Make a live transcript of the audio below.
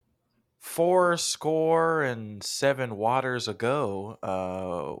4 score and 7 waters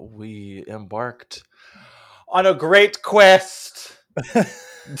ago, we embarked on a great quest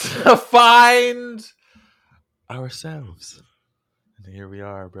to find ourselves. And here we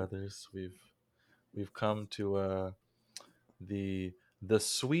are, brothers. We've come to the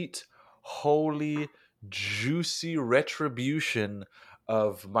sweet, holy, juicy retribution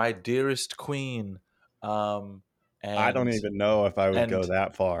of my dearest queen. Um, I don't and even know if I would go and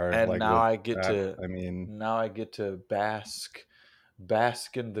that far. and Like now with I get that, to I mean,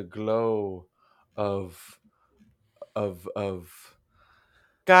 bask in the glow of of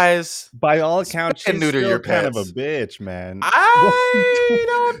guys. by all Spay accounts, and she's neuter still your kind of a pets. bitch, man. I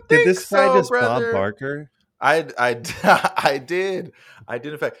don't Did think this guy so, just Bob brother. Barker? I I did. I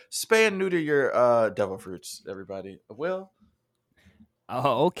did in fact spay and neuter your devil fruits, everybody. Will.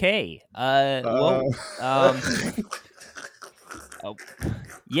 Oh, okay. Uh, Oh,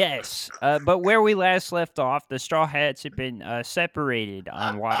 yes. But where we last left off, the Straw Hats had been separated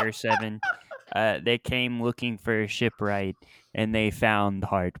on Water 7. They came looking for a shipwright, and they found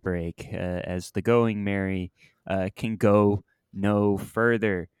heartbreak, as the Going Merry can go no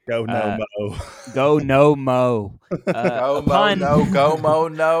further. go no mo. Go no mo. Go mo Upon no, go mo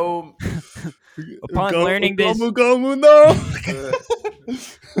no. upon learning this, Gomu no.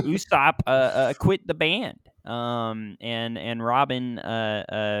 Usopp quit the band. And Robin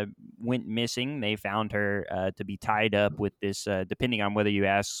went missing. They found her to be tied up with this. Depending on whether you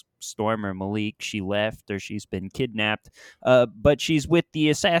ask Storm or Malik, she left or she's been kidnapped. But she's with the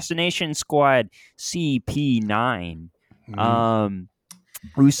assassination squad, CP9.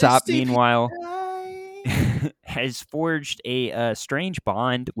 Usopp, meanwhile, has forged a strange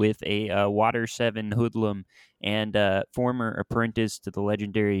bond with a Water 7 hoodlum and former apprentice to the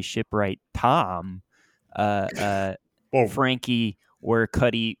legendary shipwright Tom, Frankie or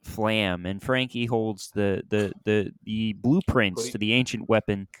Cuddy Flam. And Frankie holds the blueprints to the ancient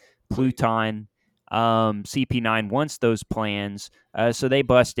weapon, Pluton. CP9 wants those plans, so they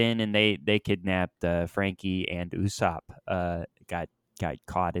bust in and they kidnapped Frankie, and Usopp got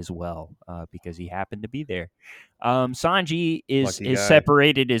caught as well because he happened to be there. Sanji is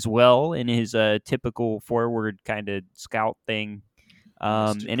separated as well in his typical forward kind of scout thing,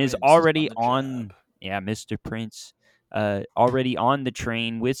 and is already on Mr. Prince, already on the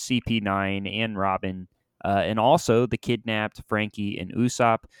train with CP9 and Robin. And also the kidnapped Frankie and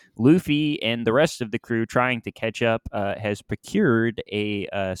Usopp. Luffy and the rest of the crew trying to catch up has procured a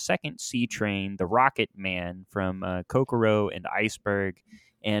second sea train, the Rocket Man, from Kokoro and Iceberg,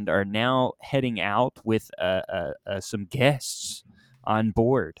 and are now heading out with some guests on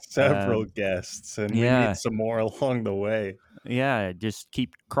board. Several guests, and we meet some more along the way. Yeah, just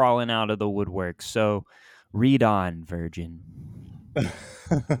keep crawling out of the woodwork. So read on, Virgin.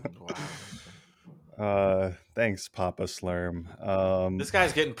 Thanks, Papa Slurm. This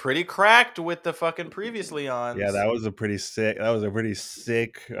guy's getting pretty cracked with the fucking previously on. Yeah, that was a pretty sick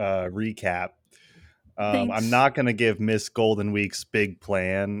recap. I'm not going to give Miss Golden Week's big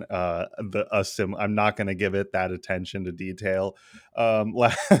plan I'm not going to give it that attention to detail. Honestly,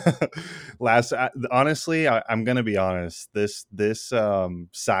 I'm going to be honest. This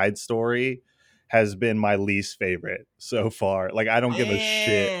side story has been my least favorite so far. Like, I don't give a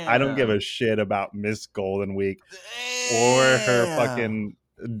shit. I don't give a shit about Miss Golden Week or her fucking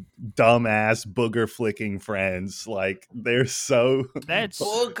dumbass booger flicking friends. Like, they're so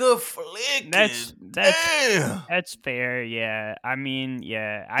booger flicking. That's fair. Yeah, I mean,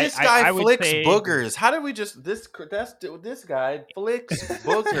 yeah. This guy I flicks say, boogers. How did we just this guy flicks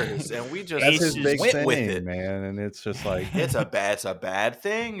boogers, and we just that's his big went thing, with it, man. And it's just like it's a bad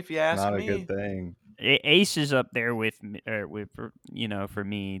thing if you ask not me. Not a good thing. Ace is up there with for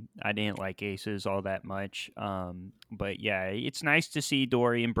me. I didn't like Aces all that much, but yeah, it's nice to see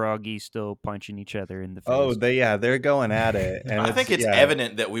Dory and Broggy still punching each other in the face. Oh, they're going at it, and I think it's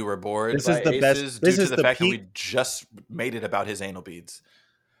evident that we were bored. This is the Aces best. This due is to the fact that we just made it about his anal beads.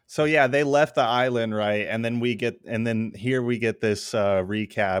 So yeah, they left the island, right, and then here we get this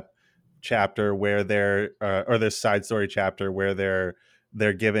recap chapter where they're or this side story chapter where they're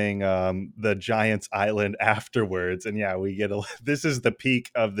giving the Giants Island afterwards, and yeah, we get this is the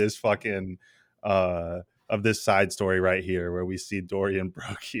peak of this fucking of this side story right here, where we see Dory and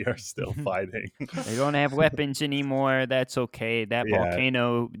Broggy are still fighting. They don't have weapons anymore. That's okay. That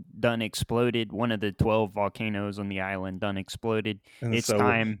volcano done exploded. One of the 12 volcanoes on the island done exploded. And it's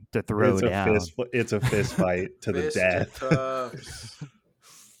time to throw down. It's a fist fight to the death.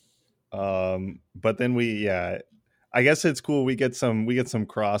 But then I guess it's cool. We get some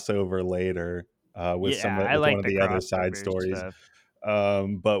crossover later with one of the other side stories.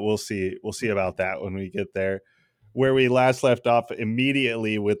 But we'll see about that when we get there. Where we last left off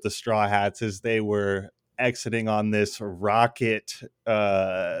immediately with the Straw Hats is they were exiting on this rocket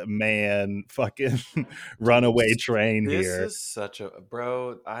man fucking runaway train This here. is such a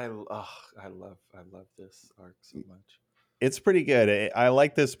bro. I love this arc so much. It's pretty good. I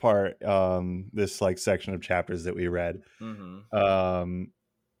like this part, this like section of chapters that we read.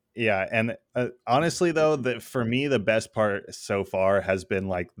 Yeah, and honestly though, for me the best part so far has been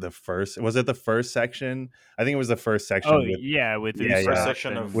like the first. Was it the first section? I think it was the first section. With Usopp, first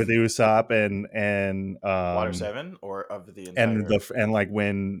section of with Usopp and Water 7 or of the entire and like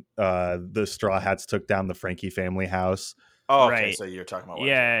when the Straw Hats took down the Frankie family house. Oh, okay. Right. So you're talking about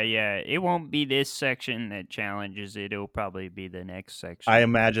yeah. It won't be this section that challenges it. It'll probably be the next section. I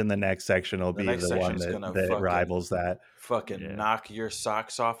imagine the next section will be the one that rivals that. Fucking knock your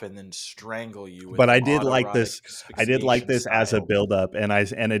socks off and then strangle you. With but I did like this. I did like this style. As a build-up, and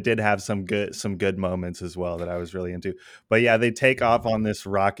it did have some good moments as well that I was really into. But yeah, they take off on this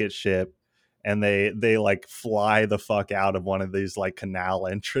rocket ship. And they like fly the fuck out of one of these like canal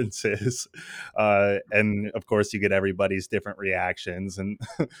entrances. And of course you get everybody's different reactions, and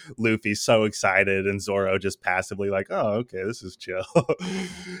Luffy's so excited and Zoro just passively like, oh, okay, this is chill.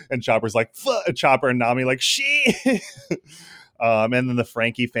 And Chopper's like, Chopper and Nami like, shit. And then the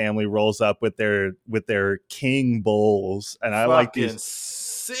Frankie family rolls up with their king bulls. And I like these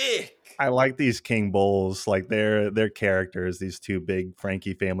sick. I like these king bulls, like their characters. These two big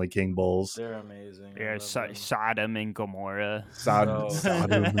Frankie family king bulls. They're amazing. Yeah, Sodom and Gomorrah.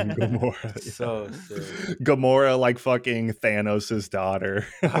 Sodom and Gomorrah. So sick. Gomorrah, like fucking Thanos' daughter.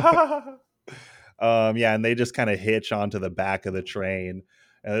 Yeah, and they just kind of hitch onto the back of the train.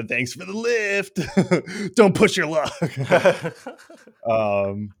 Thanks for the lift. Don't push your luck.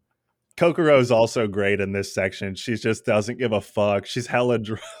 Kokoro is also great in this section. She just doesn't give a fuck. She's hella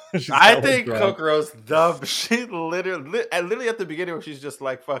drunk. I think Kokoro's dumb. She literally at the beginning where she's just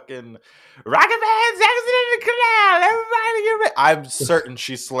like fucking Rocket Man's accident in the canal. Everybody get ready. I'm certain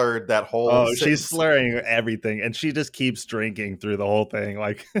she slurred that whole. Oh, she's slurring everything, and she just keeps drinking through the whole thing,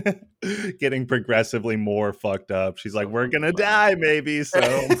 like getting progressively more fucked up. She's like, "We're gonna die, maybe." So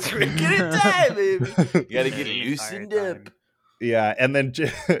we're gonna die, baby. You gotta get loosened up. Yeah, and then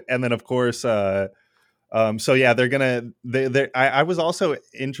of course, so yeah, they're gonna. I was also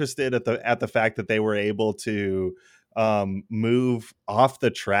interested at the fact that they were able to move off the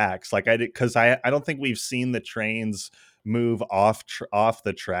tracks, like because I don't think we've seen the trains move off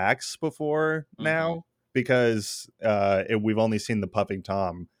the tracks before now, because we've only seen the Puffing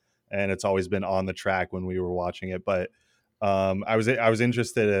Tom, and it's always been on the track when we were watching it. But I was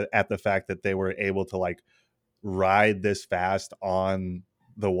interested at the fact that they were able to like ride this fast on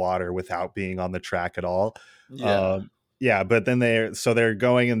the water without being on the track at all. Yeah, but then they're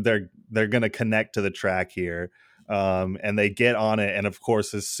going and they're going to connect to the track here, and they get on it, and of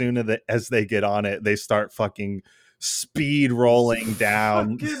course as soon as they get on it, they start fucking speed rolling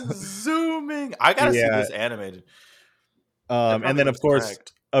down, fucking zooming. I gotta see this animated. And then of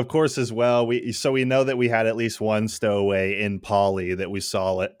course as well, we know that we had at least one stowaway in Polly that we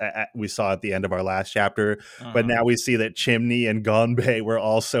saw at the end of our last chapter, but now we see that Chimney and Gonbei were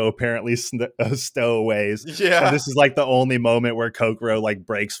also apparently stowaways. Yeah, and this is like the only moment where Kokoro like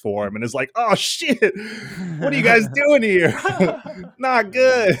breaks form and is like, "Oh shit, what are you guys doing here? Not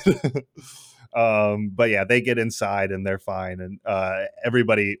good." But yeah, they get inside and they're fine, and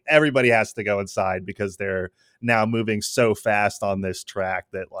everybody has to go inside because they're now moving so fast on this track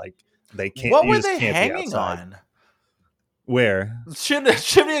that like they can't. What were they hanging on? Where Chimney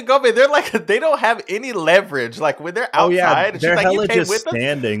and Gonbei, they're like they don't have any leverage. Like when they're outside, they're like, hella just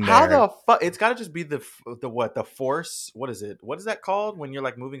standing there. How the fuck? It's got to just be the force. What is it? What is that called when you're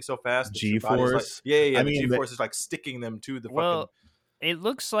like moving so fast? G-force. Like, yeah. I mean, G-force is like sticking them to the fucking. It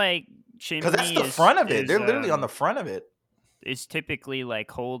looks like Chimney because that's the front of it. They're literally on the front of it. Is typically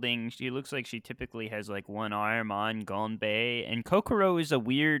like holding. She looks like she typically has like one arm on Gonbei, and Kokoro is a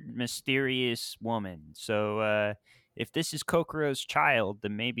weird, mysterious woman. So if this is Kokoro's child,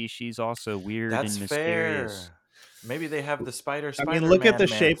 then maybe she's also weird and mysterious. Fair. Maybe they have the spider. I mean, look at the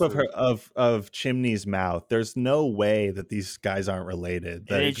shape of her of Chimney's mouth. There's no way that these guys aren't related.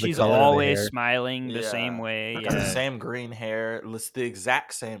 She's always smiling the same way. Got the same green hair. It's the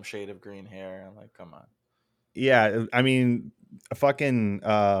exact same shade of green hair. I'm like, come on. Yeah, I mean, fucking,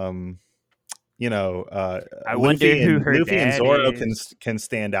 I wonder who her Luffy dad and Zoro is. can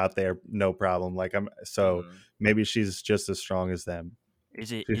stand out there, no problem. Like maybe she's just as strong as them.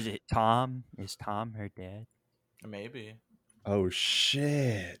 Is it Tom? Is Tom her dad? Maybe. Oh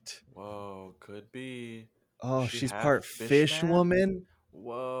shit! Whoa, could be. Oh, She she's half part fish man? woman.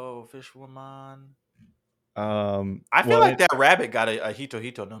 Whoa, fish woman. I feel Well, like that rabbit got a Hito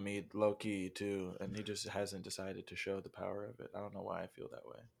Hito no Mi low key too, and he just hasn't decided to show the power of it. I don't know why I feel that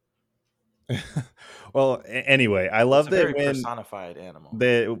way. well, anyway, I It's love a that very when personified animal.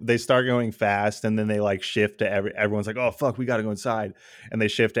 they start going fast, and then they like shift to everyone's like, oh fuck, we gotta go inside, and they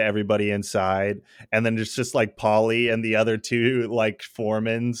shift to everybody inside, and then it's just like Polly and the other two like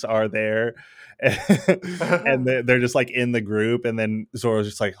foremans are there. And they're just like in the group, and then Zoro's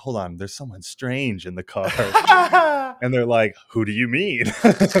just like, hold on, there's someone strange in the car. And they're like, who do you mean?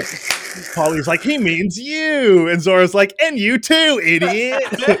 Polly's like, he means you. And Zoro's like, and you too, idiot.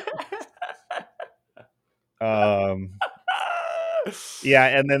 Yeah,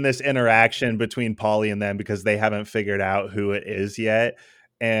 and then this interaction between Polly and them, because they haven't figured out who it is yet.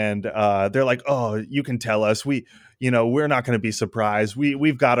 And they're like, oh, you can tell us. We're not going to be surprised.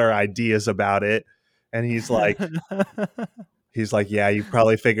 We've got our ideas about it. And he's like, yeah, you've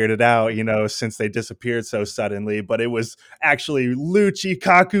probably figured it out, since they disappeared so suddenly. But it was actually Lucci,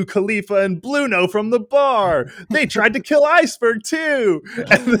 Kaku, Khalifa, and Bluno from the bar. They tried to kill Iceberg too.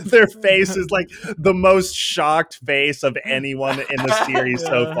 And their face is like the most shocked face of anyone in the series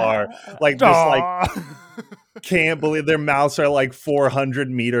so far. Like this, like can't believe their mouths are like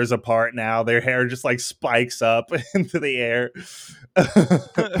 400 meters apart now. Their hair just like spikes up into the air.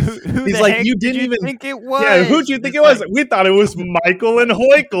 He's like, you didn't even think it was. Yeah, who'd you think it was? We thought it was Michael and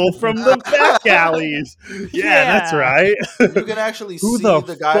Hoikel from the back alleys. Yeah, that's right. You can actually see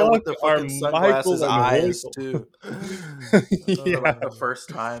the guy with the fucking sunglasses eyes too. Like the first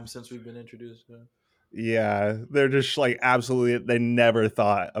time since we've been introduced to him. Yeah, they're just like absolutely, they never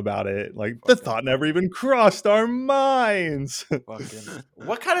thought about it. Like the thought never even crossed our minds.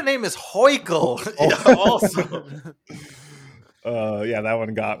 What kind of name is Hoikel? Yeah, also. Yeah, that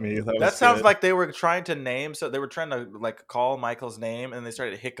one got me. That sounds like they were trying to name, so they were trying to like call Michael's name, and they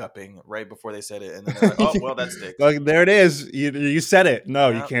started hiccuping right before they said it, and then they're like, "Oh, well, that sticks." Like, there it is. You said it.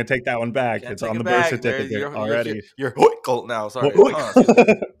 No, you can't take that one back. It's on the birth certificate already. You're Hoikel now. Sorry.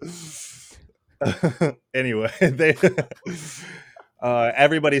 Anyway,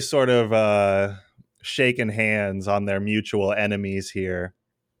 everybody's sort of shaking hands on their mutual enemies here.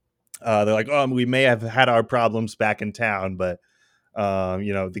 They're like, oh, we may have had our problems back in town, but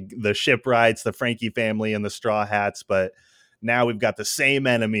the shipwrights, the Frankie family, and the Straw Hats, but now we've got the same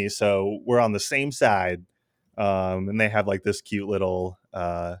enemy, so we're on the same side. And they have like this cute little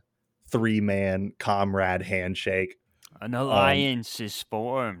 3-man comrade handshake. An alliance is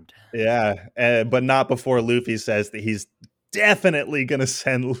formed. Yeah, but not before Luffy says that he's definitely gonna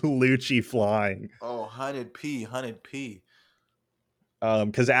send Lucci flying. Oh, hunted P.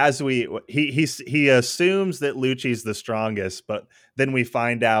 Because he assumes that Lucci's the strongest, but then we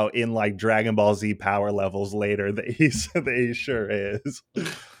find out in like Dragon Ball Z power levels later that he sure is.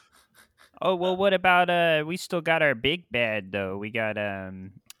 Oh well, what about we still got our big bad though. We got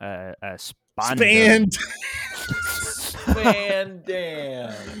Spandam.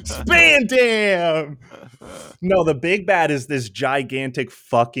 No, the big bad is this gigantic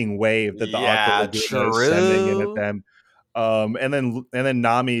fucking wave that the Aqua Laguna is sending in at them. And then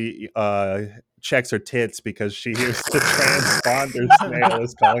Nami checks her tits because she hears the transponder snail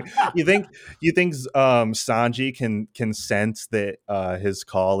is calling. You think Sanji can sense that his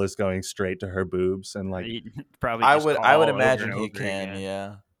call is going straight to her boobs, and like probably I would imagine he can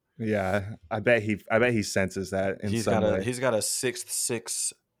again. Yeah, I bet he senses that in some way. He's got a sixth sick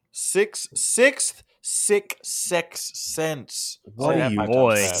sex sense. What are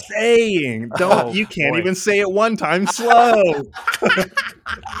you saying? You can't even say it one time slow.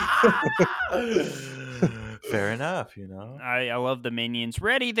 Fair enough, I love the minions.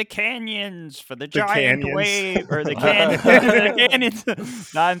 Ready the canyons for the giant wave, or the canyons.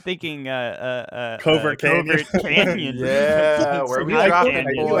 No, I'm thinking Covert Canyon. Yeah, where we dropping,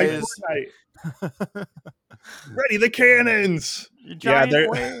 boys? Ready the cannons.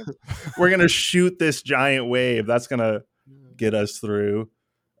 We're gonna shoot this giant wave. That's gonna get us through.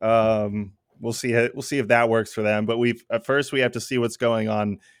 We'll see if that works for them. But first we have to see what's going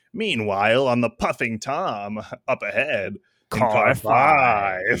on. Meanwhile, on the Puffing Tom up ahead, Car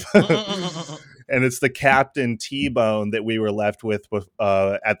 5. And it's the Captain T-Bone that we were left with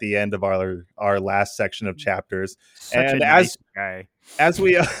at the end of our last section of chapters. Such a nice guy. As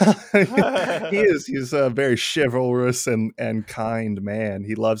we he's a very chivalrous and kind man.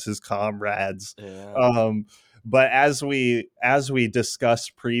 He loves his comrades. Yeah. But as we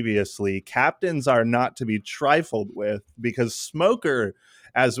discussed previously, captains are not to be trifled with, because Smoker,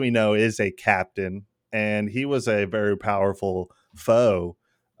 as we know, is a captain, and he was a very powerful foe.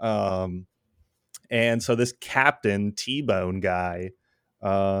 And so this Captain T-Bone guy,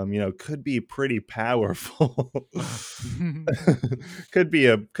 could be pretty powerful. could be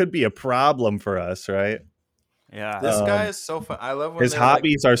a problem for us, right? Yeah. This guy is so fun. I love when his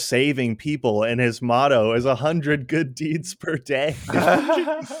hobbies are saving people, and his motto is 100 good deeds per day.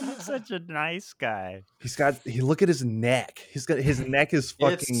 He's such a nice guy. Look at his neck. His neck is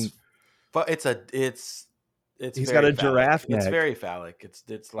fucking. He's got a giraffe neck. It's very phallic.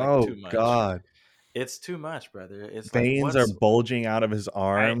 It's like too much. Oh God. It's too much, brother. It's veins are bulging out of his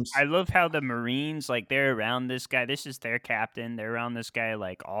arms. I love how the Marines, like, they're around this guy. This is their captain. They're around this guy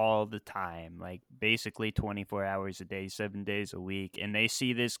like all the time, like basically 24 hours a day, 7 days a week. And they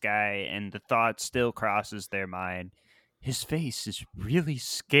see this guy, and the thought still crosses their mind. His face is really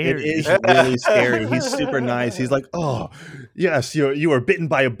scary. It is really scary. He's super nice. He's like, oh, yes, you were bitten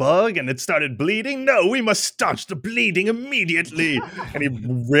by a bug and it started bleeding? No, we must staunch the bleeding immediately. And he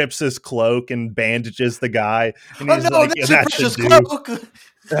rips his cloak and bandages the guy. And he's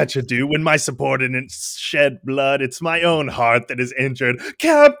that should do. When my subordinates shed blood, it's my own heart that is injured.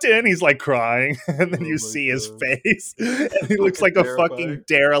 Captain! He's like crying. And then you see his face. And he looks like a fucking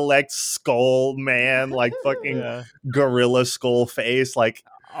derelict skull man. Like fucking gorilla skull face. Like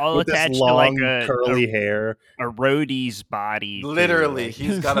all with attached this long, to like curly hair. A roadie's body. Literally,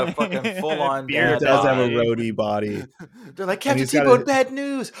 he's got a fucking full-on beard. He does have a roadie body. They're like, Captain T-Bone, bad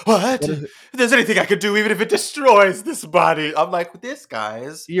news. What? If there's anything I could do, even if it destroys this body. I'm like, this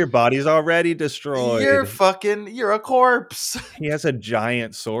guy's... Your body's already destroyed. You're a corpse. He has a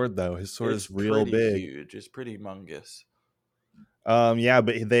giant sword, though. His sword is real big. Huge. It's pretty humongous. Yeah,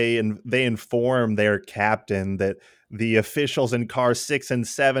 but they inform their captain that the officials in cars 6 and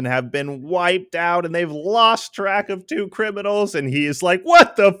 7 have been wiped out and they've lost track of 2 criminals. And he is like,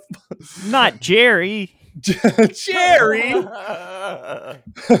 what the? Not Jerry. Jerry.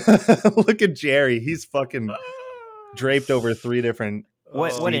 Look at Jerry. He's fucking draped over 3 different.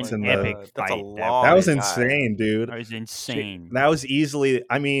 What an epic fight! That was insane, dude. That was insane. That was easily.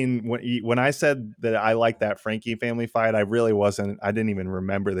 I mean, when I said that I liked that Frankie family fight, I really wasn't. I didn't even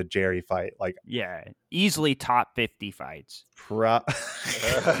remember the Jerry fight. Like, yeah, easily top 50 fights.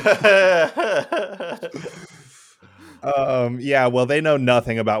 Yeah. Well, they know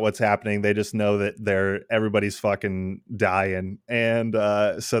nothing about what's happening. They just know that everybody's fucking dying, and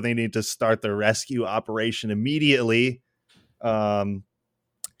so they need to start the rescue operation immediately.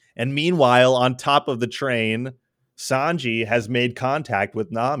 And meanwhile, on top of the train, Sanji has made contact with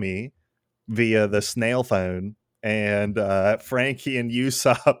Nami via the snail phone, and Frankie and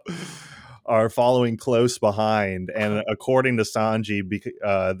Usopp are following close behind. And according to Sanji,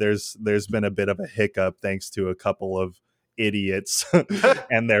 there's been a bit of a hiccup thanks to a couple of idiots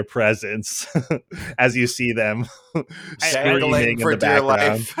and their presence as you see them screaming in the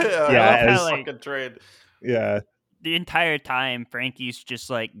background. Yeah. The entire time, Frankie's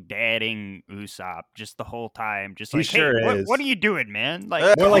just like dadding Usopp just the whole time. Just like, hey, what are you doing, man?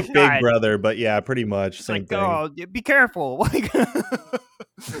 Like, more like Big Brother, but yeah, pretty much it's same like, thing. Oh, be careful!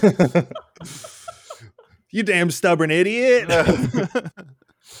 You damn stubborn idiot!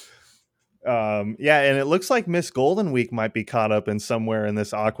 Yeah, and it looks like Miss Golden Week might be caught up in somewhere in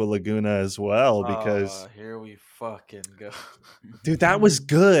this Aqua Laguna as well, because here we fucking go. Dude, that was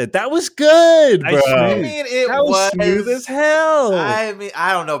good. That was good, bro. I mean, that was smooth as hell. I mean,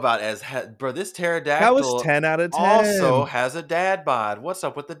 I don't know about bro. This pterodactyl, that was 10 out of 10. Also has a dad bod. What's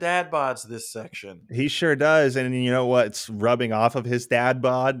up with the dad bods this section? He sure does, and you know what's rubbing off of his dad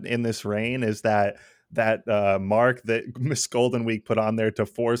bod in this rain is that mark that Miss Golden Week put on there to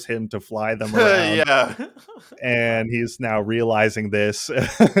force him to fly them around. Yeah. And he's now realizing this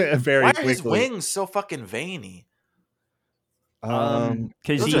very Why quickly. Why are his wings so fucking veiny?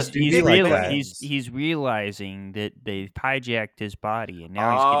 Because he's realizing that they've hijacked his body, and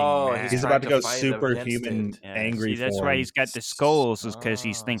now he's getting mad. He's about to go superhuman angry. See, that's why he's got the skulls, is because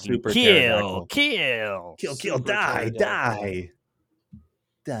he's thinking, kill, die.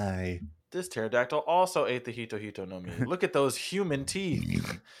 This pterodactyl also ate the Hito Hito no Mi. Look at those human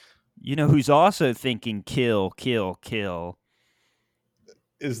teeth. You know who's also thinking kill?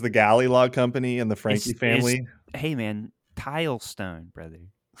 Is the Galley Log Company and the Frankie family. Hey, man. Tilestone, brother.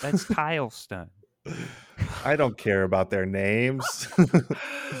 That's Tilestone. I don't care about their names.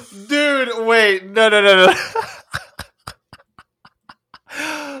 Dude, wait. No. The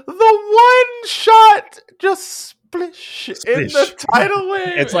one shot just splish in the tidal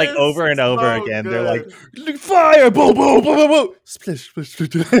wave. It's like over and over again. Good. They're like, fire! Boom, boom, boom, boom, boom. Splish, splish,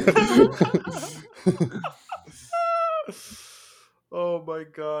 splish. Oh my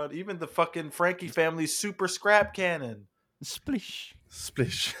god. Even the fucking Frankie family super scrap cannon. Splish.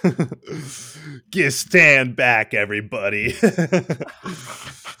 Splish. Stand back, everybody.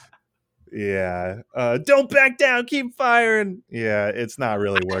 Yeah. Don't back down. Keep firing. Yeah, it's not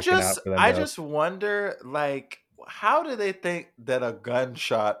really working out for them. I just wonder, like, how do they think that a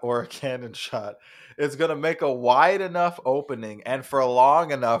gunshot or a cannon shot is going to make a wide enough opening and for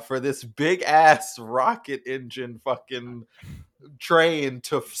long enough for this big ass rocket engine fucking train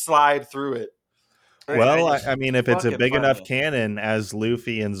to slide through it? Well, I mean, if it's a big enough funny. cannon, as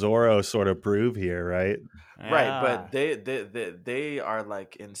Luffy and Zoro sort of prove here, right? Right, but they are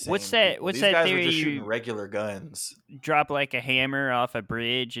like insane. What's that? people. What's These that guys theory? are just shooting You regular guns. drop like a hammer off a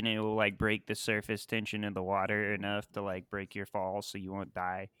bridge, and it will like break the surface tension of the water enough to like break your fall, so you won't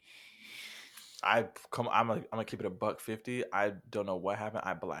die. I'm gonna keep it $150. I don't know what happened.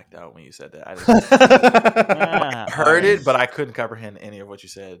 I blacked out when you said that. I heard it, but I couldn't comprehend any of what you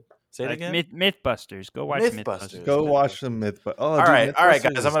said. Say it again. Mythbusters. Go watch Mythbusters. Go watch some Mythbusters. All right,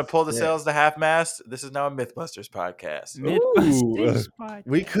 guys. I'm gonna pull the sails to half mast. This is now a Mythbusters podcast. Mythbusters podcast.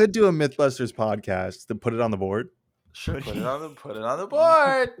 We could do a Mythbusters podcast to put it on the board. Sure, put it on the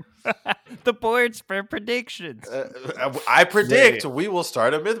board. The board's for predictions. I predict we will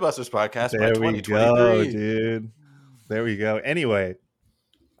start a Mythbusters podcast by 2023. Go, dude. There we go. Anyway,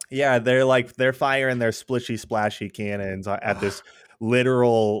 yeah, they're firing their splishy splashy cannons at this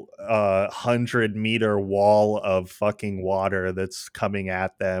literal 100-meter wall of fucking water that's coming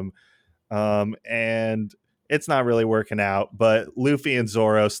at them, and it's not really working out. But Luffy and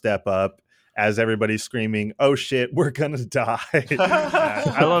Zoro step up as everybody's screaming, "Oh shit, we're gonna die!"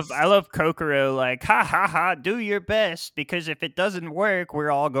 I love Kokoro, like, ha ha ha, do your best, because if it doesn't work,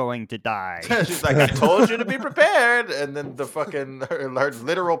 we're all going to die. She's like, I told you to be prepared. And then the fucking her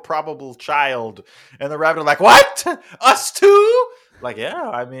literal probable child and the rabbit are like, what? Us too? Like, yeah,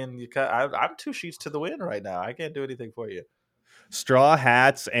 I mean, I'm 2 sheets to the wind right now. I can't do anything for you. Straw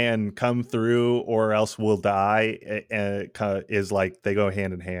hats and come through or else we'll die is like they go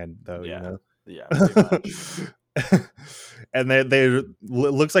hand in hand, though. Yeah. You know? Yeah, pretty much. And they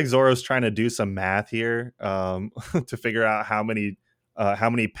looks like Zoro's trying to do some math here to figure out how many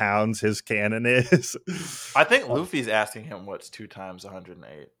pounds his cannon is. I think Luffy's asking him what's 2 times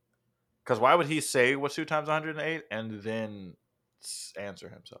 108. Because why would he say what's 2 times 108 and then answer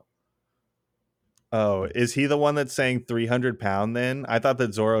himself? Oh, is he the one that's saying 300 pound then? I thought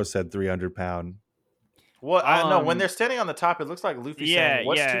that Zoro said 300 pound. Well, I know when they're standing on the top, it looks like Luffy's saying,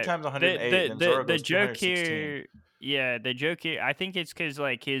 what's 2 times 108? The joke here, the joke here, I think it's because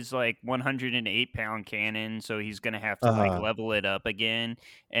like his like 108-pound cannon, so he's gonna have to like level it up again,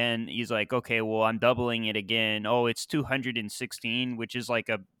 and he's like, okay, well, I'm doubling it again. Oh, it's 216, which is like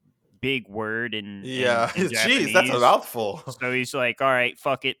a big word in jeez, that's a mouthful. So he's like, all right,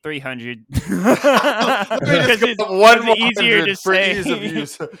 fuck it, 300. Because it's one easier to say. Ease of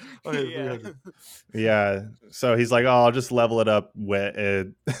use. Yeah, so he's like, oh, I'll just level it up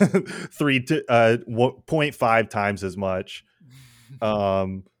with 0.5 times as much.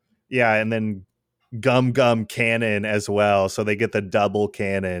 Yeah, and then gum cannon as well, so they get the double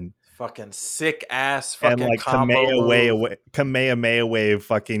cannon. Fucking sick ass fucking and like Kamehameha wave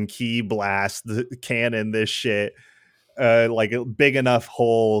fucking key blast the cannon this shit like a big enough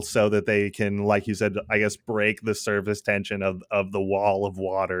hole so that they can, like you said, I guess break the surface tension of the wall of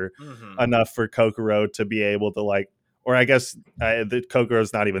water enough for Kokoro to be able to like, or I guess the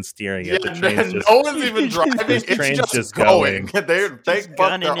Kokoro's not even steering it. The train's just, no one's even driving. The train's just going. They're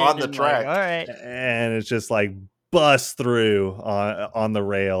on the track. Like, all right, and it's just like bust through on the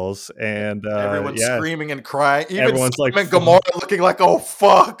rails, and everyone's screaming and crying. Even everyone's like Gamora looking like, oh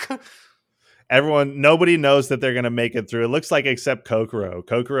fuck. Nobody knows that they're gonna make it through. It looks like except Kokoro.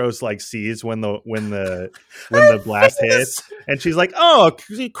 Kokoro's like sees when the blast hits, and she's like, "Oh,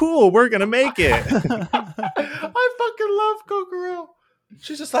 cool, we're gonna make it." I fucking love Kokoro.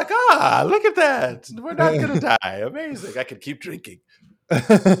 She's just like, look at that. We're not gonna die. Amazing. I can keep drinking.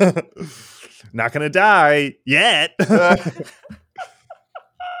 Not gonna die yet.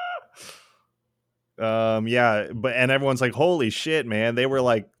 Yeah, and everyone's like, holy shit, man, they were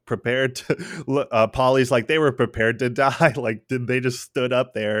like prepared to Polly's like, they were prepared to die. Like, they just stood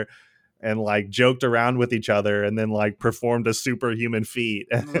up there and like joked around with each other and then like performed a superhuman feat.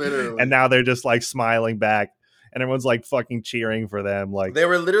 And now they're just like smiling back, and everyone's like fucking cheering for them. Like, they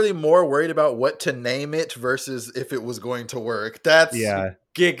were literally more worried about what to name it versus if it was going to work. That's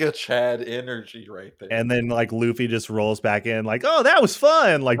Giga Chad energy right there. And then like Luffy just rolls back in like, oh, that was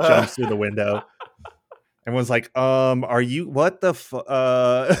fun, like jumps through the window. Everyone's like, are you, what the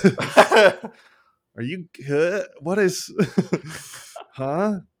are you good? What is,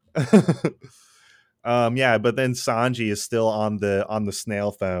 huh? Yeah, but then Sanji is still on the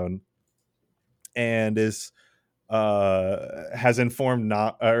snail phone and has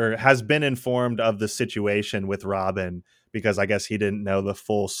been informed of the situation with Robin, because I guess he didn't know the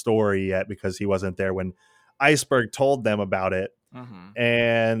full story yet because he wasn't there when Iceberg told them about it. Mm-hmm.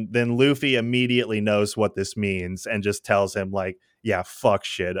 And then Luffy immediately knows what this means and just tells him, like, yeah, fuck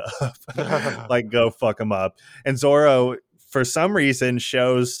shit up. Like, go fuck him up. And Zoro, for some reason,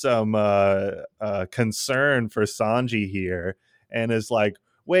 shows some concern for Sanji here and is like,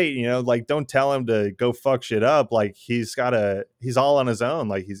 wait, like, don't tell him to go fuck shit up. Like, he's all on his own.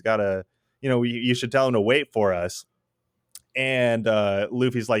 Like, he's gotta, you should tell him to wait for us. And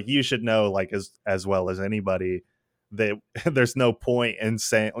Luffy's like, you should know, like, as well as anybody, that there's no point in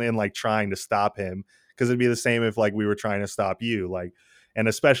like trying to stop him, because it'd be the same if, like, we were trying to stop you. Like, and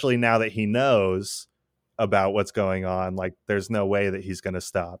especially now that he knows about what's going on, like, there's no way that he's gonna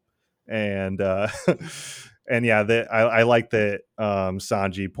stop. And and yeah, I like that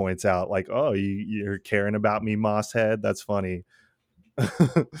Sanji points out, like, oh, you're caring about me, Mosshead. That's funny.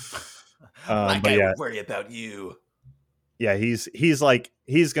 Like, I worry about you. Yeah, he's like,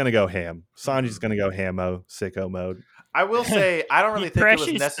 he's gonna go ham. Sanji's gonna go hammo, sicko mode. I will say, I don't really think it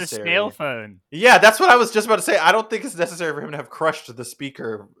was necessary. The snail phone. Yeah, that's what I was just about to say. I don't think it's necessary for him to have crushed the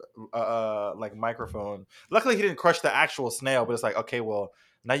speaker, like, microphone. Luckily, he didn't crush the actual snail, but it's like, okay, well,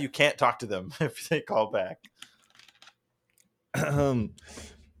 now you can't talk to them if they call back.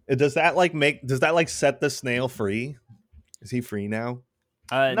 Does that set the snail free? Is he free now?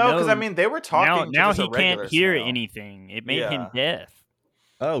 No, because I mean, they were talking. Now he can't hear snail. anything. It made him deaf.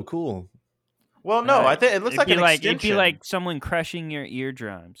 Oh, cool. Well, no, I think it looks like an extension. It'd be like someone crushing your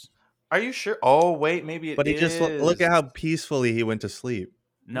eardrums. Are you sure? Oh, wait, maybe it is. But he just look at how peacefully he went to sleep.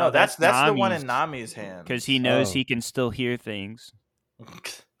 No, that's the one in Nami's hand. Because he knows he can still hear things.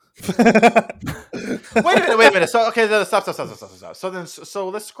 Wait a minute. So, okay, stop. So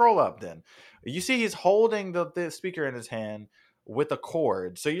let's scroll up then. You see he's holding the speaker in his hand with a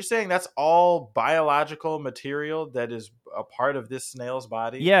cord. So you're saying that's all biological material that is a part of this snail's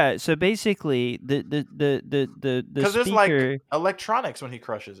body? Yeah, so basically the because there's like electronics when he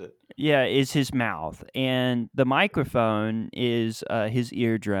crushes it. Yeah, is his mouth, and the microphone is his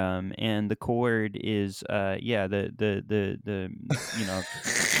eardrum, and the cord is the yeah.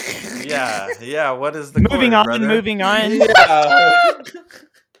 What is the moving cord, on? brother? Moving on. Yeah.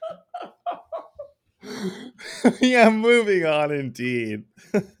 Yeah, moving on indeed.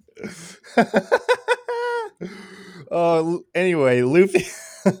 Anyway, Luffy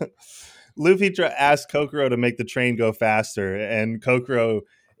asks Kokoro to make the train go faster, and Kokoro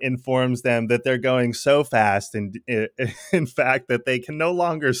informs them that they're going so fast, and in fact that they can no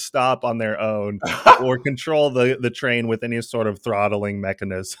longer stop on their own or control the train with any sort of throttling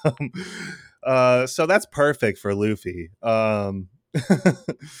mechanism. So that's perfect for Luffy.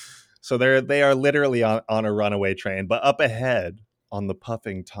 So they are literally on a runaway train, but up ahead on the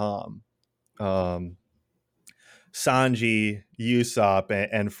Puffing Tom, Sanji, Usopp,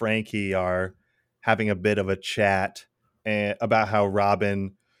 and Frankie are having a bit of a chat about how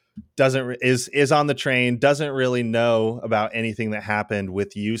Robin is on the train, doesn't really know about anything that happened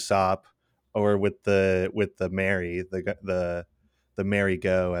with Usopp or with the Mary, the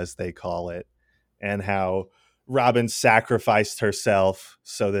merry-go, as they call it, and how Robin sacrificed herself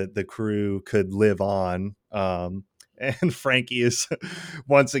so that the crew could live on. And Frankie is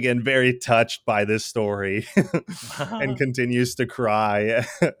once again very touched by this story and continues to cry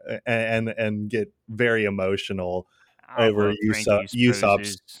and get very emotional over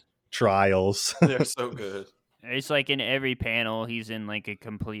Usopp's trials. They're so good. It's like in every panel, he's in like a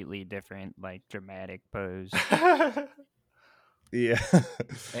completely different, like, dramatic pose. Yeah.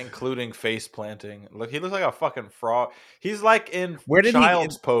 Including face planting. Look, he looks like a fucking frog. He's like in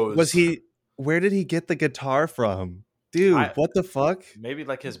child's pose. Where did he get the guitar from? Dude, what the fuck? Maybe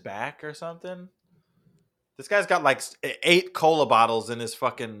like his back or something? This guy's got like 8 cola bottles in his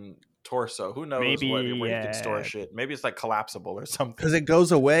fucking torso. Who knows where he can store shit? Maybe it's like collapsible or something. Because it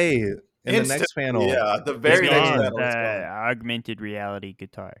goes away in the next panel. Yeah, the very next panel. Augmented reality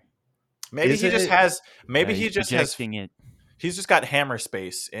guitar. Maybe he just has. Maybe he just has. It. He's just got hammer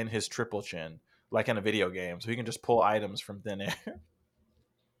space in his triple chin, like in a video game, so he can just pull items from thin air.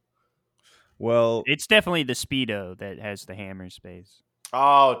 Well, it's definitely the Speedo that has the hammer space.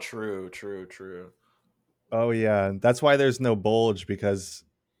 Oh, true. Oh yeah, that's why there's no bulge, because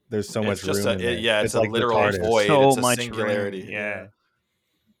there's so much room. It's a like literal void. So it's a much singularity. Room. Yeah.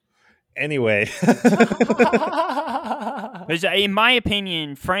 Anyway, in my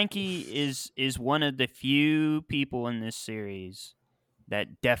opinion, Frankie is one of the few people in this series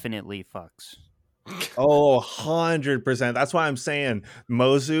that definitely fucks. Oh, 100%. That's why I'm saying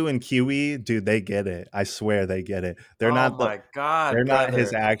Mozu and Kiwi, dude, they get it. I swear they get it. They're Oh not my God, they're not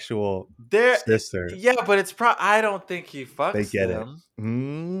his Gunner. actual There, sister. yeah, but it's I don't think he They fucks get it.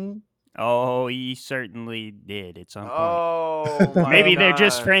 them. Oh, he certainly did at some point. Oh my Maybe they're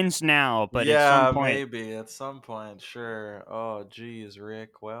just God. friends now, but at Yeah, some point, maybe at some point, sure. Oh, geez,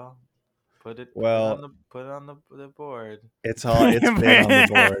 Rick. Well, put it Well, on the board. it's been on the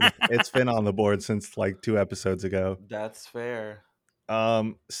board. It's been on the board since like 2 episodes ago. That's fair.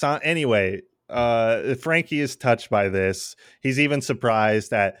 So anyway, Frankie is touched by this. He's even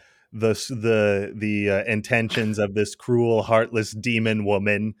surprised at the intentions of this cruel, heartless demon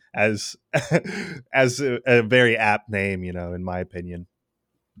woman, as as a very apt name, in my opinion.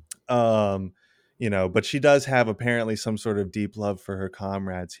 But she does have apparently some sort of deep love for her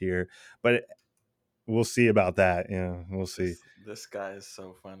comrades here, but we'll see about that. We'll see. This guy is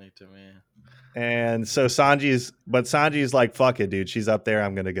so funny to me. And so Sanji's like, fuck it, dude. She's up there.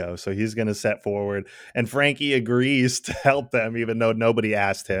 I'm going to go. So he's going to set forward. And Frankie agrees to help them, even though nobody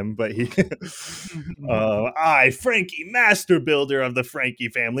asked him. But I, Frankie, master builder of the Frankie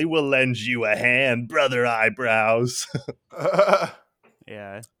family, will lend you a hand, brother eyebrows.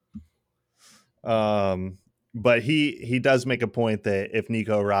 yeah. But he does make a point that if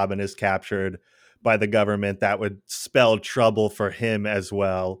Nico Robin is captured by the government, that would spell trouble for him as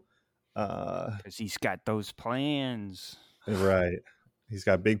well. Because he's got those plans. Right. He's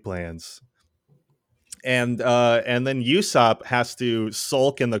got big plans. And then Usopp has to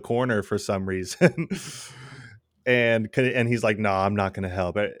sulk in the corner for some reason. and he's like, no, I'm not going to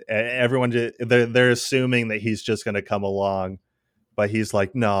help. Everyone, they're assuming that he's just going to come along. But he's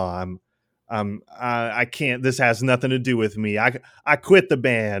like, no, I can't. This has nothing to do with me. I quit the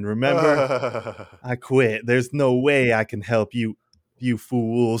band. Remember? I quit. There's no way I can help you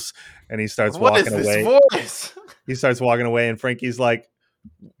fools. And he starts walking away. What is this voice? He starts walking away, and Frankie's like,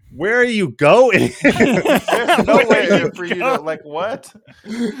 where are you going? There's nowhere for you to, like, what?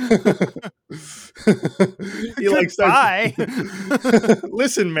 He like starts,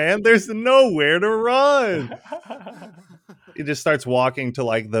 listen, man, there's nowhere to run. He just starts walking to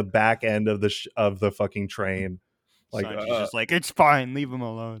like the back end of the fucking train. Like, Sanji's just like, it's fine, leave him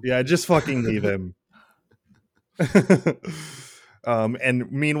alone. Yeah, just fucking leave him.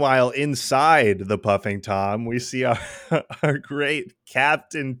 And meanwhile, inside the Puffing Tom, we see our great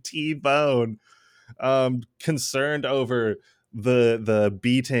Captain T-Bone, concerned over the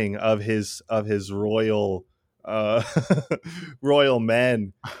beating of his royal royal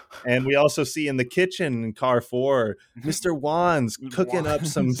men. And we also see in the kitchen in Car 4, Mr. Wands cooking up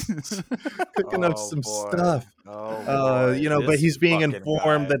some stuff. But he's being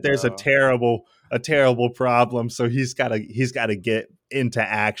informed that there's a terrible problem, so he's got to get into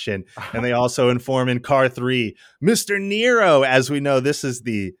action. And they also inform in Car 3, Mr. Nero, as we know, this is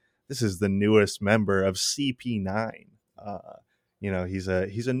the newest member of CP9. He's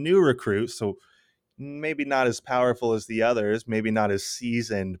a new recruit, so maybe not as powerful as the others, maybe not as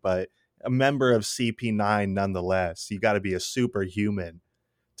seasoned, but a member of CP9 nonetheless. You got to be a superhuman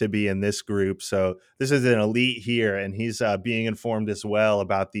to be in this group. So this is an elite here, and he's being informed as well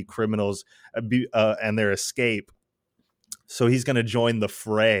about the criminals and their escape. So he's going to join the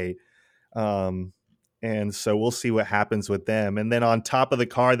fray. And so we'll see what happens with them. And then on top of the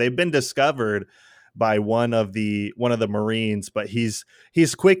car, they've been discovered by one of the Marines, but he's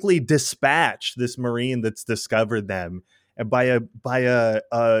quickly dispatched, this Marine that's discovered them, and by a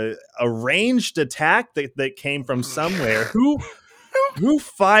ranged attack that came from somewhere. Who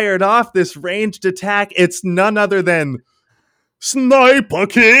fired off this ranged attack? It's none other than Sniper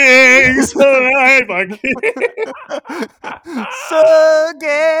King! Sniper King!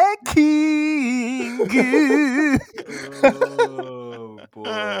 King! Oh,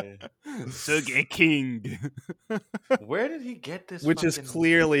 boy. Suge King. Where did he get this? Which is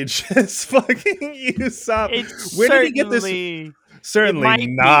clearly just fucking Usopp. Where did he get this? Certainly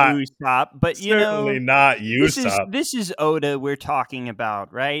not Usopp, but certainly not Usopp. This is Oda we're talking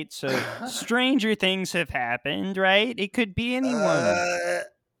about, right? So stranger things have happened, right? It could be anyone.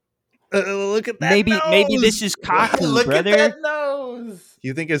 Look at that. Maybe this is Kaku, Look brother. at that nose.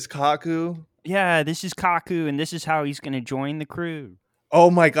 You think it's Kaku? Yeah, this is Kaku, and this is how he's going to join the crew. Oh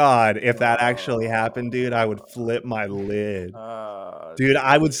my god, if that actually happened, dude, I would flip my lid. Dude,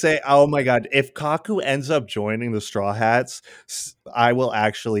 I would say, oh my god, if Kaku ends up joining the Straw Hats, I will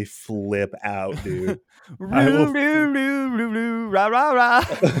actually flip out, dude. Rah, rah, rah.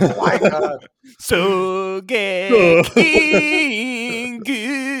 Oh my god. Suge King.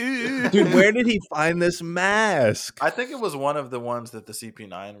 Dude, where did he find this mask? I think it was one of the ones that the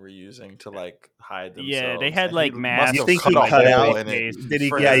CP9 were using to like hide themselves. Yeah, they had And like he masks. must You have think cut he a cut hole out? in it Did he?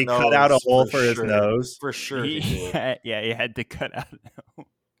 for Yeah, his he cut out a nose, hole for for his sure. nose. For sure he did. Yeah, he had to cut out.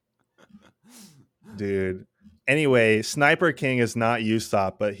 Dude. Anyway, Sniper King is not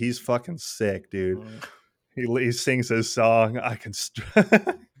Usopp, but he's fucking sick, dude. He sings his song. I can.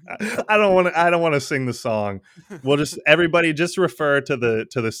 I don't want to sing the song. We'll just everybody just refer to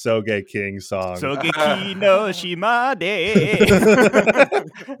the Soge King song. Sogeki no shimade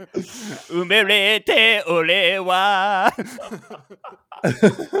umerete ore wa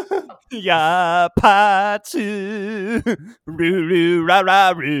yapatsu ruru ra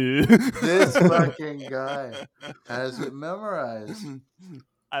ra ru. This fucking guy has it memorized.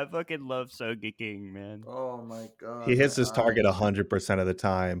 I fucking love Sogeking, man. Oh my god. He hits his target 100% of the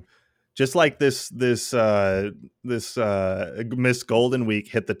time. Just like this Miss Golden Week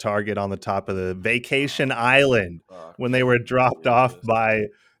hit the target on the top of the Vacation Island when they were dropped off by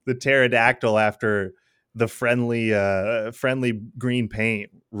the pterodactyl after the friendly green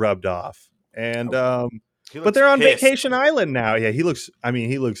paint rubbed off. And but they're on Vacation Island now. Yeah, he looks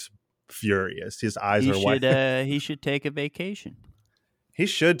furious. His eyes are white. He should take a vacation. He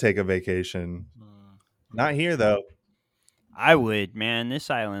should take a vacation. Not here though. I would, man. This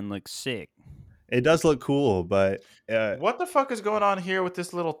island looks sick. It does look cool, but what the fuck is going on here with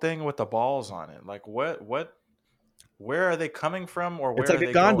this little thing with the balls on it? Like what where are they coming from, or where it's like are a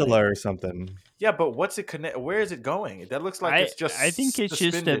they gondola going? or something. Yeah, but what's it connect? Where is it going? That looks like it's just. I think it's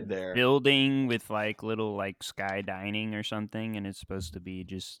just a there. building with like little like sky dining or something, and it's supposed to be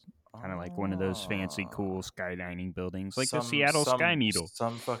just kind of like one of those fancy, cool sky dining buildings, like the Seattle Sky Needle.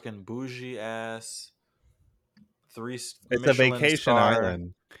 Some fucking bougie ass. It's Michelin a vacation star.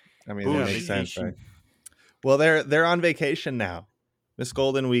 island. I mean, Bougie. that makes sense, right? Well, they're on vacation now. Miss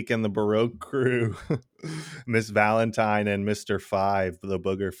Golden Week and the Baroque crew, Miss Valentine and Mr. Five, the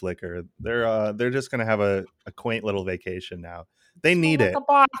booger flicker. They're just gonna have a quaint little vacation now. They need it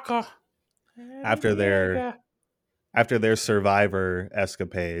after their survivor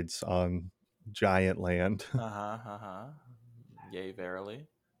escapades on giant land. Yay, verily.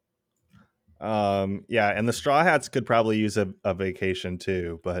 Yeah, and the Straw Hats could probably use a vacation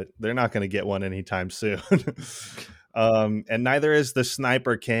too, but they're not going to get one anytime soon. And neither is the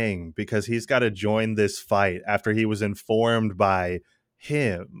Sniper King, because he's got to join this fight after he was informed by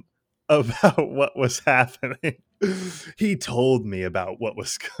him about what was happening. He told me about what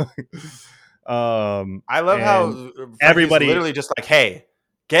was going. I love how everybody literally just like, "Hey,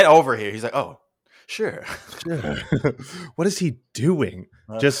 get over here." He's like, "Oh, sure." What is he doing?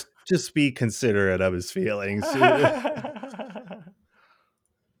 Just be considerate of his feelings.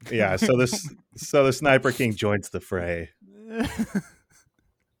 Yeah, so the Sniper King joins the fray.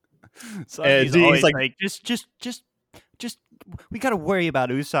 So he's always like just we gotta worry about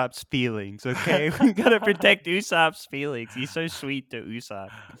Usopp's feelings, okay? We gotta protect Usopp's feelings. He's so sweet to Usopp.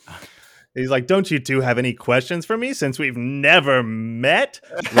 He's like, don't you two have any questions for me since we've never met?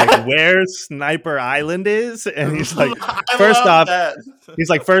 Like where Sniper Island is? And he's like, first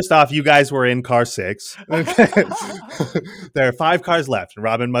off, you guys were in car 6. Okay. There are 5 cars left.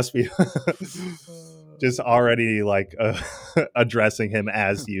 Robin must be just already like addressing him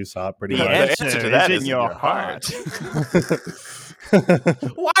as Usopp pretty much. The answer to that is in your heart.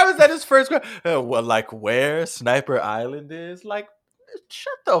 Why was that his first question? Well, like where Sniper Island is? Like,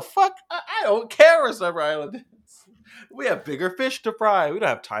 shut the fuck! I don't care where Sniper Island is. We have bigger fish to fry. We don't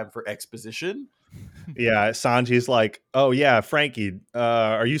have time for exposition. Yeah, Sanji's like, oh yeah, Frankie,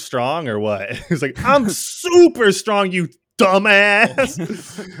 are you strong or what? He's like, I'm super strong, you dumbass,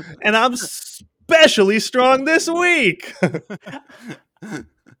 and I'm especially strong this week.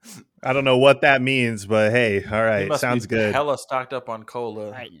 I don't know what that means, but hey, all right, sounds good. Hella stocked up on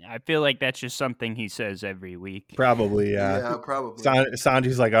cola. I feel like that's just something he says every week. Probably, yeah. Yeah, probably.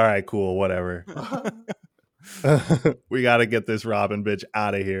 Sanji's like, all right, cool, whatever. We got to get this Robin bitch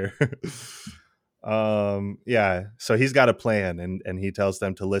out of here. Yeah, so he's got a plan, and he tells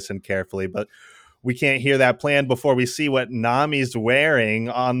them to listen carefully, but we can't hear that plan before we see what Nami's wearing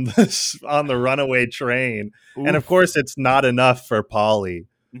on the runaway train. Oof. And of course, it's not enough for Polly.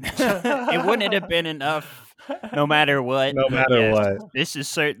 It wouldn't have been enough no matter what. No matter what. This is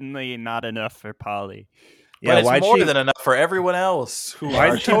certainly not enough for Polly. Yeah, but it's more than enough for everyone else who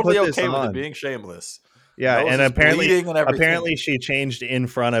are totally okay with it being shameless. Yeah, and apparently she changed in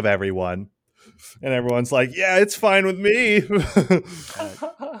front of everyone. And everyone's like, yeah, it's fine with me.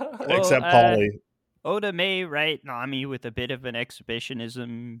 Except Polly. Oda may write Nami with a bit of an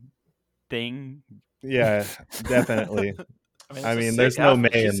exhibitionism thing. Yeah, definitely. I mean, there's no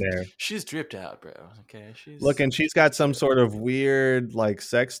May in there. She's dripped out, bro. Okay, look, and she's got some sort of weird like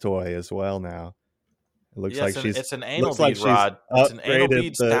sex toy as well now. It looks like it's an anal bead rod. It's an anal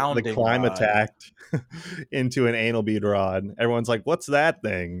bead sounding the Climateact into an anal bead rod. Everyone's like, "What's that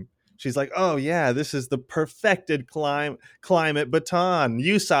thing?" She's like, "Oh yeah, this is the perfected climate baton.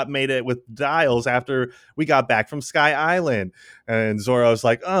 Usopp made it with dials after we got back from Sky Island." And Zoro's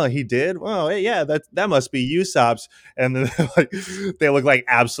like, "Oh, he did? Oh yeah, that must be Usopp's." And then they look like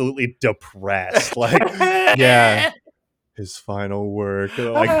absolutely depressed. Like, yeah. His final work,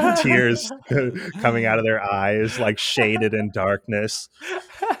 like tears coming out of their eyes, like shaded in darkness.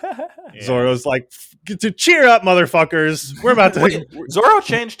 Yeah. Zoro's like, to cheer up, motherfuckers. We're about to. Wait, Zoro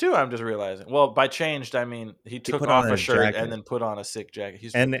changed too. I'm just realizing. Well, by changed, I mean he took off a shirt and then put on a sick jacket.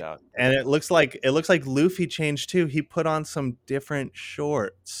 He's out. And it looks like Luffy changed too. He put on some different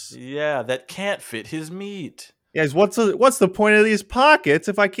shorts. Yeah, that can't fit his meat. Guys, what's the point of these pockets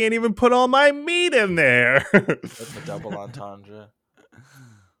if I can't even put all my meat in there? That's a double entendre.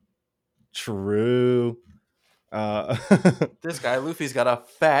 True. This guy Luffy's got a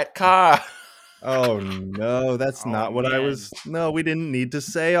fat car. Oh no, that's not what I was. No, we didn't need to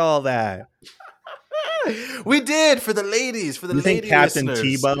say all that. We did for the ladies. For the you lady think Captain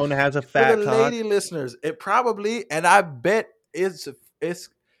listeners. T-Bone has a fat for the cock? Lady listeners, it probably, and I bet it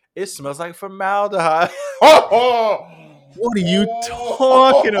smells like formaldehyde. What are you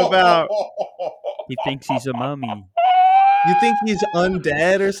talking about? He thinks he's a mummy. You think he's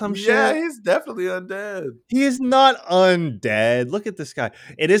undead or some shit? Yeah, he's definitely undead. He is not undead. Look at this guy.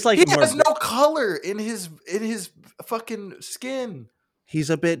 It is like he has no color in his fucking skin. He's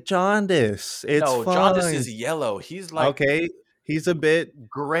a bit jaundice. It's fine. Jaundice is yellow. He's like He's a bit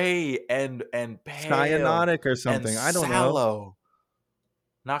gray and pale, cyanotic or something. I don't know.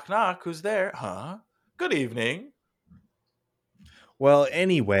 Knock knock. Who's there? Huh? Good evening. Well,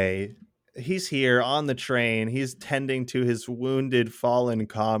 anyway, he's here on the train. He's tending to his wounded, fallen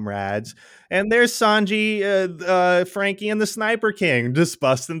comrades. And there's Sanji, Frankie, and the Sniper King just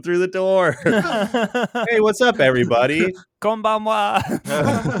busting through the door. Hey, what's up, everybody? Konbanwa.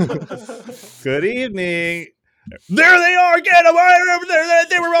 Good evening. There they are. Get them.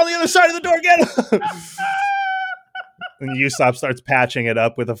 They were on the other side of the door. Get them. And Usopp starts patching it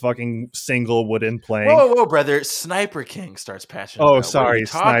up with a fucking single wooden plank. Whoa, brother! Sniper King starts patching. Oh, sorry,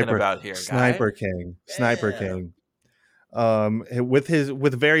 Sniper about here, Sniper King. Sniper King.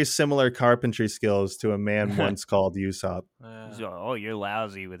 With very similar carpentry skills to a man once called Usopp. Oh, you're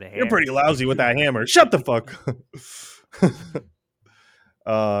lousy with a hammer. You're pretty lousy with that hammer. Shut the fuck.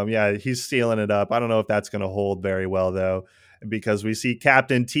 Yeah, he's sealing it up. I don't know if that's going to hold very well though, because we see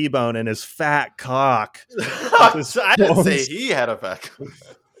Captain T-Bone and his fat cock. I didn't say he had a fat cock.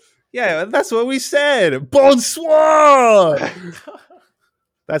 Yeah, that's what we said. Bonsoir.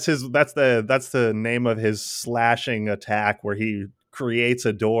 That's the name of his slashing attack where he creates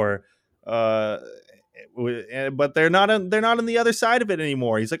a door. But they're not on the other side of it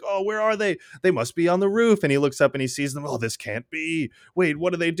anymore. He's like, "Oh, where are they? They must be on the roof." And he looks up and he sees them. "Oh, this can't be. Wait,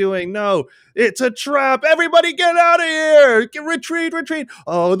 what are they doing? No, it's a trap. Everybody get out of here. Retreat.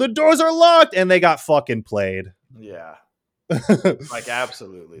 Oh, the doors are locked." And they got fucking played. Yeah. Like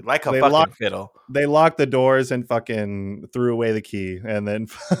absolutely. Like a fucking fiddle. They locked the doors and fucking threw away the key and then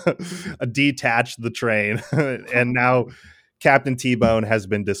detached the train. And now Captain T-Bone has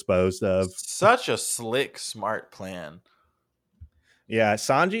been disposed of. Such a slick, smart plan. Yeah,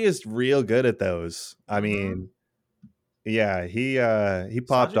 Sanji is real good at those. I mean, yeah, he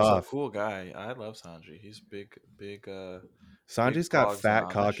popped Sanji's off. A cool guy. I love Sanji. He's big. Sanji's got fat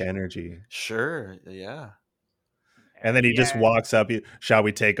cock energy. Sure, yeah. And then he just walks up. Shall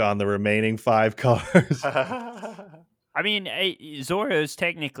we take on the remaining 5 cars? I mean, Zoro's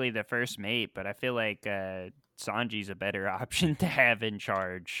technically the first mate, but I feel like Sanji's a better option to have in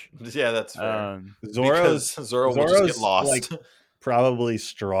charge. Yeah, that's fair. Zoro will just get lost. Like, probably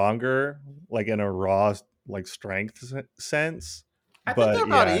stronger, like in a raw like strength sense. I think they're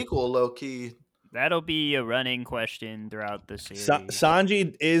about equal, low key. That'll be a running question throughout the series.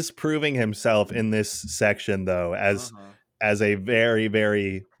 Sanji is proving himself in this section, though, as a very,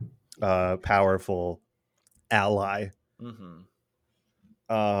 very powerful ally.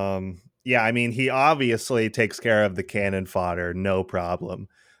 Yeah, I mean, he obviously takes care of the cannon fodder, no problem.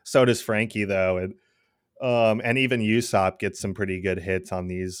 So does Frankie, though, and even Usopp gets some pretty good hits on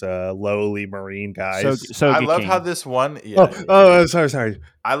these lowly marine guys. So I love how this one. Sorry.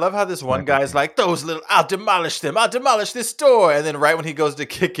 I love how this one guy's like, I'll demolish them. I'll demolish this door. And then right when he goes to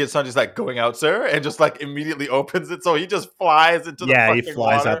kick it, Sanji's like, going out, sir, and just like immediately opens it. So he just flies into the fucking he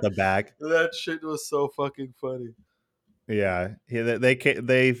flies water. out the back. That shit was so fucking funny. Yeah,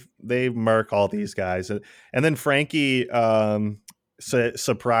 they murk all these guys, and then Frankie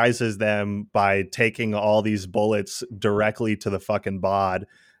surprises them by taking all these bullets directly to the fucking bod.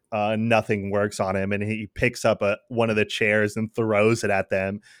 Nothing works on him, and he picks up one of the chairs and throws it at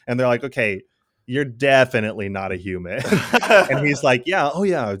them, and they're like, "Okay, you're definitely not a human." And he's like, "Yeah, oh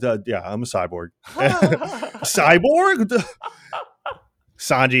yeah, yeah, I'm a cyborg." Cyborg.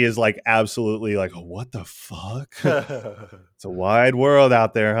 Sanji is like absolutely like, what the fuck? It's a wide world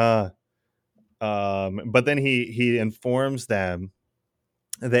out there, huh? But then he informs them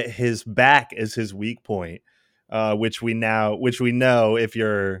that his back is his weak point, which we know if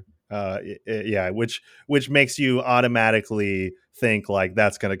you're which makes you automatically think like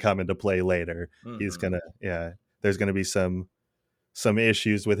that's going to come into play later. He's gonna there's going to be some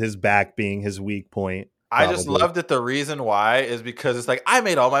issues with his back being his weak point. I just love that the reason why is because it's like I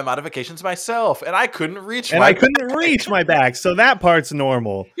made all my modifications myself and I couldn't reach my back, so that part's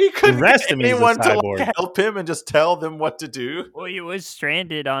normal. He couldn't the rest get of me anyone is a to cyborg. like help him and just tell them what to do. Well, he was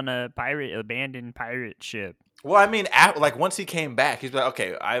stranded on a abandoned pirate ship. Well, I mean, like once he came back, he's like,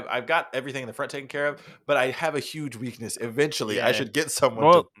 okay, I've got everything in the front taken care of, but I have a huge weakness. Eventually, I should get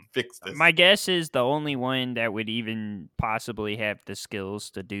someone to fix this. My guess is the only one that would even possibly have the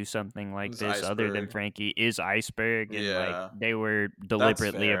skills to do something like this, other than Frankie, is Iceberg, and like they were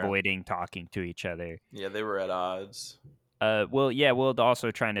deliberately avoiding talking to each other. Yeah, they were at odds. Well,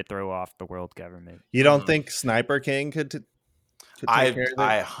 also trying to throw off the world government. You don't think Sniper King could take care of it?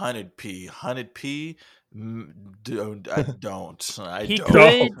 I hunted P. I don't.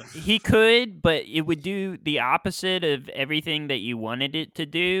 He could, but it would do the opposite of everything that you wanted it to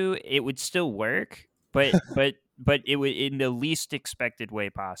do. It would still work, but it would in the least expected way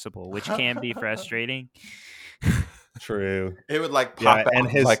possible, which can be frustrating. True. It would like pop out and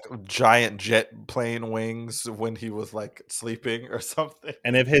his like giant jet plane wings when he was like sleeping or something.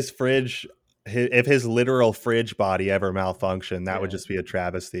 And if his literal fridge body ever malfunctioned, that would just be a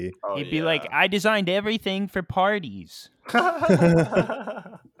travesty. He'd be like, I designed everything for parties.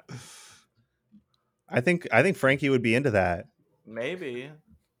 I think Frankie would be into that. Maybe.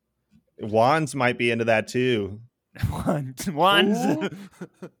 Wands might be into that too. Wands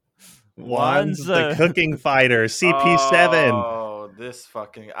the cooking fighter, CP7. Oh,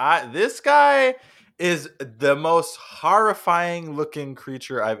 this guy is the most horrifying looking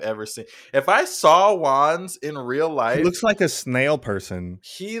creature I've ever seen. If I saw Wands in real life, he looks like a snail person.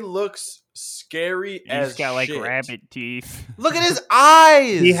 He looks scary as shit. He's got like rabbit teeth. Look at his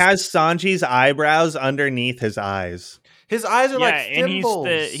eyes. He has Sanji's eyebrows underneath his eyes. His eyes are like thimbles.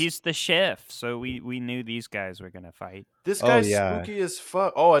 And he's the chef, so we knew these guys were gonna fight. This guy's spooky as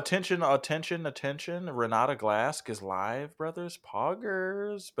fuck. Oh, attention! Renata Glask is live, brothers,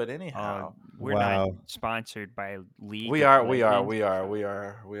 poggers. But anyhow, we're not sponsored by League. We are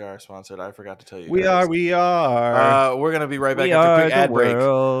sponsored. I forgot to tell you. We are. We're gonna be right back after a quick ad break.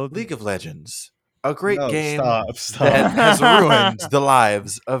 League of Legends, a great game that has ruined the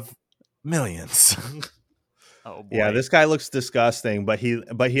lives of millions. Oh boy. Yeah, this guy looks disgusting, but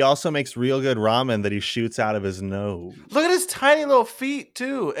he also makes real good ramen that he shoots out of his nose. Look at his tiny little feet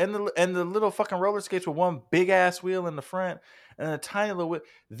too, and the little fucking roller skates with one big ass wheel in the front and a tiny little wheel.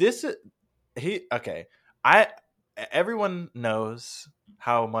 Everyone knows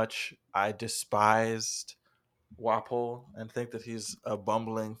how much I despised Wapol and think that he's a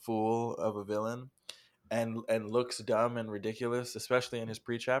bumbling fool of a villain and looks dumb and ridiculous, especially in his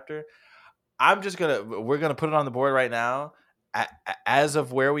pre-chapter. We're gonna put it on the board right now. As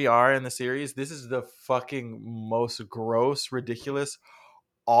of where we are in the series, this is the fucking most gross, ridiculous,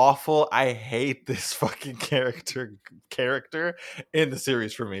 awful. I hate this fucking character in the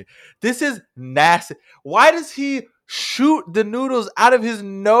series for me. This is nasty. Why does he shoot the noodles out of his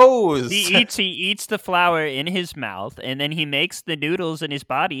nose? He eats the flour in his mouth, and then he makes the noodles in his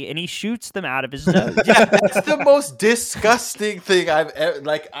body, and he shoots them out of his nose. Yeah, that's the most disgusting thing I've ever.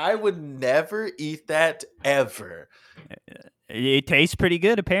 Like, I would never eat that ever. It tastes pretty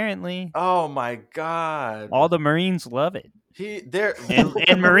good, apparently. Oh my god! All the Marines love it.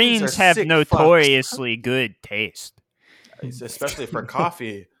 And Marines have notoriously good taste, especially for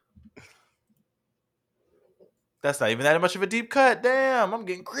coffee. That's not even that much of a deep cut. Damn, I'm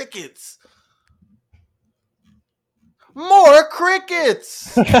getting crickets. More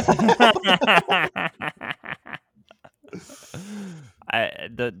crickets. The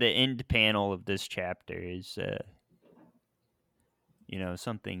end panel of this chapter is,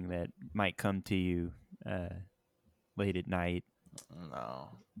 something that might come to you late at night. No.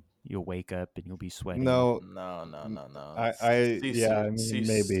 You'll wake up and you'll be sweating. No. No. Maybe.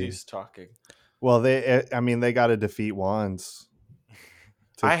 Cease talking. Well, they got to defeat Wands.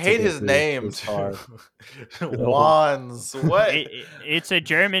 I hate get his through name this too. hard. Wands. What? It's a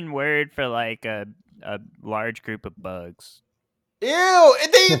German word for like a large group of bugs. Ew!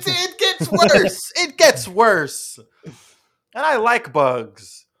 It gets worse. It gets worse. And I like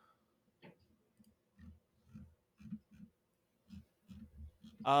bugs.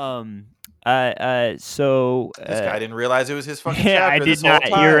 So This guy didn't realize it was his fucking yeah, I chapter did this whole not.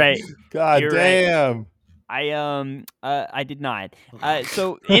 time. You're right. God You're damn. I did not.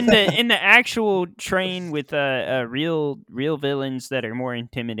 So in the actual train with real villains that are more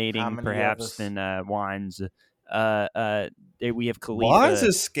intimidating perhaps than Wands. We have Khalifa. Wands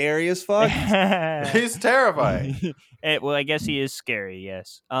is scary as fuck. He's terrifying. Well, I guess he is scary.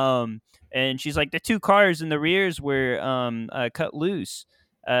 Yes. And she's like, the two cars in the rears were cut loose.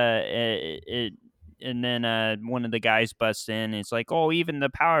 And then one of the guys busts in. And it's like, oh, even the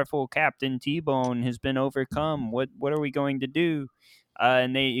powerful Captain T-Bone has been overcome. What are we going to do?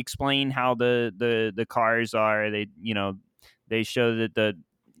 And they explain how the cars are. They show that the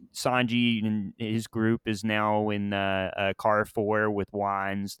Sanji and his group is now in car 4 with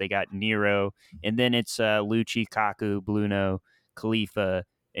Wands. They got Nero, and then it's Lucci, Kaku, Bluno, Khalifa,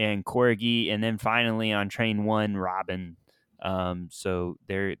 and Corgi, and then finally on train 1, Robin. So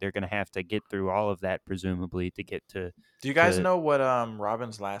they're gonna have to get through all of that presumably to get to. Do you guys know what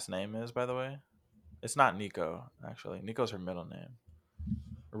Robin's last name is? By the way, it's not Nico. Actually, Nico's her middle name.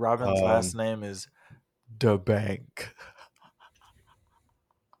 Robin's last name is DeBank.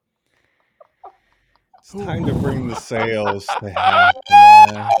 It's time to bring the sails to half,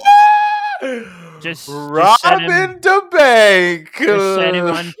 man. Just Robin DeBank. Just set him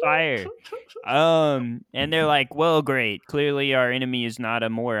on fire. And they're like, well, great. Clearly our enemy is not a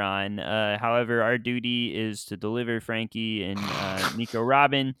moron. However, our duty is to deliver Frankie and Nico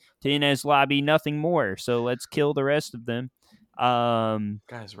Robin to Inez Lobby, nothing more. So let's kill the rest of them.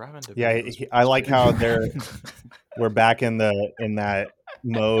 Guys, Robin DeBank. Yeah, I like how we're back in that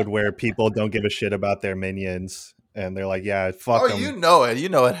mode where people don't give a shit about their minions. And they're like, yeah, fuck them. You know it. You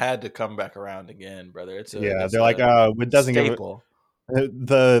know it had to come back around again, brother. They're like, it doesn't staple.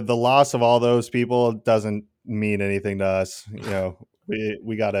 The loss of all those people doesn't mean anything to us. You know,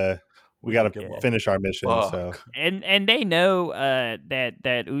 we gotta finish our mission. Fuck. So and they know that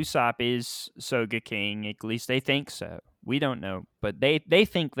Usopp is Soga King. At least they think so. We don't know, but they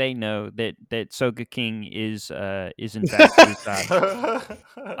think they know that Soga King is in fact Usopp.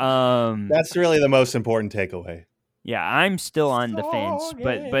 That's really the most important takeaway. Yeah, I'm still on the fence,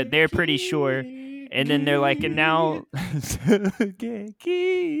 but they're pretty sure. And then they're like, and now,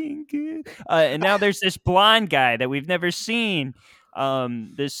 and now there's this blonde guy that we've never seen,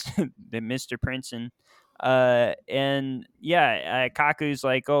 this Mr. Princeton, and yeah, Kaku's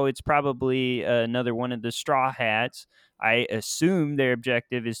like, oh, it's probably another one of the Straw Hats. I assume their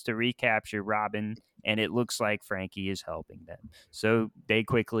objective is to recapture Robin, and it looks like Frankie is helping them. So they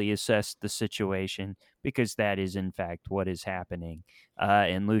quickly assess the situation because that is in fact what is happening.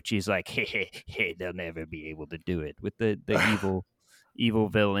 And Lucci's like, hey, they'll never be able to do it, with the evil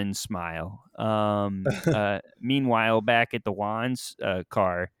villain smile. Meanwhile, back at the Wands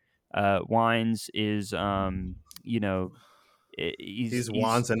car, Wands is he's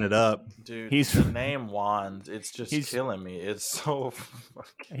wandsing it up, dude. The name Wands, it's just killing me. It's so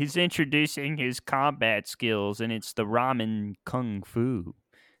he's introducing his combat skills, and it's the ramen kung fu.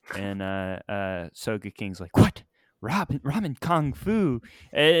 And Soga King's like, what? Ramen kung fu?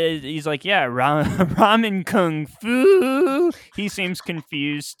 He's like, yeah, ramen kung fu. He seems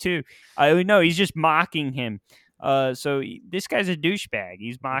confused too. No, he's just mocking him. So this guy's a douchebag.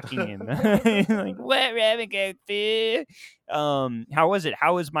 He's mocking him. He's like, what, ramen kung fu? How was it?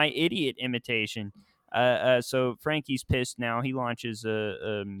 How was my idiot imitation? So Frankie's pissed now. He launches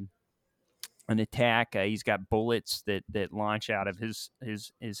an attack. He's got bullets that launch out of his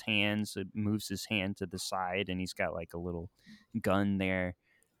hands. It moves his hand to the side, and he's got like a little gun there.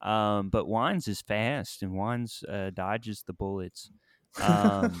 But Wands is fast, and Wands dodges the bullets.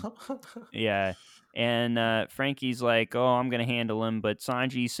 Yeah. And Frankie's like, oh, I'm going to handle him. But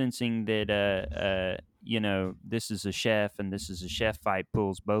Sanji, sensing that, this is a chef and this is a chef fight,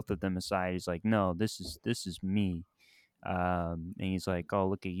 pulls both of them aside. He's like, no, this is me. And he's like, oh,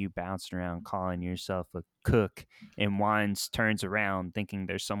 look at you bouncing around calling yourself a cook. And Wands turns around thinking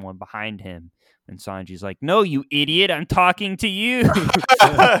there's someone behind him. And Sanji's like, no, you idiot, I'm talking to you.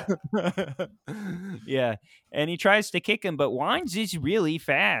 Yeah. And he tries to kick him, but Wands is really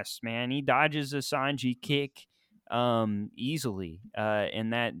fast, man. He dodges a Sanji kick easily.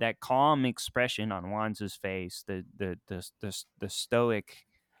 And that calm expression on Wands' face, the stoic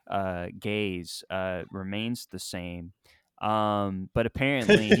gaze remains the same. But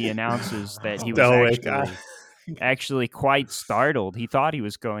apparently he announces that he was Stoic. actually quite startled. He thought he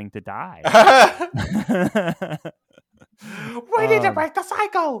was going to die. We need to break the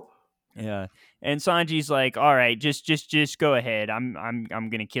cycle. Yeah, and Sanji's like, "All right, just go ahead. I'm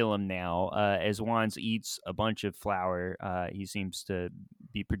gonna kill him now." As Wanz eats a bunch of flour, he seems to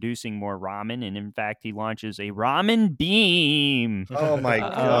be producing more ramen, and in fact, he launches a ramen beam. Oh my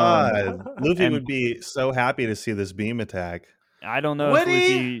god, Luffy and- would be so happy to see this beam attack. I don't know Would if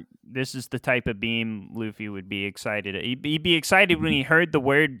he? Luffy. This is the type of beam Luffy would be excited. He'd be excited when he heard the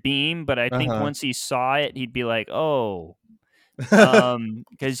word beam, but I think once he saw it, he'd be like, "Oh."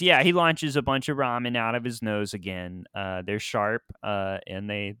 Because he launches a bunch of ramen out of his nose again. They're sharp, and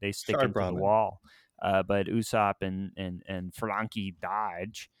they stick Sharp into ramen. the wall. But Usopp and Frankie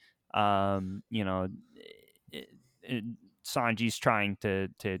dodge. Sanji's trying to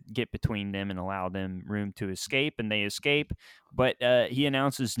get between them and allow them room to escape, and they escape. But he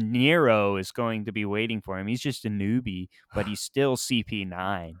announces Nero is going to be waiting for him. He's just a newbie, but he's still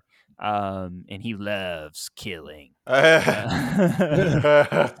CP9. And he loves killing. So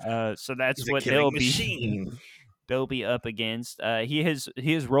that's what they'll be. They'll be up against. He has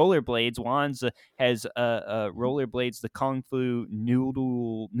rollerblades. Wanz has rollerblades, the Kung Fu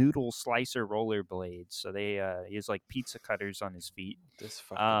noodle slicer rollerblades. So he has like pizza cutters on his feet. This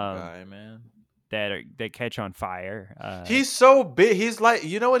fucking guy, man. That catch on fire. He's so big. He's like,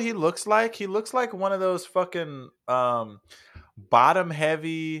 you know what he looks like? He looks like one of those fucking bottom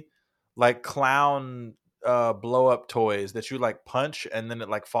heavy, like clown blow up toys that you like punch and then it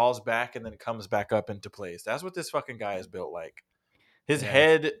like falls back and then it comes back up into place. That's what this fucking guy is built like. His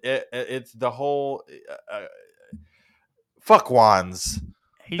head, it's the whole fuck Wanz.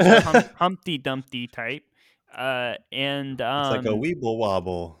 He's a Humpty Dumpty type, and it's like a weeble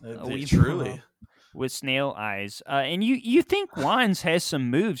wobble. Truly. With snail eyes, and you think Wanz has some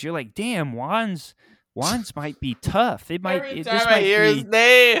moves. You're like, damn, Wanz might be tough. It might. Every time I hear his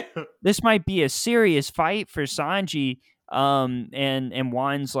name, this might be a serious fight for Sanji. And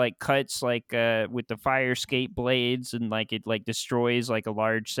Wanz like cuts like with the fire skate blades and like it like destroys like a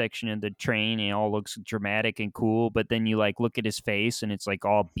large section of the train and it all looks dramatic and cool, but then you like look at his face and it's like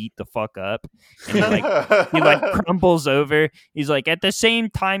all beat the fuck up and he like crumbles over. He's like, at the same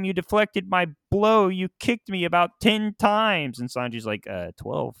time you deflected my blow, you kicked me about 10 times. And Sanji's like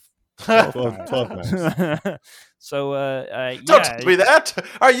 12 times. So don't tell me that.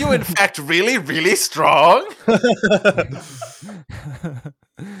 Are you in fact really, really strong?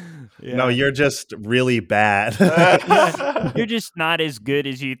 No, you're just really bad. You're just not as good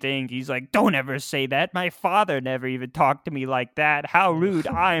as you think. He's like, don't ever say that. My father never even talked to me like that. How rude.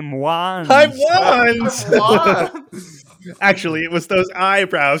 I'm Wanz. I'm Wanz. Actually, it was those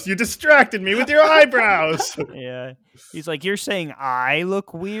eyebrows. You distracted me with your eyebrows. Yeah. He's like, you're saying I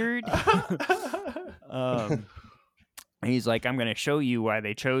look weird? He's like, I'm going to show you why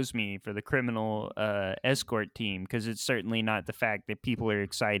they chose me for the criminal escort team, because it's certainly not the fact that people are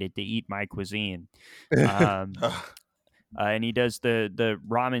excited to eat my cuisine. And he does the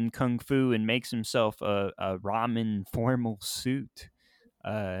ramen kung fu and makes himself a ramen formal suit,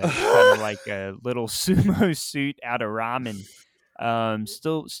 kind of like a little sumo suit out of ramen.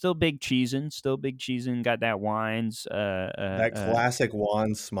 Still big cheesin', got that Wanz. That classic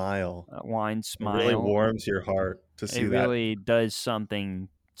Wanz smile. Wine smile. It really warms your heart to see that. It really does something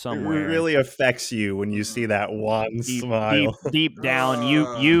somewhere. It really affects you when you see that Wanz smile. Deep down,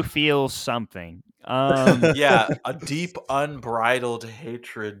 you feel something. Yeah, a deep, unbridled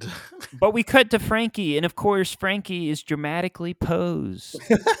hatred. But we cut to Frankie, and of course, Frankie is dramatically posed.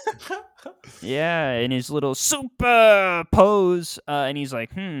 Yeah, in his little super pose, and he's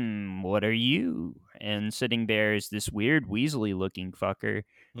like, what are you? And sitting there is this weird Weasley-looking fucker.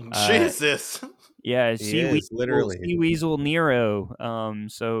 Jesus. Yeah, literally Sea Weasel Nero.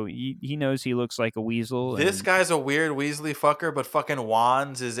 So he knows he looks like a weasel. This guy's a weird Weasley fucker, but fucking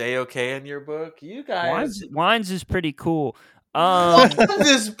Wanz is A-okay in your book. You guys, Wanz is pretty cool. Wanz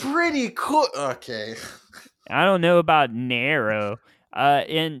is pretty cool. Okay. I don't know about Nero.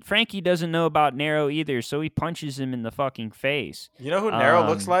 And Frankie doesn't know about Nero either, so he punches him in the fucking face. You know who Nero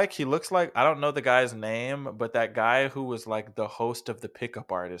looks like? He looks like, I don't know the guy's name, but that guy who was like the host of The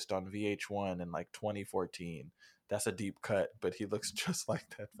Pickup Artist on VH1 in like 2014. That's a deep cut, but he looks just like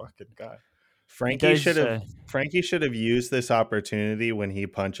that fucking guy. Frankie should have used this opportunity when he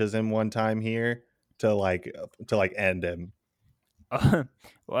punches him one time here to end him. I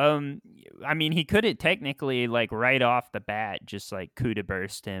mean, he could have technically, like, right off the bat, just like Kuda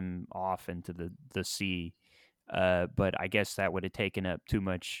burst him off into the sea. but I guess that would have taken up too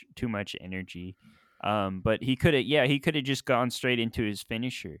much energy. But he could have just gone straight into his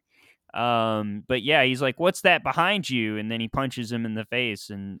finisher. But yeah, he's like, "What's that behind you?" And then he punches him in the face,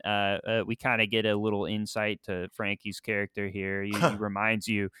 and we kind of get a little insight to Frankie's character here. He reminds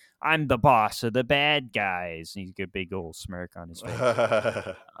you, "I'm the boss of the bad guys." And he's got a big old smirk on his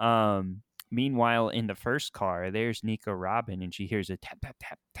face. Meanwhile, in the first car, there's Nico Robin, and she hears a tap tap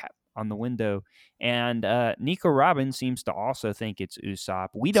tap tap on the window, and Nico Robin seems to also think it's Usopp.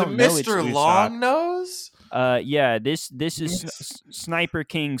 We don't know it's Mr. Usopp. Longnose? Yeah, this is Sniper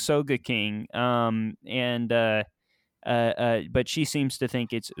King, Soga King, but she seems to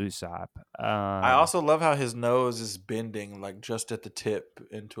think it's Usopp. I also love how his nose is bending like just at the tip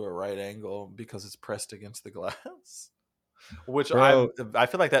into a right angle because it's pressed against the glass. Which I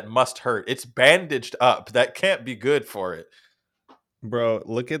feel like that must hurt. It's bandaged up. That can't be good for it. Bro,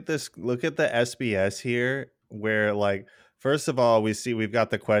 look at this. Look at the SBS here where like first of all, we've got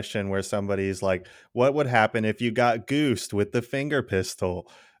the question where somebody's like, what would happen if you got goosed with the finger pistol?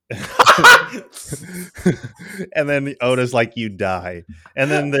 And then Oda's like, you die. And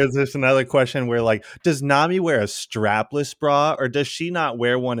then there's this another question where like, does Nami wear a strapless bra or does she not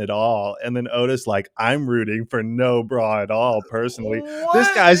wear one at all? And then Oda's like, I'm rooting for no bra at all personally. This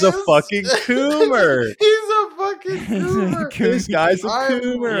guy's a fucking coomer. He's a fucking coomer. This guy's a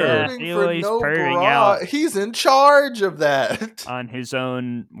coomer. Rooting for no bra. Out he's in charge of that on his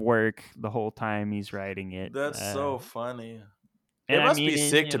own work the whole time he's writing it. That's so funny. It must be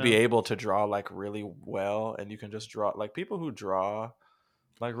sick to be able to draw like really well, and you can just draw like people who draw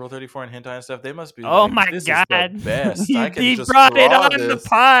like Rule 34 and hentai and stuff. They must be. Oh like, my this god! Is the best. I can he just brought it draw on this. the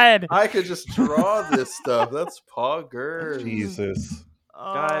pod. I could just draw this stuff. That's poggers. Jesus,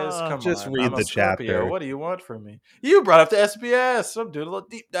 guys, come just on. read I'm the chapter. What do you want from me? You brought up the SBS. I'm doing a little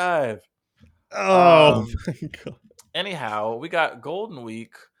deep dive. Oh my god. Anyhow, we got Golden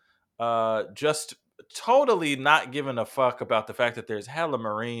Week. Just totally not giving a fuck about the fact that there's hella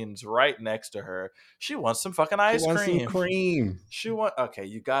Marines right next to her. She wants some fucking ice cream. Okay,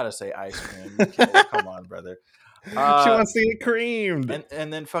 you gotta say ice cream. Come on, brother. She wants to get creamed.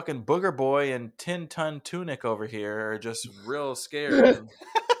 And then fucking Booger Boy and 10-ton Tunic over here are just real scared and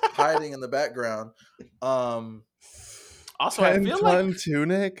hiding in the background. Also, I feel like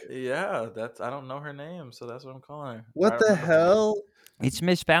Tunic? Yeah, I don't know her name, so that's what I'm calling her. What the hell? It's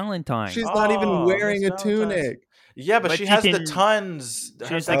Miss Valentine. She's not even wearing a tunic. Yeah, but she has the tons.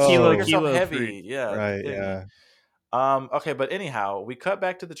 She's like kilo heavy. Fruit. Yeah. Right, yeah. Okay, but anyhow, we cut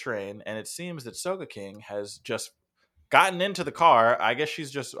back to the train, and it seems that Soga King has just gotten into the car. I guess she's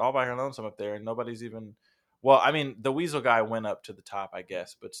just all by her lonesome up there, and nobody's even... Well, I mean, the Weasel guy went up to the top, I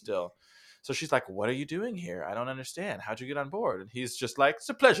guess, but still... So she's like, what are you doing here? I don't understand. How'd you get on board? And he's just like, it's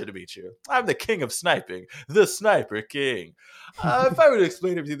a pleasure to meet you. I'm the king of sniping, the Sniper King. If I were to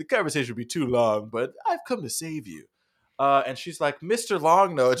explain everything, the conversation would be too long, but I've come to save you. And she's like, Mr.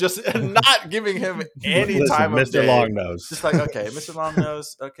 Longnose, just not giving him any time of day. Mr. Longnose. Just like, okay, Mr.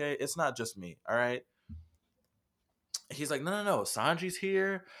 Longnose, okay, it's not just me, all right? He's like, no, Sanji's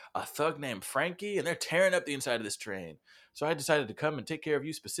here, a thug named Frankie, and they're tearing up the inside of this train. So I decided to come and take care of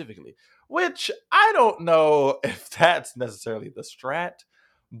you specifically, which I don't know if that's necessarily the strat,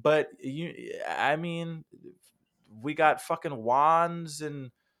 but I mean, we got fucking wands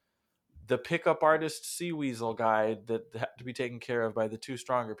and the pickup artist Sea Weasel guy that have to be taken care of by the two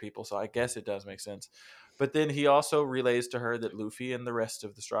stronger people. So I guess it does make sense. But then he also relays to her that Luffy and the rest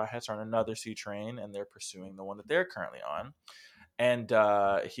of the Straw Hats are on another sea train and they're pursuing the one that they're currently on. And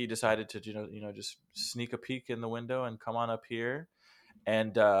he decided to, just sneak a peek in the window and come on up here.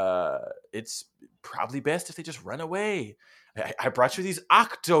 And it's probably best if they just run away. I brought you these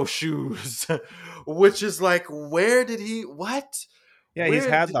Octo shoes, which is like, where did he? What? Yeah, he's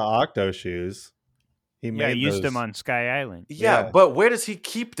had the Octo shoes. He used them on Sky Island. Yeah, but where does he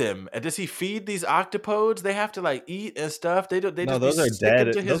keep them? Does he feed these octopodes? They have to like eat and stuff. Those are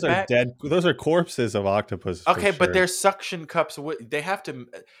dead. Those are dead. Those are corpses of octopus. Okay, but they're suction cups. They have to.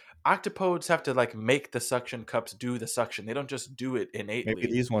 Octopodes have to like make the suction cups do the suction. They don't just do it innately.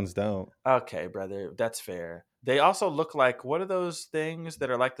 Maybe these ones don't. Okay, brother, that's fair. They also look like, what are those things that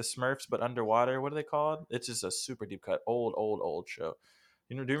are like the Smurfs but underwater? What are they called? It's just a super deep cut, old show.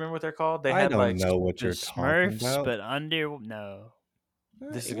 Do you remember what they're called? I don't know what you're talking about. But no.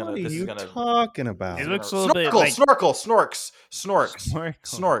 What are you talking about? It looks a little bit like snorks.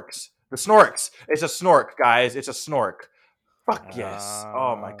 The snorks. It's a snork, guys. It's a snork. Fuck yes.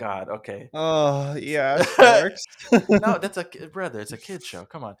 Oh my god. Okay. Oh yeah, Sparks. No, that's brother. It's a kid show.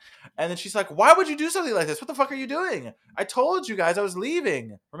 Come on. And then she's like, "Why would you do something like this? What the fuck are you doing? I told you guys I was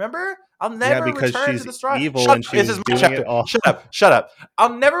leaving. Remember? I'll Yeah, never because return she's to the Straw." evil Shut and up. she This was is my doing it chapter. all. Shut up. Shut up.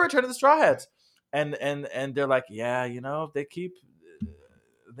 I'll never return to the Straw Hats. And they're like, "Yeah, you know, they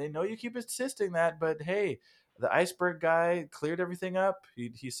know you keep insisting that, but hey, the iceberg guy cleared everything up.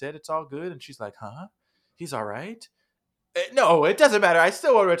 He said it's all good." And she's like, "Huh? He's all right? No, it doesn't matter. I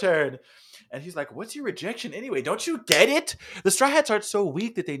still won't return." And he's like, "What's your rejection anyway? Don't you get it? The Straw Hats aren't so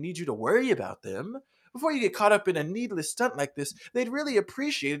weak that they need you to worry about them. Before you get caught up in a needless stunt like this, they'd really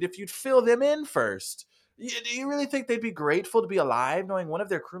appreciate it if you'd fill them in first. Do you really think they'd be grateful to be alive knowing one of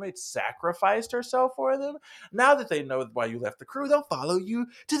their crewmates sacrificed herself for them? Now that they know why you left the crew, they'll follow you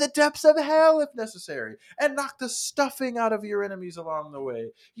to the depths of hell if necessary and knock the stuffing out of your enemies along the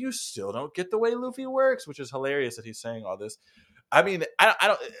way. You still don't get the way Luffy works," which is hilarious that he's saying all this. I mean, I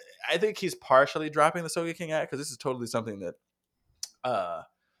don't. I think he's partially dropping the Sogeking act because this is totally something that uh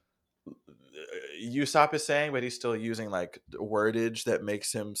Usopp is saying, but he's still using like wordage that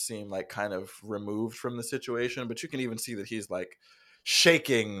makes him seem like kind of removed from the situation. But you can even see that he's like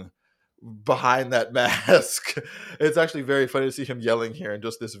shaking behind that mask. It's actually very funny to see him yelling here in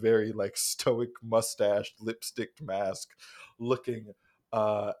just this very like stoic mustached, lipsticked mask looking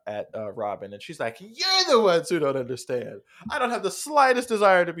at Robin. And she's like, "You're the ones who don't understand. I don't have the slightest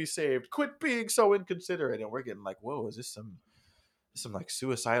desire to be saved. Quit being so inconsiderate." And we're getting like, whoa, is this some like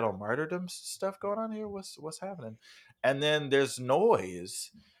suicidal martyrdom stuff going on here? What's happening? And then there's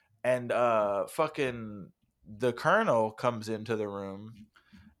noise, and fucking the colonel comes into the room,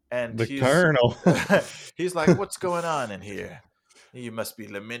 and The Colonel. he's like, "What's going on in here? You must be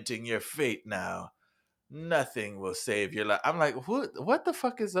lamenting your fate now. Nothing will save your life." I'm like, what the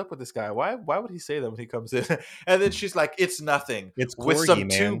fuck is up with this guy? Why would he say that when he comes in? And then she's like, "It's nothing," It's with Corgi, some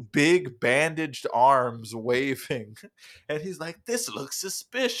two man. big bandaged arms waving. And he's like, "This looks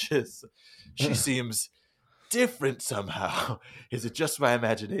suspicious. She seems different somehow. Is it just my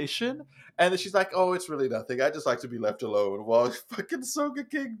imagination?" And then she's like, "Oh, it's really nothing. I just like to be left alone," while fucking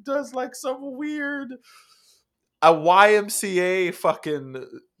Sogeking does like some weird a YMCA fucking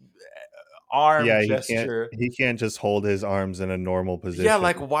arm Yeah, gesture. he can't just hold his arms in a normal position. Yeah,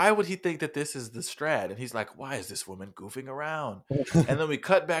 like why would he think that this is the strat? And he's like, "Why is this woman goofing around?" And then we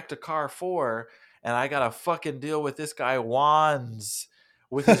cut back to car 4, and I gotta fucking deal with this guy Wands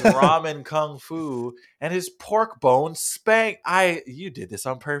with his ramen kung fu and his pork bone spank. You did this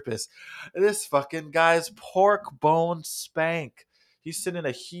on purpose. This fucking guy's pork bone spank. He's sending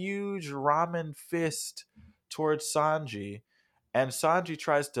a huge ramen fist towards Sanji, and Sanji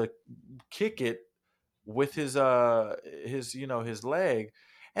tries to kick it with his leg,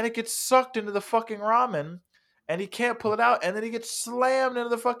 and it gets sucked into the fucking ramen, and he can't pull it out, and then he gets slammed into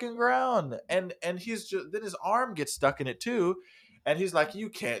the fucking ground, and he's just then his arm gets stuck in it too, and he's like, "You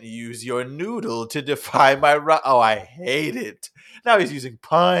can't use your noodle to defy my oh, I hate it. Now he's using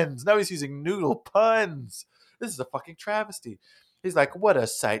puns. Now he's using noodle puns. This is a fucking travesty." He's like, "What a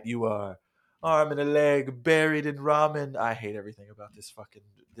sight you are. Arm and a leg buried in ramen." I hate everything about this fucking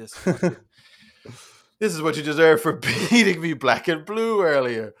this is what you deserve for beating me black and blue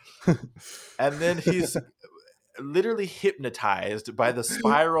earlier. And then he's literally hypnotized by the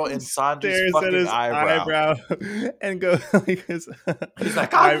spiral in Sanji's Stares fucking at his eyebrow. and goes like his. He's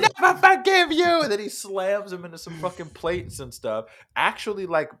like, "I'll never forgive you." And then he slams him into some fucking plates and stuff. Actually,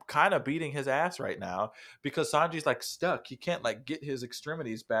 like, kind of beating his ass right now because Sanji's like stuck. He can't like get his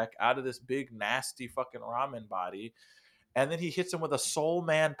extremities back out of this big nasty fucking ramen body. And then he hits him with a Soul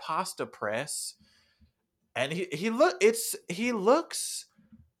Man pasta press. And he looks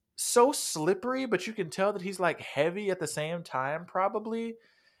so slippery, but you can tell that he's like heavy at the same time, probably,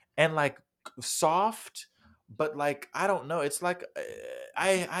 and like soft, but like I don't know. It's like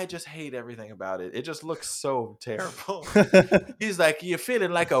I just hate everything about it. It just looks so terrible. He's like, "You're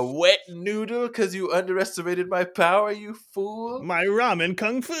feeling like a wet noodle because you underestimated my power, you fool." My ramen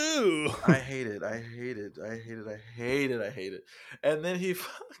kung fu. I hate it. I hate it. I hate it. I hate it. I hate it. And then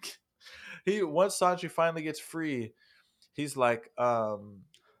once Sanji finally gets free, he's like, "All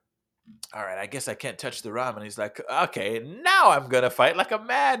right, I guess I can't touch the ramen." He's like, "Okay, now I'm gonna fight like a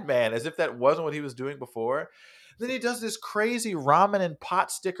madman," as if that wasn't what he was doing before. Then he does this crazy ramen and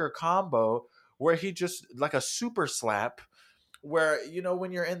pot sticker combo where he just like a super slap, where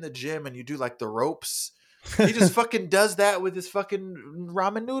when you're in the gym and you do like the ropes. He just fucking does that with his fucking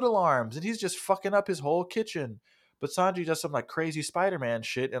ramen noodle arms, and he's just fucking up his whole kitchen. But Sanji does some like crazy Spider-Man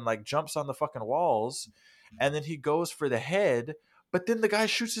shit and like jumps on the fucking walls, and then he goes for the head, But then the guy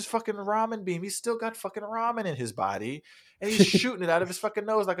shoots his fucking ramen beam. He's still got fucking ramen in his body, and he's shooting it out of his fucking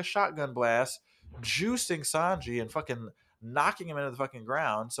nose like a shotgun blast, juicing Sanji and fucking knocking him into the fucking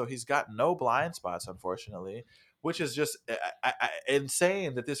ground. So he's got no blind spots, unfortunately, which is just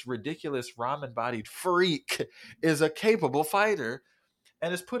insane that this ridiculous ramen-bodied freak is a capable fighter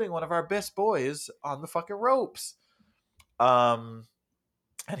and is putting one of our best boys on the fucking ropes.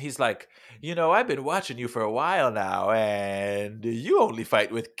 And he's like, I've been watching you for a while now, and you only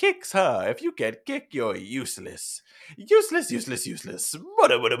fight with kicks, huh? If you can't kick, you're useless. Useless, useless, useless.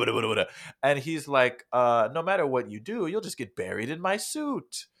 And he's like, no matter what you do, you'll just get buried in my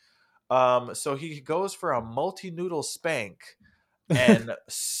suit. So he goes for a multi-noodle spank, and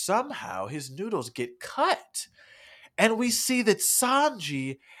somehow his noodles get cut. And we see that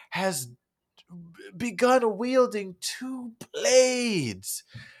Sanji has begun wielding 2 blades.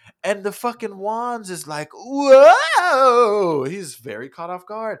 And the fucking Wands is like, whoa! He's very caught off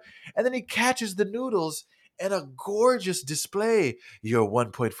guard. And then he catches the noodles and a gorgeous display. Your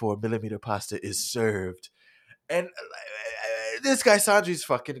 1.4 millimeter pasta is served. And this guy Sanji's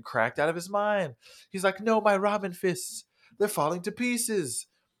fucking cracked out of his mind. He's like, no, my ramen fists. They're falling to pieces.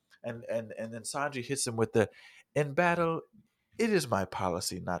 And then Sanji hits him with the, in battle, it is my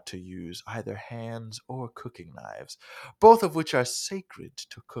policy not to use either hands or cooking knives, both of which are sacred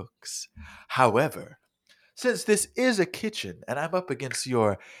to cooks. However, since this is a kitchen and I'm up against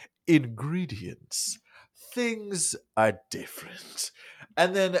your ingredients, things are different.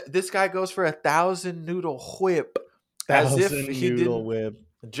 And then this guy goes for 1,000 noodle whip, as if he didn't whip.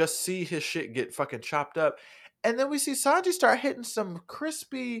 just see his shit get fucking chopped up. And then we see Sanji start hitting some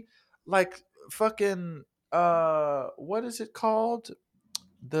crispy, like fucking what is it called?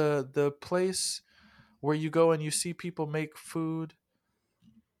 The place where you go and you see people make food.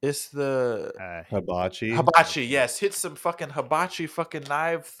 It's the hibachi. Hibachi, yes. Hit some fucking hibachi fucking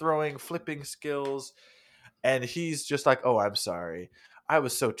knife throwing flipping skills. And he's just like, oh, I'm sorry. I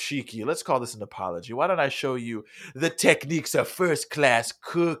was so cheeky. Let's call this an apology. Why don't I show you the techniques a first-class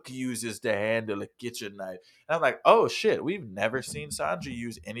cook uses to handle a kitchen knife? And I'm like, oh, shit. We've never seen Sanji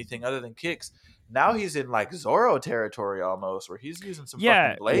use anything other than kicks. Now he's in like Zoro territory almost, where he's using some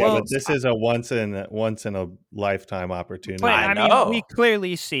fucking blades. Yeah, but this is a once in a lifetime opportunity. But I mean, we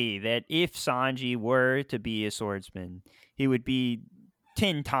clearly see that if Sanji were to be a swordsman, he would be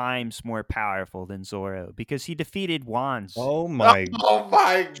 10 times more powerful than Zoro because he defeated Wands. Oh my! What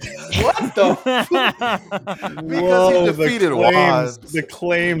the? Whoa! He defeated Wands. The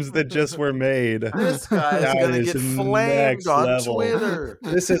claims that just were made. This guy's gonna get flamed on level. Twitter.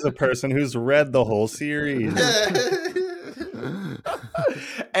 This is a person who's read the whole series.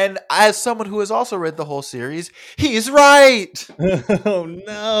 And as someone who has also read the whole series, he's right. Oh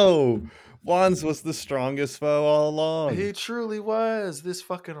no! Wands was the strongest foe all along. He truly was, this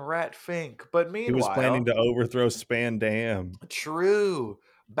fucking rat fink. But meanwhile, he was planning to overthrow Span Dam. True.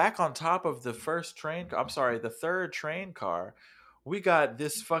 Back on top of the third train car, we got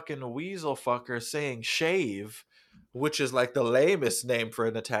this fucking weasel fucker saying shave, which is like the lamest name for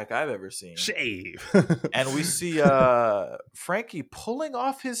an attack I've ever seen. Shave. And we see Frankie pulling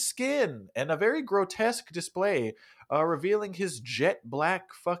off his skin in a very grotesque display, revealing his jet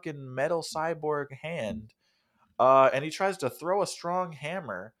black fucking metal cyborg hand. And he tries to throw a strong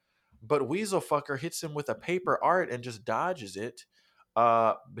hammer, but Weasel fucker hits him with a paper art and just dodges it.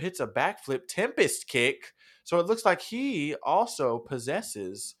 Hits a backflip Tempest kick. So it looks like he also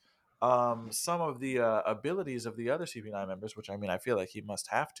possesses some of the abilities of the other CP9 members, which I mean, I feel like he must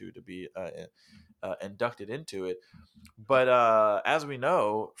have to be inducted into it. But as we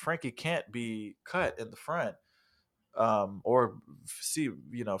know, Frankie can't be cut in the front or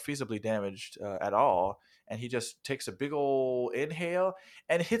feasibly damaged at all. And he just takes a big old inhale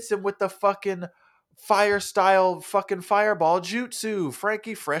and hits him with the fucking fire style fucking fireball jutsu.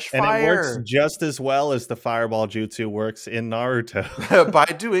 Frankie, fresh fire. And it works just as well as the fireball jutsu works in Naruto. By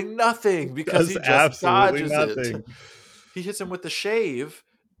doing nothing, because he just dodges it. He hits him with the shave,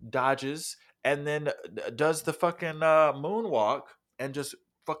 dodges, and then does the fucking moonwalk and just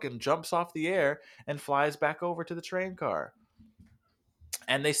fucking jumps off the air and flies back over to the train car.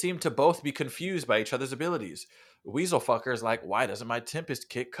 And they seem to both be confused by each other's abilities. Weasel fucker is like, why doesn't my Tempest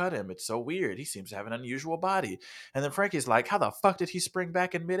kick cut him? It's so weird. He seems to have an unusual body. And then Frankie's like, how the fuck did he spring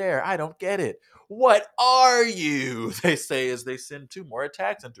back in midair? I don't get it. What are you? They say as they send 2 more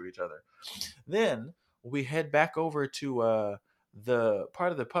attacks into each other. Then we head back over to the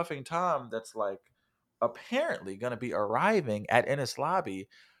part of the Puffing Tom that's like apparently going to be arriving at Enies Lobby,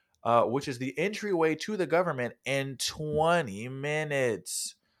 which is the entryway to the government in 20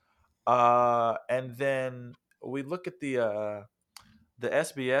 minutes. And then we look at the the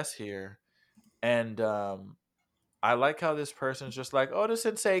SBS here, and I like how this person's just like, oh, does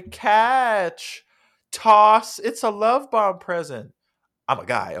it say catch, toss? It's a love bomb present. I'm a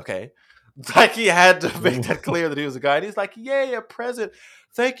guy, okay? Like he had to make that clear that he was a guy. And he's like, yay, a present.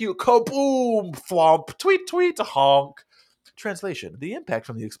 Thank you. Kaboom, flomp, tweet, tweet, honk. Translation: the impact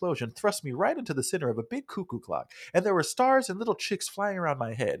from the explosion thrust me right into the center of a big cuckoo clock, and there were stars and little chicks flying around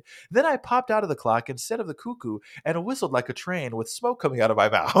my head. Then I popped out of the clock instead of the cuckoo and whistled like a train with smoke coming out of my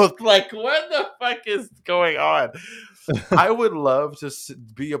mouth. Like, what the fuck is going on? I would love to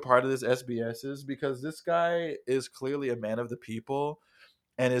be a part of this SBS's, because this guy is clearly a man of the people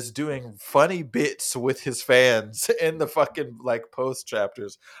and is doing funny bits with his fans in the fucking like post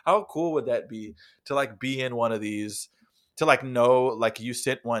chapters. How cool would that be to like be in one of these, to like know like you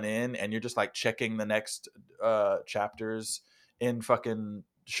sent one in and you're just like checking the next chapters in fucking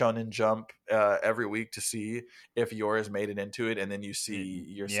Shonen Jump every week to see if yours made it into it, and then you see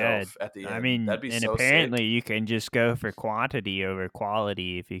yourself at the end. I mean, that'd be and so apparently sick. you can just go for quantity over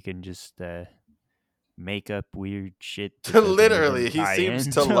quality if you can just make up weird shit. that doesn't Literally, even he tie seems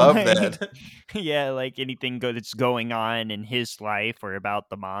in. to love Like, that. Yeah, like anything that's going on in his life or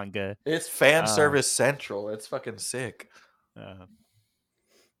about the manga. It's fan service central. It's fucking sick.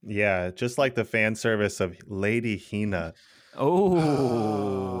 Yeah, just like the fan service of Lady Hina.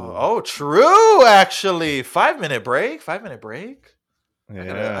 Oh, true. Actually, 5-minute break. 5-minute break.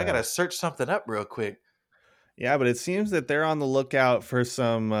 Yeah. I gotta search something up real quick. Yeah, but it seems that they're on the lookout for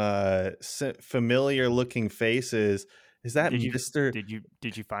some familiar looking faces. Is that Mr.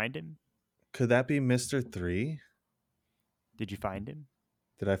 Did you find him? Could that be Mr. 3? Did you find him?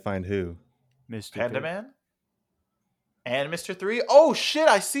 Did I find who? Mr. Panda 3? Man and Mr. 3. Oh shit,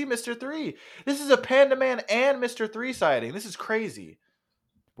 I see Mr. 3. This is a Panda Man and Mr. 3 sighting. This is crazy.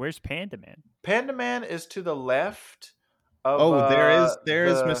 Where's Panda Man? Panda Man is to the left of there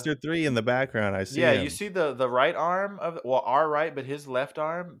is Mr. 3 in the background. I see him. You see the right arm of, well, our right, but his left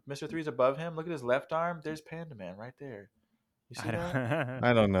arm. Mr. 3's above him. Look at his left arm. There's Panda Man right there. You see that?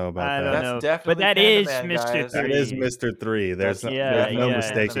 I don't know about that. That's definitely but that Panda is Man, Mr. 3. guys. That is Mr. 3. There's no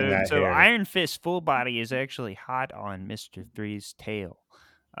mistaking that so here. Iron Fist full body is actually hot on Mr. 3's tail.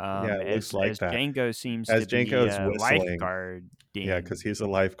 It looks like that. Django seems as to Jango's be whistling. lifeguard. Yeah, because he's a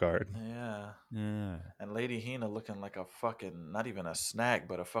lifeguard. Yeah. Yeah. And Lady Hina looking like a fucking, not even a snack,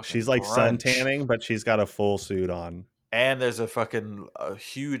 but a fucking She's like brunch. sun tanning, but she's got a full suit on. And there's a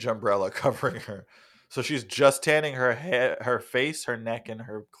huge umbrella covering her. So she's just tanning her head, her face, her neck, and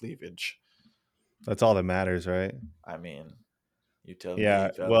her cleavage. That's all that matters, right? I mean, you tell me. Yeah.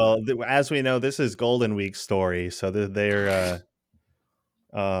 Well, as we know, this is Golden Week's story, so they're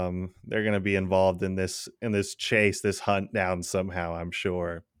going to be involved in this chase, this hunt down somehow, I'm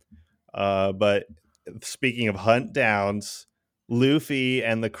sure. But speaking of hunt downs, Luffy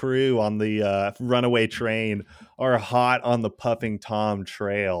and the crew on the runaway train are hot on the Puffing Tom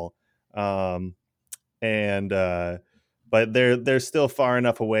trail. But they're still far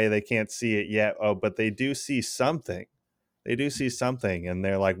enough away they can't see it yet. Oh, but they do see something. And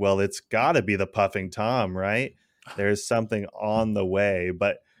they're like, well, it's got to be the Puffing Tom, right? There's something on the way.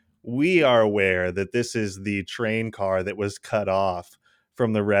 But we are aware that this is the train car that was cut off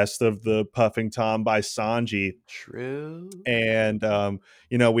from the rest of the Puffing Tom by Sanji. True. And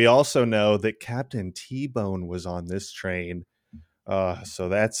we also know that Captain T-Bone was on this train. So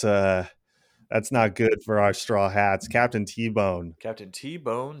that's not good for our Straw Hats. Captain T-Bone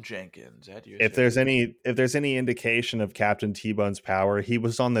Jenkins. If there's any indication of Captain T-Bone's power, he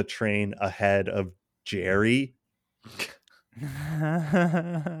was on the train ahead of Jerry.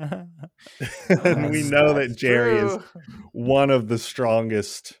 And we know that Jerry is one of the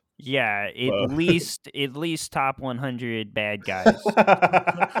strongest. Yeah, at least top 100 bad guys.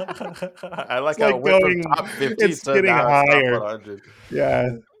 I like how it went from top 50 it's to getting now higher. Top 100. Yeah.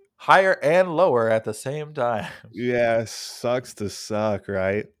 Higher and lower at the same time. Yeah, sucks to suck,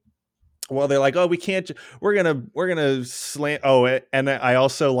 right? Well, they're like, oh, we're gonna slam. Oh, and I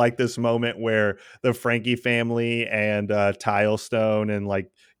also like this moment where the Frankie family and Tilestone and like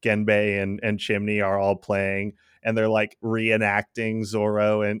Genbei and Chimney are all playing, and they're like reenacting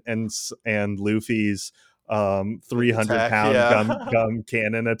Zoro and Luffy's 300-pound gum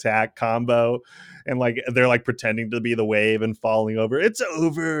cannon attack combo, and like they're like pretending to be the wave and falling over. It's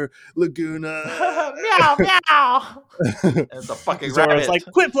over, Laguna. Meow meow. It's a fucking rabbit. It's like,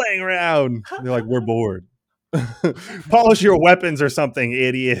 quit playing around. They're like, we're bored. Polish your weapons or something,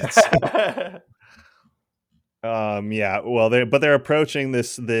 idiots. Well, they're approaching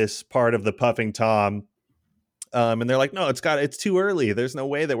this part of the Puffing Tom, and they're like, no, it's too early. There's no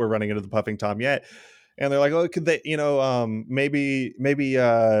way that we're running into the Puffing Tom yet. And they're like, oh, could they, maybe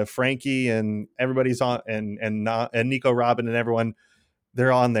Frankie and everybody's on, and Nico Robin and everyone,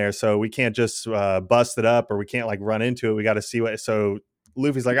 they're on there, so we can't just bust it up, or we can't like run into it. We got to see what. So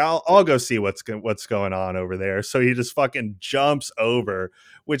Luffy's like, I'll go see what's going on over there. So he just fucking jumps over,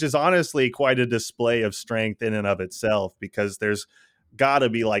 which is honestly quite a display of strength in and of itself, because there's got to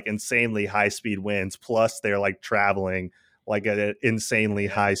be like insanely high speed winds, plus they're like traveling like at insanely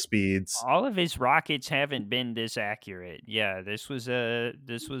high speeds. All of his rockets haven't been this accurate. Yeah, this was a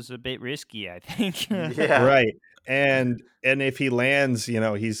bit risky, I think. Yeah. Right. And if he lands, he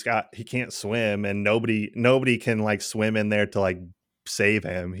can't swim, and nobody can like swim in there to like save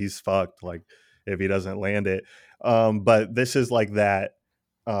him. He's fucked, like, if he doesn't land it. But this is like that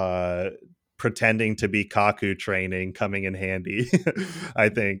pretending to be Kaku training coming in handy. I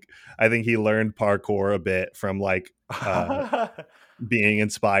think he learned parkour a bit from like being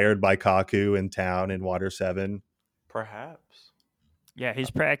inspired by Kaku in town in Water 7. Perhaps. Yeah,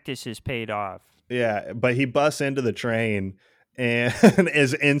 his practice has paid off. Yeah, but he busts into the train and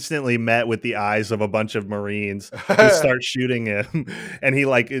is instantly met with the eyes of a bunch of Marines who start shooting him. And he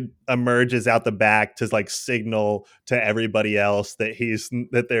like emerges out the back to like signal to everybody else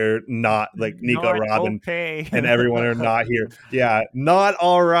that they're not, like Nico Not Robin okay. and everyone are not here. Yeah, not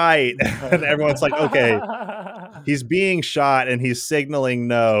all right. And everyone's like, okay, he's being shot and he's signaling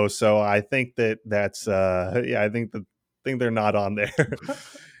no. So I think that's I think they're not on there.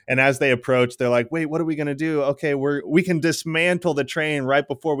 And as they approach, they're like, wait, what are we going to do? Okay, we can dismantle the train right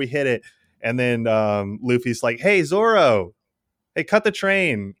before we hit it. And then Luffy's like, hey, Zoro, hey, cut the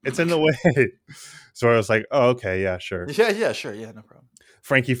train. It's in the way. Zoro's like, oh, okay, yeah, sure. Yeah, sure. Yeah, no problem.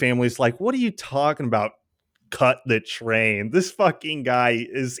 Frankie family's like, what are you talking about? Cut the train. This fucking guy,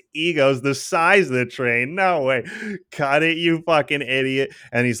 his ego's the size of the train. No way. Cut it, you fucking idiot.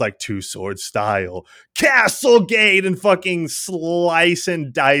 And he's like, two sword style, Castle Gate, and fucking slice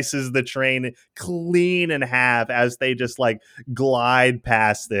and dices the train clean in half as they just like glide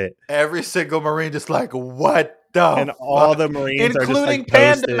past it. Every single Marine just like, what the And fuck? all the Marines including are just like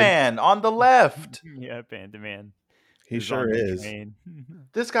Panda toasted. Man on the left. Yeah, Panda Man. He Who's sure on the is. train.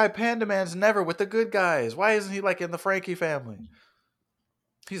 This guy Panda Man's never with the good guys. Why isn't he like in the Frankie family?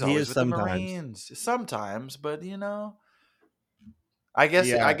 He's He always is with sometimes. the Marines. Sometimes, but I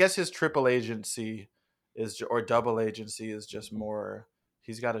guess his triple agency or double agency is just more.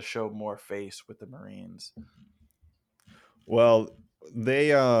 He's got to show more face with the Marines. Well, they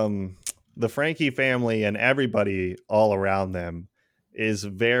the Frankie family and everybody all around them is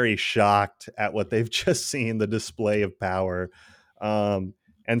very shocked at what they've just seen, the display of power. And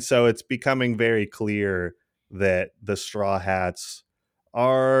so it's becoming very clear that the Straw Hats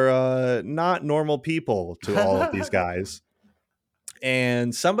are not normal people to all of these guys.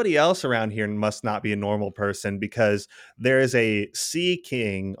 And somebody else around here must not be a normal person, because there is a Sea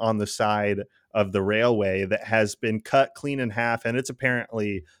King on the side of the railway that has been cut clean in half, and it's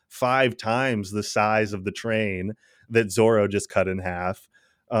apparently 5 times the size of the train that Zoro just cut in half.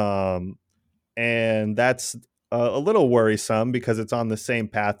 And that's a little worrisome, because it's on the same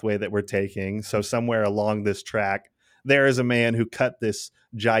pathway that we're taking. So somewhere along this track, there is a man who cut this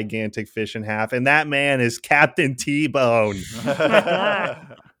gigantic fish in half, and that man is Captain T-Bone.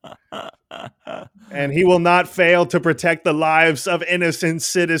 And he will not fail to protect the lives of innocent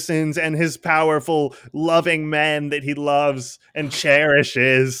citizens and his powerful, loving men that he loves and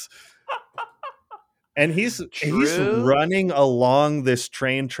cherishes. And he's running along this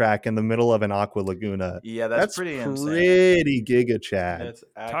train track in the middle of an Aqua Laguna. Yeah, that's pretty insane. Pretty Giga Chad. That's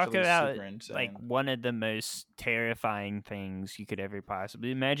Talk actually about super insane. like one of the most terrifying things you could ever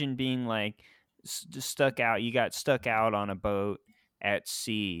possibly imagine. Being like stuck out. You got stuck out on a boat at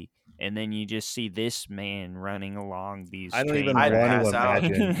sea, and then you just see this man running along these. I don't even I'd want to pass out.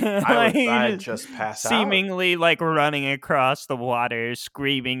 imagine. I'd just pass out. Seemingly like running across the water,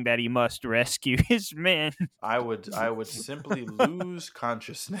 screaming that he must rescue his men. I would simply lose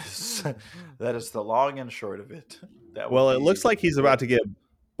consciousness. That is the long and short of it. Well, it looks like he's about to get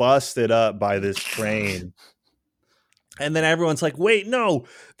busted up by this train. And then everyone's like, wait, no,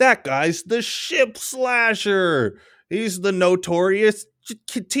 that guy's the Ship Slasher. He's the notorious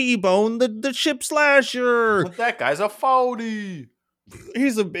T-Bone, the Ship Slasher. But that guy's a phony.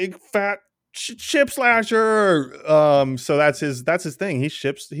 He's a big fat ship slasher. So that's his thing. He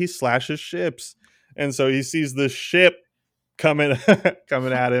slashes ships. And so he sees the ship coming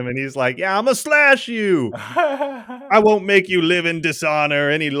at him, and he's like, yeah, I'm gonna slash you. I won't make you live in dishonor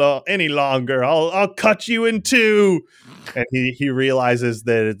any longer. I'll cut you in two. And he realizes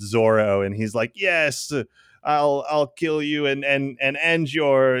that it's Zoro, and he's like, yes, I'll kill you and end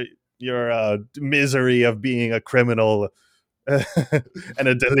your misery of being a criminal and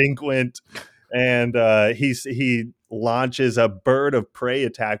a delinquent. And he launches a bird of prey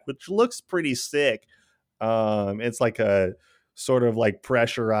attack, which looks pretty sick. It's like a sort of like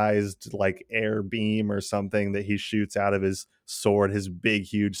pressurized like air beam or something that he shoots out of his sword, his big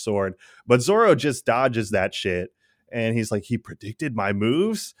huge sword. But Zoro just dodges that shit, and he's like, he predicted my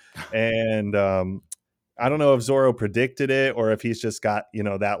moves. And I don't know if Zoro predicted it or if he's just got,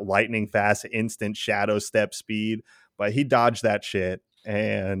 that lightning fast instant shadow step speed, but he dodged that shit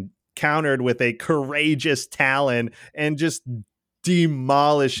and countered with a courageous Talon and just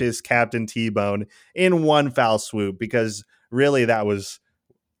demolishes Captain T-Bone in one foul swoop, because really that was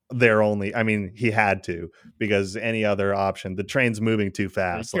their only, he had to, because any other option, the train's moving too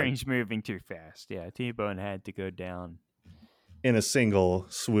fast. The train's moving too fast. Yeah, T-Bone had to go down in a single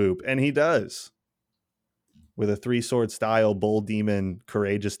swoop, and he does with a 3-sword style bull demon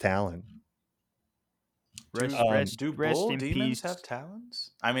courageous Talon. Do bull demons have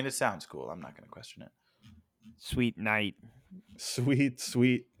talons? It sounds cool. I'm not going to question it. Sweet Knight. Sweet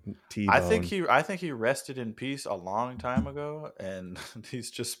T-Bone. I think he rested in peace a long time ago, and he's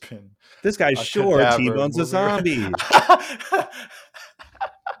just been. This guy's sure T-Bone's a zombie.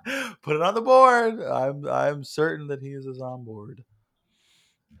 Put it on the board. I'm certain that he is a zomboard.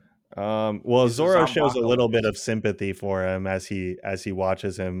 Well, Zoro shows a little bit of sympathy for him as he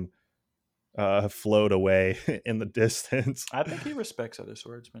watches him float away in the distance. I think he respects other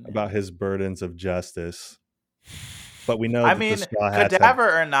swordsmen. About his burdens of justice. But we know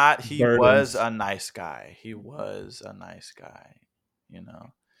cadaver or not, he was a nice guy. He was a nice guy.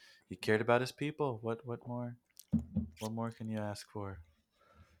 He cared about his people. What more? What more can you ask for?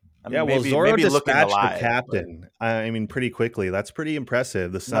 Zoro dispatched the captain. Pretty quickly. That's pretty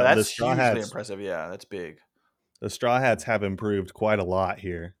impressive. That's hugely impressive. Yeah, that's big. The Straw Hats have improved quite a lot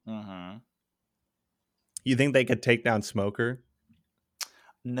here. Mm-hmm. You think they could take down Smoker?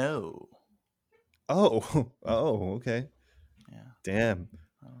 No. Oh, okay. Yeah. Damn.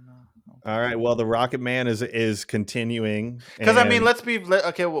 I don't know. All right. Well, the Rocket Man is continuing. Because let's be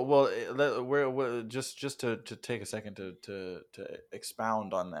okay. Well, we're just to take a second to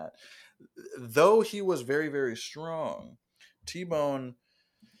expound on that. Though he was very, very strong, T-Bone,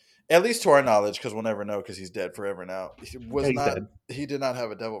 at least to our knowledge, because we'll never know because he's dead forever now. He did not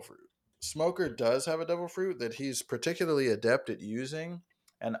have a devil fruit. Smoker does have a devil fruit that he's particularly adept at using.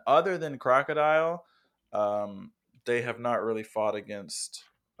 And other than Crocodile, they have not really fought against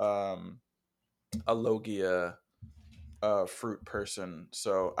a Logia fruit person.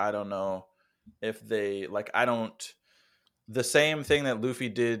 So I don't know if they the same thing that Luffy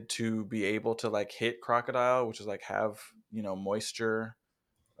did to be able to hit Crocodile, which is have moisture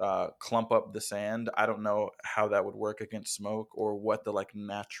clump up the sand. I don't know how that would work against Smoke, or what the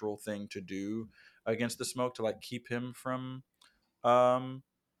natural thing to do against the Smoke to keep him from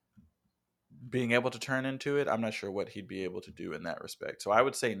being able to turn into it. I'm not sure what he'd be able to do in that respect. So I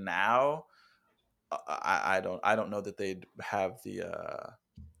would say now, I don't know that they'd have the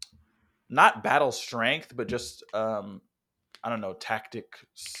not battle strength, but just tactics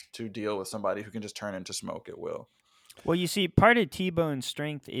to deal with somebody who can just turn into smoke at will. Well, you see, part of T-Bone's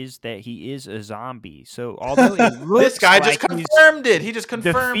strength is that he is a zombie. So although it looks this guy just confirmed it. He just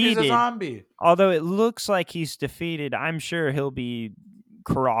confirmed he's a zombie. Although it looks like he's defeated, I'm sure he'll be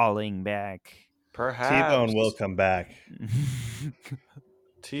crawling back. Perhaps T-Bone will come back.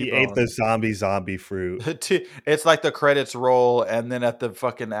 He ate the zombie fruit. It's like the credits roll, and then at the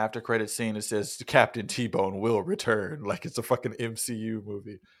fucking after credit scene, it says Captain T-Bone will return. Like it's a fucking MCU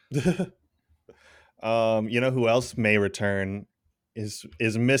movie. You know who else may return is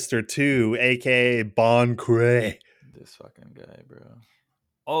Mr. 2, aka Bon Cray. This fucking guy, bro.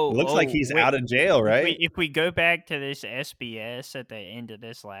 Oh, looks like he's out of jail, right? If we go back to this SBS at the end of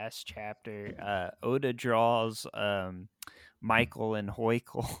this last chapter, Oda draws Michael and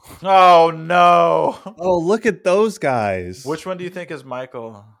Hoikel. Oh no! Oh, look at those guys. Which one do you think is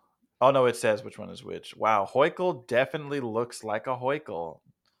Michael? Oh no, it says which one is which. Wow, Hoikel definitely looks like a Hoikel.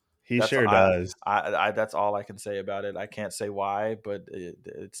 He sure does. I that's all I can say about it. I can't say why, but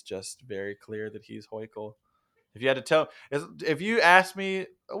it's just very clear that he's Hoikel. If you had to if you ask me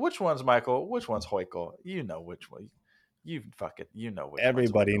which one's Michael, which one's Hoikel, you know which one. You know which.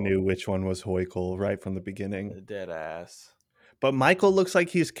 Everybody knew which one was Hoikel right from the beginning. Dead ass. But Michael looks like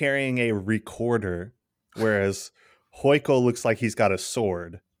he's carrying a recorder, whereas Hoikel looks like he's got a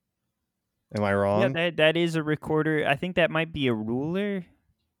sword. Am I wrong? Yeah, that is a recorder. I think that might be a ruler.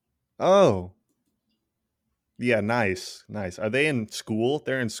 Oh. Yeah, nice. Are they in school?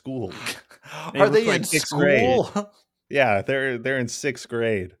 They're in school. Are they in school? Yeah, they're in 6th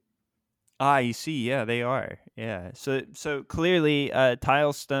grade. Ah, you see, yeah, they are. Yeah. So clearly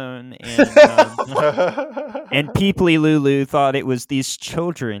Tilestone and Peeply Lulu thought it was these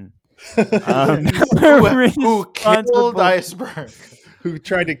children who killed responsible. Iceberg. Who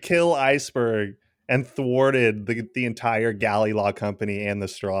tried to kill Iceberg and thwarted the entire Galley Law Company and the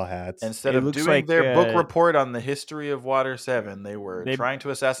Straw Hats. Instead It of looks doing like, their book report on the history of Water 7, they were they- trying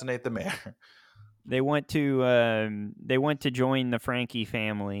to assassinate the mayor. They went to join the Frankie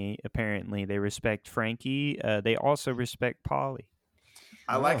family. Apparently, they respect Frankie. They also respect Polly.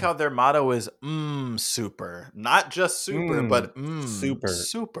 I like how their motto is super. Not just super, but super.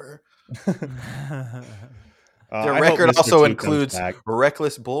 super. I Their hope record Mr. also Two comes includes back.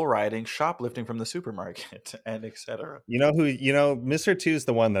 reckless bull riding, shoplifting from the supermarket, and etc. You know who? Mr. Two's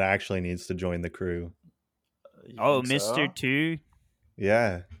the one that actually needs to join the crew. Oh, Mr. Two.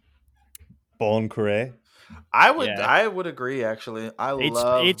 Yeah, Bon Curé. I would agree. Actually,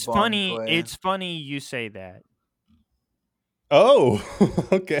 love. It's Bon funny. Curé. It's funny you say that. Oh,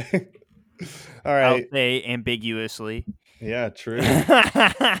 okay. All I'll right. say ambiguously. Yeah, true.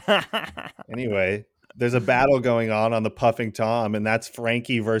 Anyway, there's a battle going on the Puffing Tom, and that's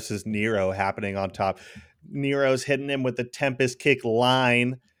Frankie versus Nero happening on top. Nero's hitting him with the Tempest Kick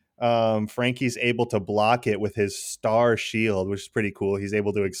line. Frankie's able to block it with his star shield, which is pretty cool. He's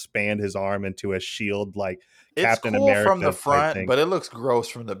able to expand his arm into a shield like it's Captain cool America from the type front, thing. but it looks gross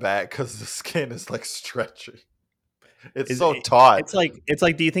from the back because the skin is like stretchy. It's Is so it- taut. It's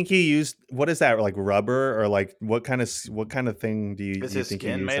like. Do you think he used what is that, like rubber, or like what kind of thing do you Is you his think he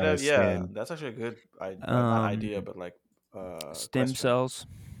skin used made on of? his Yeah, skin? that's actually a good not idea, Um, but like Stem question. cells.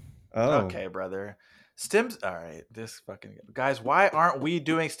 Oh, Okay, brother. Stems. All right, this fucking guys. Why aren't we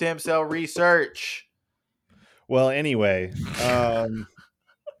doing stem cell research? well, anyway,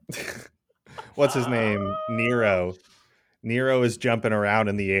 what's his name? Nero. Nero is jumping around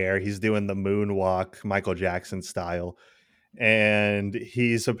in the air. He's doing the moonwalk, Michael Jackson style. And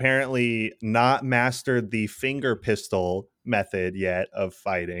he's apparently not mastered the finger pistol method yet of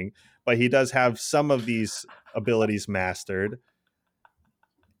fighting, but he does have some of these abilities mastered.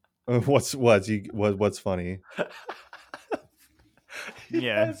 What's funny? He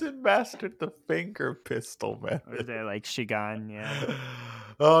Yeah. hasn't mastered the finger pistol Or is method. that like Shigan? Yeah.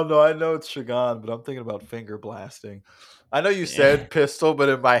 Oh no, I know it's Shagan, but I'm thinking about finger blasting. I know you Yeah. said pistol, but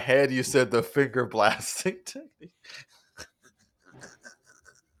in my head you said the finger blasting technique.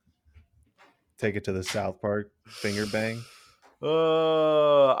 Take it to the South Park finger bang.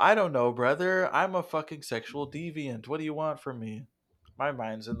 I don't know, brother. I'm a fucking sexual deviant. What do you want from me? My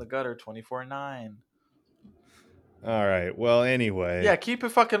mind's in the gutter 24/9. All right. Well, anyway. Yeah, keep it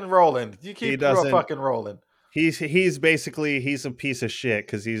fucking rolling. You keep it fucking rolling. He's basically he's a piece of shit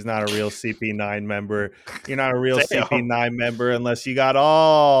because he's not a real CP9 member. You're not a real Damn. CP9 member unless you got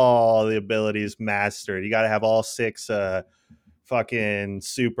all the abilities mastered. You got to have all 6 fucking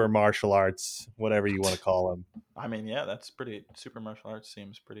super martial arts, whatever you want to call them. I mean, yeah, that's pretty. Super martial arts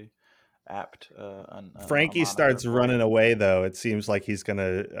seems pretty apt. Frankie starts running away, though. It seems like he's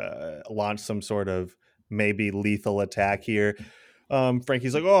gonna launch some sort of maybe lethal attack here.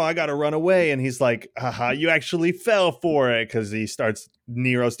 Frankie's like, "Oh, I gotta run away," and he's like, "Haha, you actually fell for it," because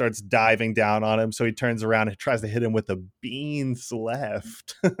Nero starts diving down on him. So he turns around and tries to hit him with a beans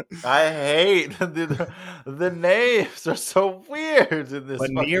left. I hate the names are so weird in this. But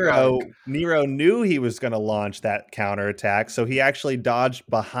fucking Nero arc. knew he was going to launch that counterattack, so he actually dodged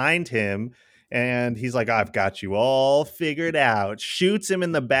behind him. And he's like, "I've got you all figured out." Shoots him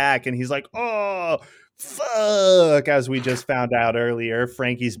in the back, and he's like, "Oh, fuck." As we just found out earlier,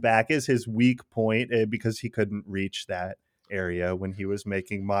 Frankie's back is his weak point because he couldn't reach that area when he was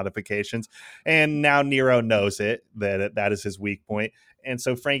making modifications. And now Nero knows that is his weak point. And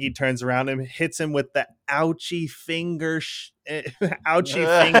so Frankie turns around and hits him with the ouchie finger,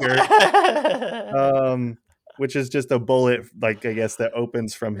 which is just a bullet, like I guess that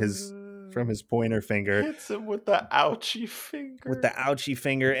opens from his pointer finger. Hits him with the ouchie finger.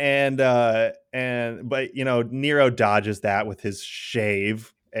 But Nero dodges that with his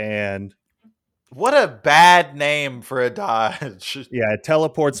shave, and what a bad name for a dodge. Yeah, it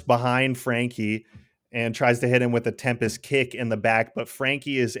teleports behind Frankie and tries to hit him with a Tempest Kick in the back, but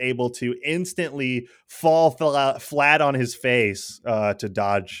Frankie is able to instantly fall flat on his face to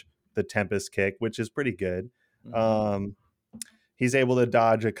dodge the Tempest Kick, which is pretty good. Mm-hmm. He's able to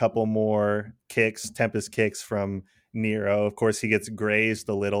dodge a couple more Tempest Kicks from Nero. Of course, he gets grazed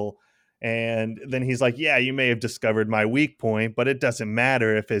a little. And then he's like, "Yeah, you may have discovered my weak point, but it doesn't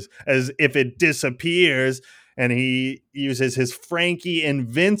matter if it disappears." And he uses his Frankie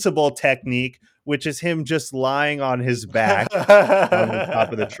invincible technique, which is him just lying on his back on the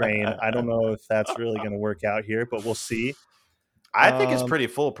top of the train. I don't know if that's really going to work out here, but we'll see. I think it's pretty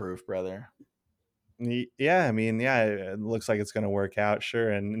foolproof, brother. Yeah, I mean, yeah, it looks like it's going to work out,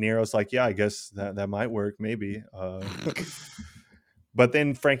 sure. And Nero's like, yeah, I guess that might work, maybe. But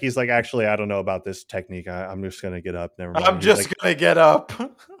then Frankie's like, actually, I don't know about this technique. I'm just going to get up. Never mind. I'm just going to get up.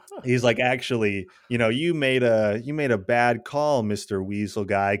 He's like, actually, you made a bad call, Mr. Weasel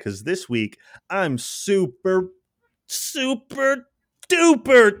guy, because this week I'm super duper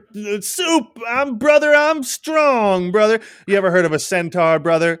I'm strong, brother. You ever heard of a centaur,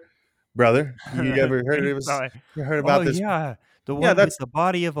 brother? You ever heard of you heard about this? Yeah, the one with the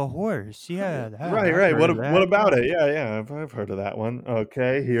body of a horse. Yeah, right. What about it? Yeah, I've heard of that one.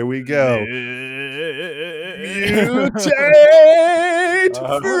 Okay, here we go. Mutate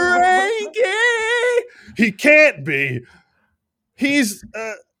Frankie. He can't be. He's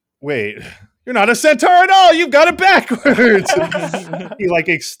wait. You're not a centaur at all. You've got it backwards. He like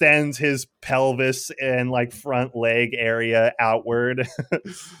extends his pelvis and like front leg area outward.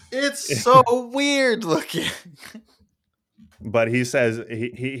 It's so weird looking. But he says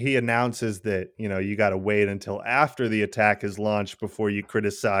he announces that, you got to wait until after the attack is launched before you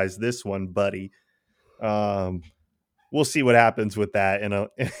criticize this one, buddy. We'll see what happens with that in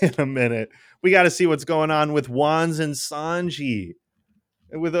a minute. We got to see what's going on with Wands and Sanji.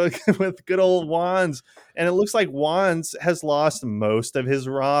 With good old Wands, and it looks like Wands has lost most of his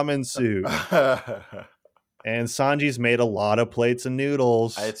ramen soup, and Sanji's made a lot of plates of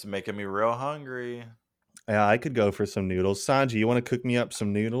noodles. It's making me real hungry. Yeah, I could go for some noodles. Sanji, you want to cook me up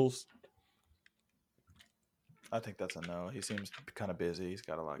some noodles? I think that's a no. He seems kind of busy. He's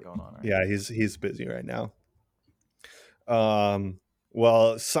got a lot going on. Right now. He's busy right now.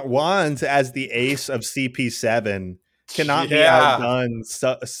 Well, Wands as the ace of CP7 cannot be outdone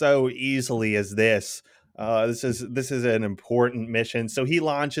so easily as this. This is an important mission. So he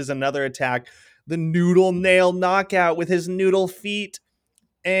launches another attack, the noodle nail knockout with his noodle feet,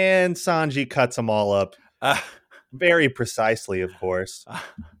 and Sanji cuts them all up very precisely, of course,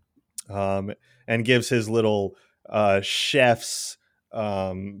 and gives his little chef's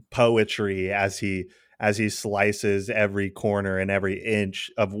poetry as he slices every corner and every inch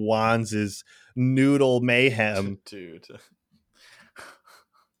of Wands' noodle mayhem. Dude.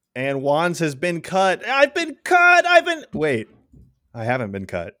 And Wands has been cut. I've been wait, I haven't been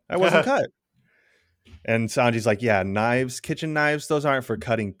cut. I wasn't cut. And Sanji's like, yeah, knives, kitchen knives, those aren't for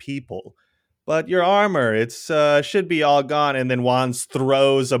cutting people. But your armor, it's should be all gone. And then Wands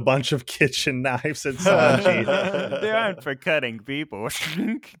throws a bunch of kitchen knives at Sanji. They aren't for cutting people.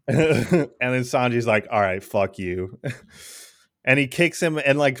 And then Sanji's like, all right, fuck you. And he kicks him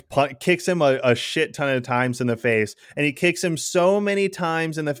and kicks him a shit ton of times in the face. And he kicks him so many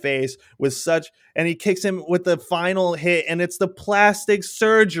times in the face and he kicks him with the final hit, and it's the plastic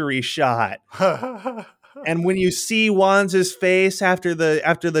surgery shot. And when you see Wands' face after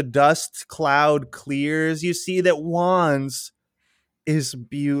the dust cloud clears, you see that Wands is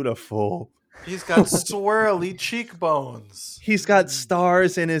beautiful. He's got swirly cheekbones. He's got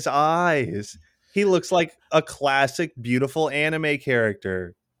stars in his eyes. He looks like a classic, beautiful anime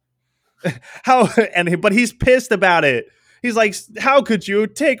character. But he's pissed about it. He's like, how could you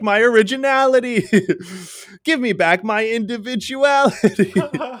take my originality? Give me back my individuality.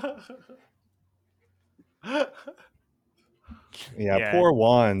 Yeah, poor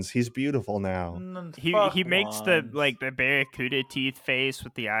Wands. He's beautiful now. He makes the barracuda teeth face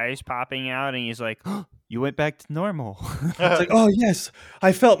with the eyes popping out, and he's like, oh, you went back to normal. It's like, oh yes,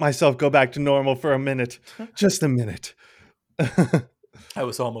 I felt myself go back to normal for a minute. Just a minute. I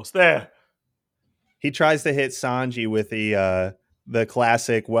was almost there. He tries to hit Sanji with the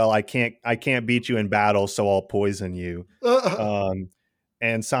classic, well, I can't beat you in battle, so I'll poison you. And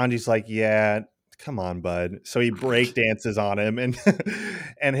Sanji's like, yeah, come on, bud. So he break dances on him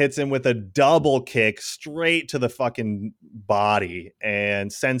and hits him with a double kick straight to the fucking body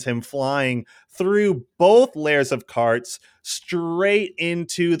and sends him flying through both layers of carts straight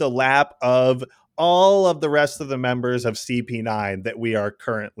into the lap of all of the rest of the members of CP9 that we are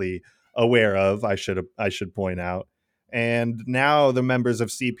currently aware of, I should point out. And now the members of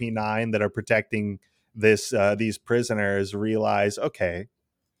CP9 that are protecting these prisoners realize, okay,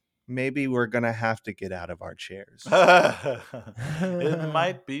 maybe we're going to have to get out of our chairs. It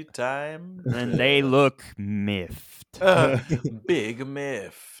might be time. And they look miffed. Big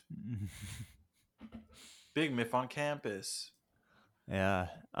miff. Big miff on campus. Yeah.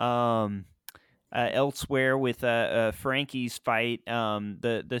 elsewhere with Frankie's fight,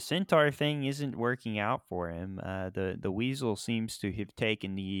 the centaur thing isn't working out for him. The weasel seems to have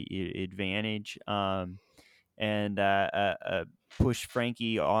taken the advantage, and push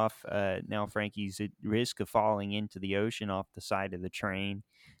Frankie off. Now Frankie's at risk of falling into the ocean off the side of the train.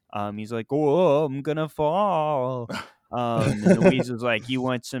 He's like, "Oh, I'm gonna fall." And the weasel's like, "You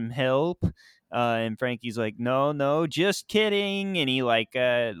want some help?" And Frankie's like, "No, just kidding." And he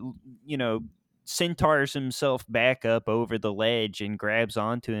centaurs himself back up over the ledge and grabs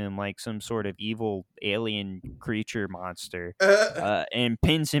onto him like some sort of evil alien creature monster, and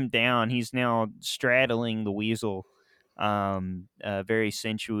pins him down. He's now straddling the weasel, very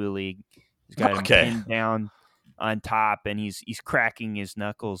sensually. He's got him pinned down on top, and he's cracking his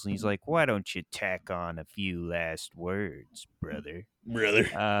knuckles, and he's like, "Why don't you tack on a few last words, brother?"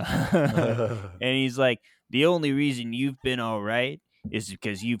 And he's like, "The only reason you've been all right is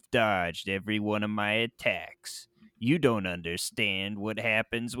because you've dodged every one of my attacks. You don't understand what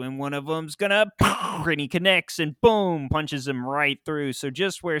happens when one of them's gonna," and he connects and boom, punches him right through. So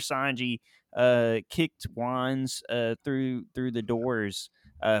just where Sanji kicked wands through the doors,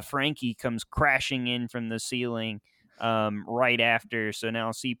 Frankie comes crashing in from the ceiling right after. So now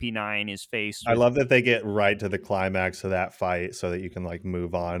CP9 is faced with... I love that they get right to the climax of that fight so that you can like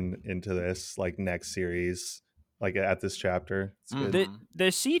move on into this like next series, like at this chapter. It's good.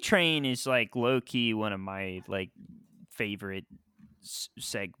 The sea train is like low key one of my like favorite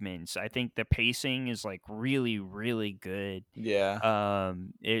segments. I think the pacing is like really, really good. Yeah.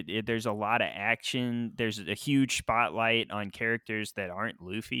 There's a lot of action. There's a huge spotlight on characters that aren't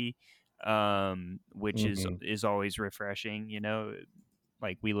Luffy, which is always refreshing. You know,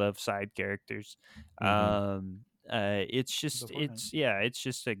 like we love side characters. It's just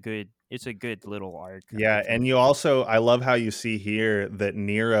a good little arc. Yeah, and you also, I love how you see here that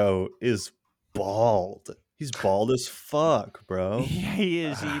Nero is bald. He's bald as fuck, bro. Yeah, he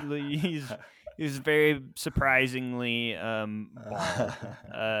is. He's very surprisingly bald.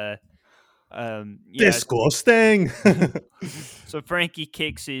 Disgusting. So Frankie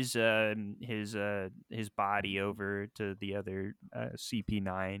kicks his body over to the other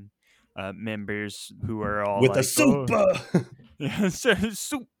CP9 members, who are all with like, a super. Yeah,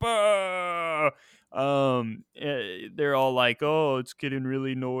 super. They're all like, "Oh, it's getting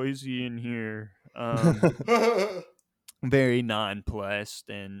really noisy in here." Very nonplussed,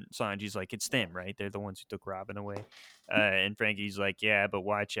 and Sanji's like, "It's them, right? They're the ones who took Robin away." And Frankie's like, "Yeah, but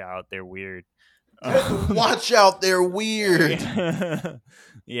watch out, they're weird." Watch out, they're weird.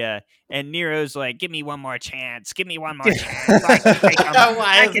 Yeah, and Nero's like, "Give me one more chance. Give me one more chance. I can take him.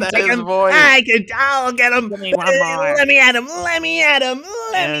 Why is that his voice? I'll get him. Give me one more. Let me at him.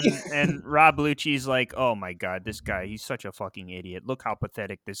 And Rob Lucci's like, "Oh my god, this guy, he's such a fucking idiot. Look how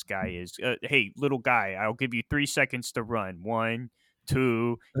pathetic this guy is. Hey, little guy, I'll give you 3 seconds to run. 1,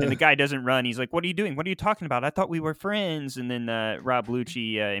 2." And the guy doesn't run. He's like, "What are you doing? What are you talking about? I thought we were friends." And then Rob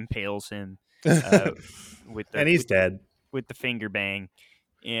Lucci impales him and he's dead with the finger bang.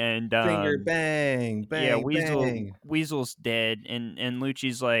 And finger bang, Weasel's dead, and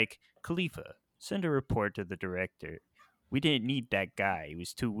Lucci's like, "Khalifa, send a report to the director. We didn't need that guy. He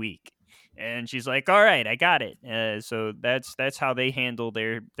was too weak." And she's like, "All right, I got it." So that's how they handle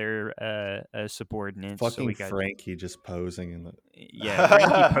their subordinates. Fucking Frankie just posing in the... Yeah,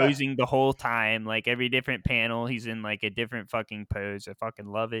 Frankie posing the whole time. Like every different panel, he's in like a different fucking pose. I fucking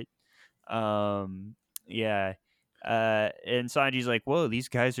love it. Yeah. And Sanji's like, "Whoa, these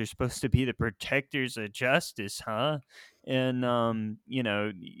guys are supposed to be the protectors of justice, huh?" And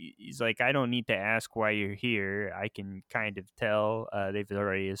he's like, "I don't need to ask why you're here. I can kind of tell. They've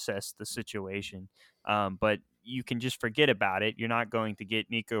already assessed the situation. But you can just forget about it. You're not going to get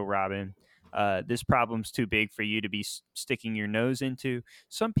Nico Robin. This problem's too big for you to be sticking your nose into.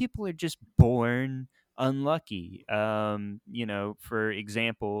 Some people are just born unlucky. For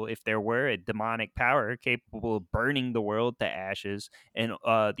example, if there were a demonic power capable of burning the world to ashes, and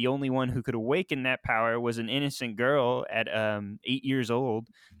the only one who could awaken that power was an innocent girl at 8 years old,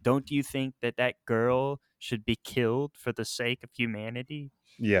 don't you think that girl should be killed for the sake of humanity?"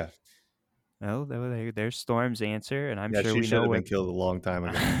 Yeah. Well, there's Storm's answer, and I'm sure she we should know have what... been killed a long time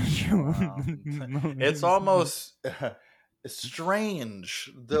ago. Wow. It's almost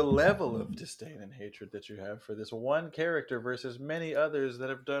strange the level of disdain and hatred that you have for this one character versus many others that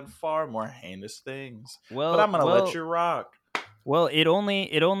have done far more heinous things. But I'm gonna let you rock. Well, it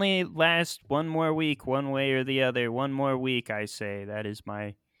only lasts one more week, one way or the other. One more week, I say. That is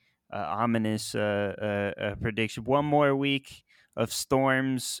my ominous prediction. One more week of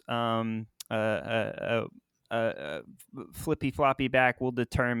Storm's flippy floppy back will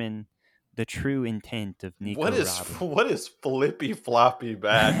determine the true intent of Nico Robin. What is flippy floppy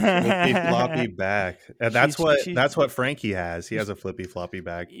back? Flippy floppy back. And that's She's- what Frankie has. He has a flippy floppy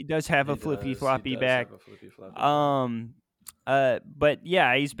back. He does have a flippy floppy back. Have a flippy floppy back. But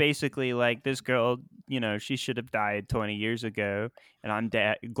yeah, he's basically like, this girl, she should have died 20 years ago, and I'm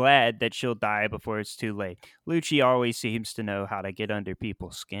glad that she'll die before it's too late. Lucci always seems to know how to get under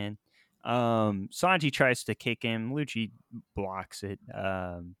people's skin. Sanji tries to kick him. Lucci blocks it.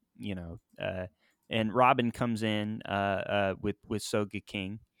 And Robin comes in with Soga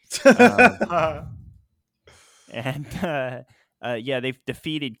King. And they've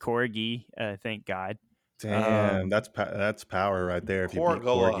defeated Corgi, thank God. Damn, that's power right there. If you beat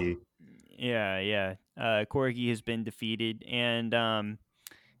Corgula. Corgi. Yeah. Corgi has been defeated, and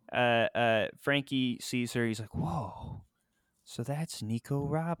Frankie sees her. He's like, "Whoa, so that's Nico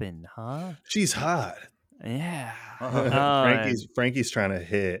Robin, huh?" She's hot. Yeah. Frankie's trying to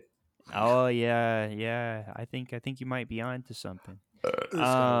hit. Oh yeah. I think you might be onto something.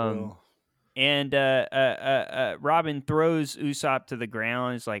 And Robin throws Usopp to the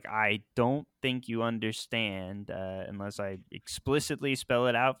ground. It's like, I don't think you understand unless I explicitly spell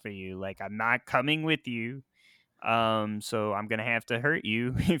it out for you. Like, I'm not coming with you. So I'm gonna have to hurt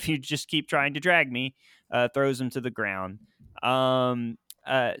you if you just keep trying to drag me. Throws him to the ground.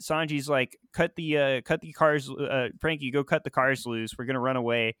 Sanji's like, cut the cars. Frankie, go cut the cars loose. We're gonna run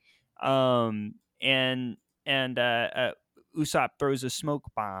away. And Usopp throws a smoke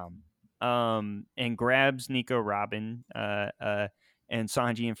bomb. And grabs Nico Robin, and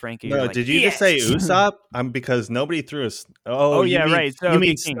Sanji and Frankie. No, like, did you just say Usopp? Because nobody threw a. Oh yeah, right. You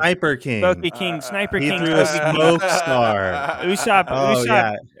mean Sniper King? Soga King, Sniper he King. threw a smoke star.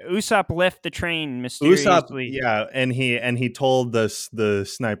 Usopp left the train mysteriously. Usopp, and he told the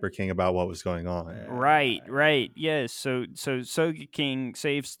Sniper King about what was going on. Right. Yes. So Soga King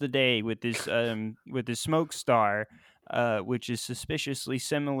saves the day with his smoke star. Which is suspiciously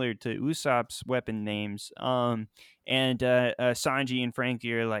similar to Usopp's weapon names. And Sanji and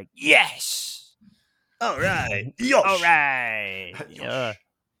Frankie are like, yes! All right. All right.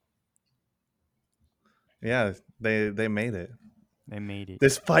 Yeah, they made it. They made it.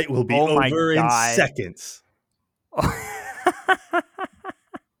 This fight will be over in seconds.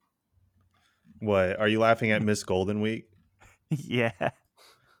 What? Are you laughing at Miss Golden Week? Yeah.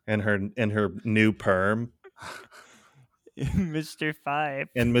 And her new perm? Mr. Five.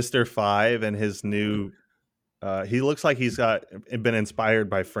 And Mr. Five and his new he looks like he's been inspired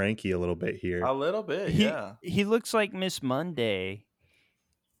by Frankie a little bit here. A little bit, yeah. He looks like Miss Monday.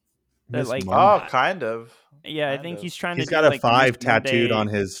 Kind of. Yeah, I think he's trying he's to. He's got a 5 tattooed on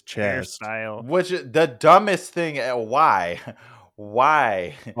his chest. Hairstyle. Which is the dumbest thing. Why?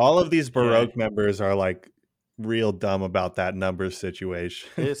 Why? All of these Baroque members are like real dumb about that number situation.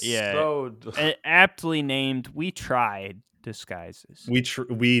 It's so aptly named. We tried disguises. We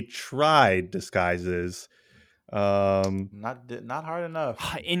tried disguises. Not hard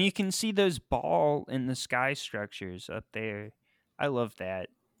enough. And you can see those ball in the sky structures up there. I love that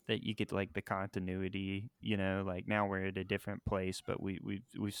you get like the continuity. Like now we're at a different place, but we've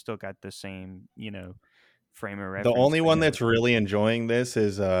still got the same frame of reference. The only one that's really enjoying this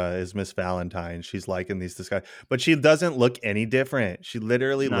is Miss Valentine. She's liking these disguises, but she doesn't look any different. She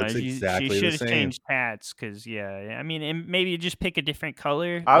literally looks exactly the same. She should have changed hats because and maybe just pick a different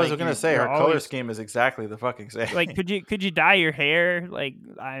color. I was gonna say her color scheme is exactly the fucking same. Like, could you dye your hair? Like,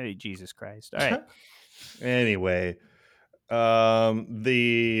 Jesus Christ! All right. Anyway.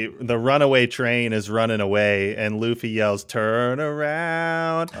 The runaway train is running away, and Luffy yells, "Turn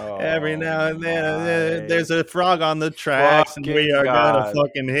around!" Every now and then, there's a frog on the tracks, and we are gonna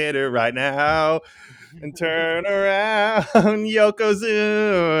fucking hit it right now. And turn around,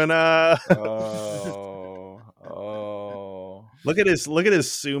 Yokozuna. Look at his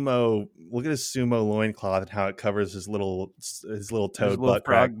sumo loincloth and how it covers his little toad butt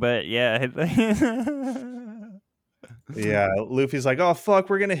crack. But yeah. Yeah, Luffy's like, "Oh fuck,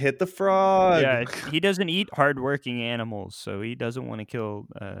 we're gonna hit the frog." Yeah, he doesn't eat hardworking animals, so he doesn't want to kill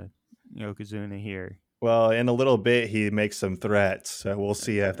Yokozuna here. Well, in a little bit, he makes some threats, so we'll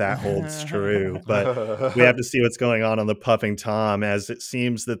see if that holds true. But we have to see what's going on the Puffing Tom, as it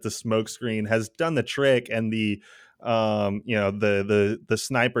seems that the smokescreen has done the trick, and the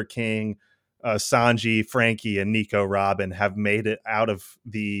Sniper King, Sanji, Frankie, and Nico Robin have made it out of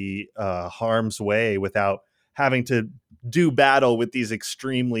the harm's way without having to do battle with these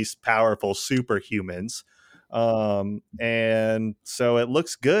extremely powerful superhumans. And so it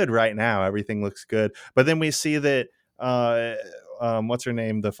looks good right now. Everything looks good. But then we see that what's her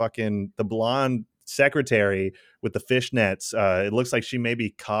name? The blonde secretary with the fishnets. It looks like she may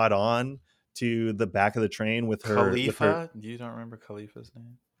be caught on to the back of the train with her. Khalifa? You don't remember Khalifa's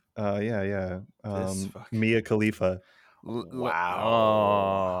name? Yeah. This fucking Mia Khalifa.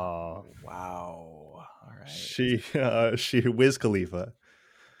 wow. Wow. All right. She Wiz Khalifa.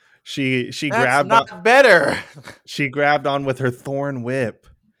 She That's grabbed not on, better. she grabbed on with her thorn whip,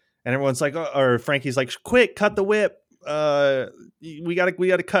 and everyone's like, or Frankie's like, quick, cut the whip. We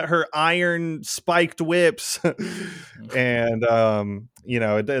gotta cut her iron spiked whips. And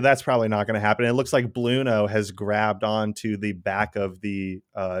that's probably not going to happen. It looks like Bluno has grabbed onto the back of the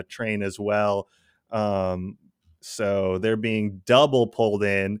train as well. So they're being double pulled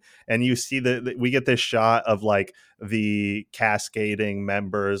in, and you see that we get this shot of like the cascading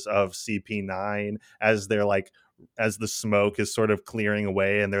members of CP9 as they're like, as the smoke is sort of clearing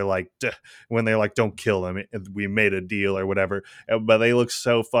away, and they're like, when they're like, don't kill him, we made a deal or whatever. But they look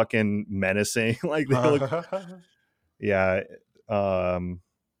so fucking menacing. Like they look, yeah.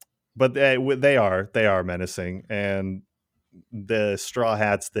 But they are menacing, and the Straw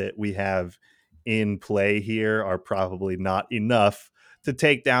Hats that we have in play here are probably not enough to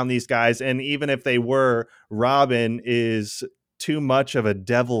take down these guys. And even if they were, Robin is too much of a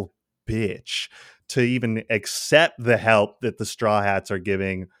devil bitch to even accept the help that the Straw Hats are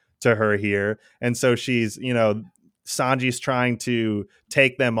giving to her here. And so she's, Sanji's trying to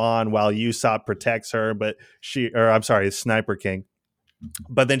take them on while Usopp protects her, Sniper King.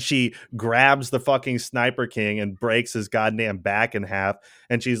 But then she grabs the fucking Sniper King and breaks his goddamn back in half.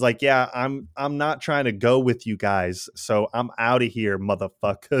 And she's like, yeah, I'm not trying to go with you guys. So I'm out of here,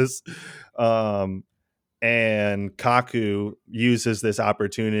 motherfuckers. And Kaku uses this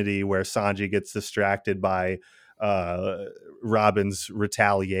opportunity where Sanji gets distracted by Robin's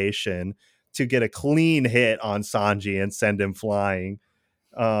retaliation to get a clean hit on Sanji and send him flying.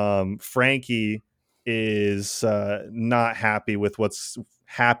 Frankie is not happy with what's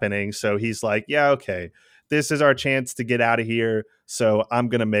happening, so he's like, yeah, okay, this is our chance to get out of here, so I'm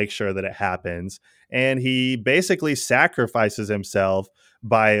gonna make sure that it happens. And he basically sacrifices himself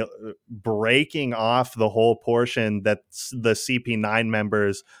by breaking off the whole portion that the CP9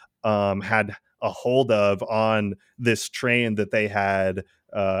 members had a hold of on this train that they had,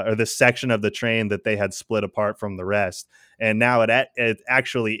 or this section of the train that they had split apart from the rest. And now it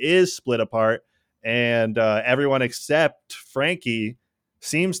actually is split apart, and everyone except Frankie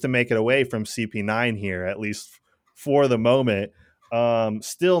seems to make it away from CP9 here, at least for the moment.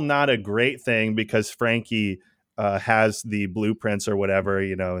 Still not a great thing, because Frankie has the blueprints or whatever,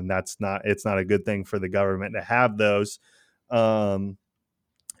 and it's not a good thing for the government to have those. Robin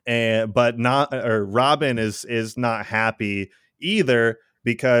is not happy either,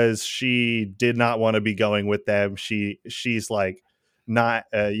 because she did not want to be going with them. She's like not,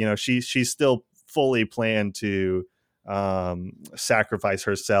 she's still fully planned to sacrifice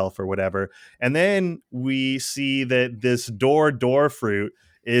herself or whatever. And then we see that this door fruit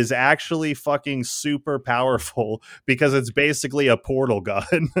is actually fucking super powerful, because it's basically a portal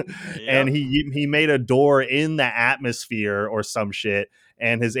gun. Yep. And he made a door in the atmosphere or some shit,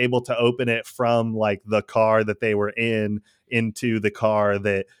 and is able to open it from like the car that they were in into the car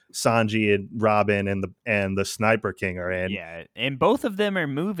that Sanji and Robin and the Sniper King are in. Yeah, and both of them are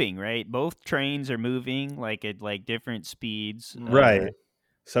moving, right? Both trains are moving like at like different speeds. Right.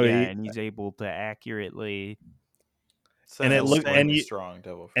 So and he's able to accurately. And it looks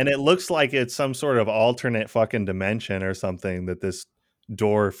like it's some sort of alternate fucking dimension or something that this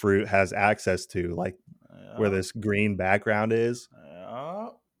door fruit has access to, like where this green background is.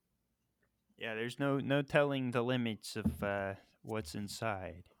 Yeah, there's no telling the limits of what's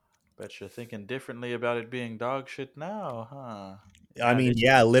inside. Bet you're thinking differently about it being dog shit now, huh? I mean,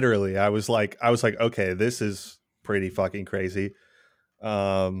 yeah, literally. I was like, okay, this is pretty fucking crazy.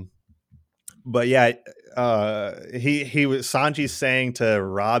 But yeah, he was Sanji's saying to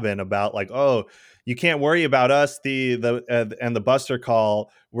Robin about like, oh, you can't worry about us, and the Buster Call.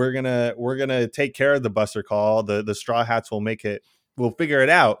 We're gonna take care of the Buster Call. The Straw Hats we'll figure it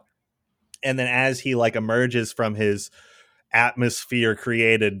out. And then as he like emerges from his atmosphere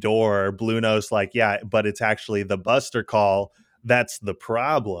created door, Bluno's like, yeah, but it's actually the Buster Call that's the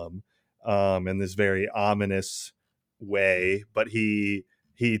problem, in this very ominous way. But he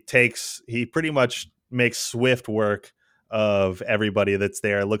pretty much makes swift work of everybody that's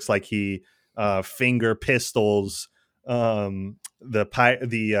there. It looks like he finger pistols the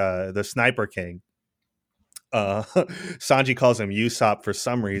Sniper King. Sanji calls him Usopp for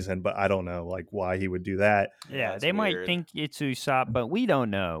some reason, but I don't know like why he would do that. Yeah, they might think it's Usopp, but we don't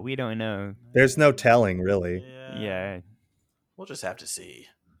know. There's no telling, really. Yeah. We'll just have to see.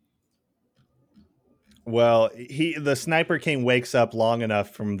 Well, the Sniper King wakes up long enough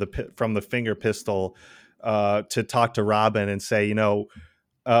from the finger pistol to talk to Robin and say,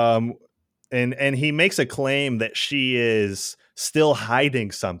 um, and he makes a claim that she is still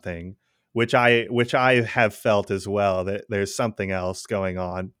hiding something, which I have felt as well, that there's something else going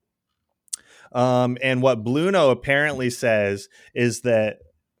on. And what Bluno apparently says is that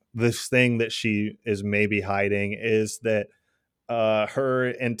this thing that she is maybe hiding is that her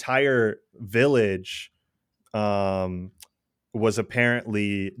entire village was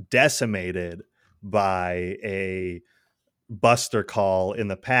apparently decimated by a Buster call in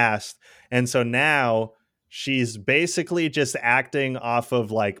the past. And so now she's basically just acting off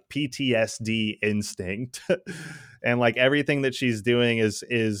of like PTSD instinct. And like everything that she's doing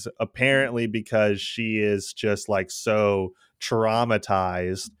is apparently because she is just like so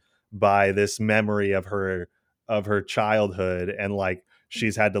traumatized by this memory of her childhood, and like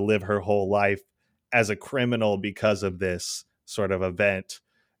she's had to live her whole life as a criminal because of this sort of event.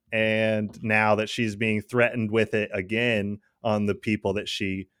 And now that she's being threatened with it again on the people that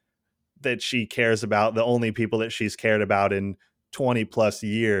she cares about, the only people that she's cared about in 20 plus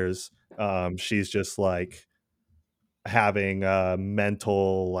years, she's just like having a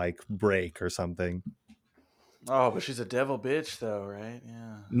mental like break or something. Oh, but she's a devil bitch though, right?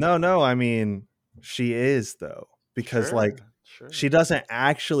 Yeah. No, I mean, she is though, because Sure, like sure. she doesn't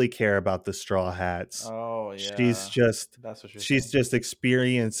actually care about the Straw Hats. Oh yeah. She's just That's what you're she's thinking. just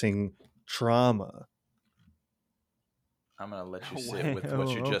experiencing trauma. I'm gonna let you sit with what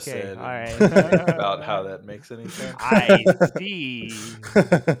you just Okay, said all and right. think about how that makes any sense. I see.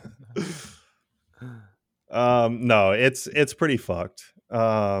 No, it's pretty fucked.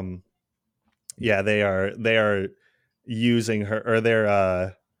 Yeah, they are using her, or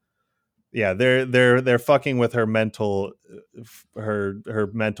they're fucking with her mental her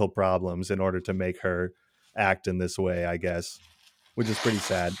mental problems in order to make her act in this way, I guess, which is pretty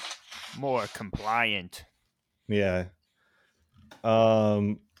sad. More compliant. Yeah.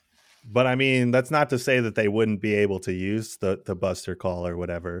 But I mean, that's not to say that they wouldn't be able to use the Buster call or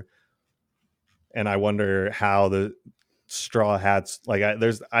whatever. And I wonder how the Straw Hats, like, I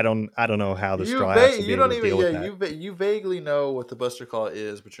don't know how the Straw Hats would be able to deal with that. You vaguely know what the Buster Call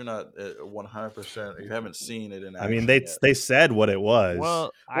is, but you're not 100%. You haven't seen it in I action mean, yet. they said what it was.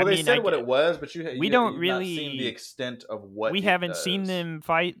 Well, They said what it was, but we you've don't not really seen the extent of what we it haven't does. seen them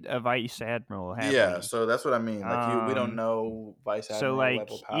fight a Vice Admiral, have Yeah, we? so that's what I mean. Like we don't know Vice Admiral So like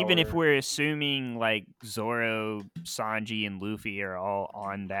level power. even if we're assuming like Zoro, Sanji, and Luffy are all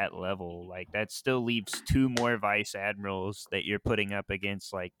on that level, like that still leaves two more Vice Admirals that you're putting up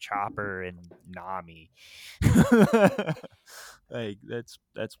against like Chopper and Nami. Like that's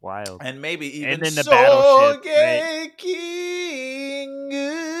wild. And maybe even and then the battleship, right? King.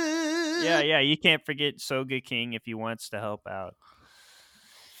 Yeah, you can't forget Soga King if he wants to help out.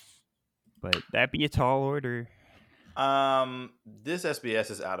 But that'd be a tall order. This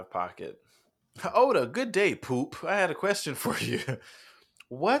SBS is out of pocket. Oda, good day, poop. I had a question for you.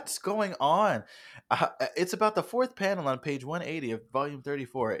 What's going on? It's about the fourth panel on page 180 of volume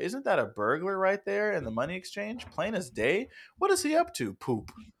 34. Isn't that a burglar right there in the money exchange? Plain as day. What is he up to?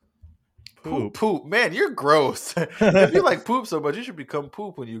 Poop. Poop. Man, you're gross. If you like poop so much, you should become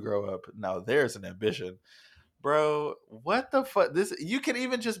poop when you grow up. Now there's an ambition. Bro, what the fuck? You can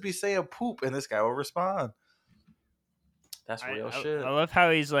even just be saying poop and this guy will respond. That's real shit. I love how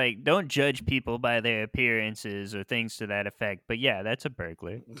he's like, don't judge people by their appearances or things to that effect. But yeah, that's a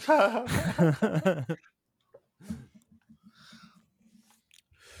burglar.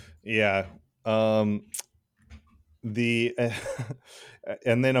 Yeah. And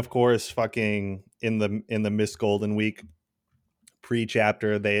then of course, fucking in the Miss Golden Week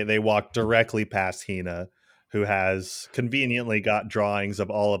pre-chapter, they walk directly past Hina, who has conveniently got drawings of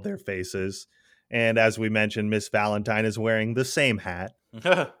all of their faces. And as we mentioned, Miss Valentine is wearing the same hat.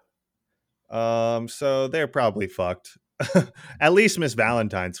 So they're probably fucked. At least Miss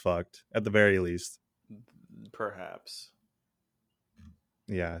Valentine's fucked, at the very least. Perhaps.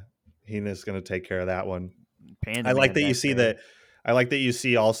 Yeah. Hina's gonna take care of that one. Panda I like that you see that. I like that you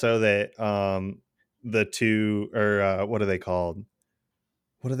see also that the two, or what are they called?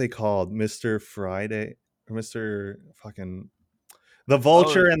 What are they called? Mr. Friday or Mr. fucking the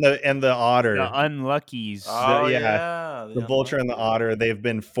Vulture and the Otter. The Unluckies. The Vulture and the Otter, they've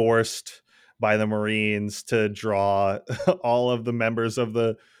been forced by the Marines to draw all of the members of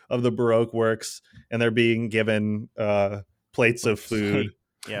the Baroque works, and they're being given plates of food.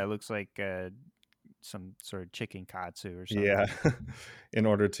 Yeah, it looks like some sort of chicken katsu or something. Yeah, in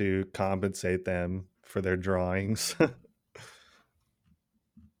order to compensate them for their drawings.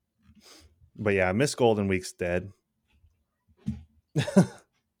 But yeah, Miss Golden Week's dead.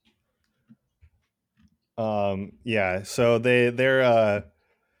 Yeah, so they're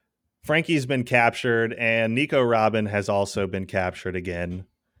Frankie's been captured, and Nico Robin has also been captured again,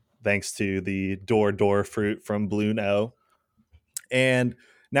 thanks to the door fruit from Blue No. And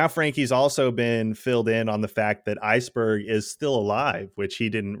now Frankie's also been filled in on the fact that Iceberg is still alive, which he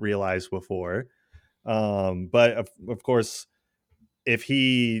didn't realize before. But of course, if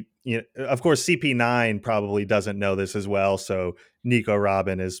he, of course, CP9 probably doesn't know this as well. So Nico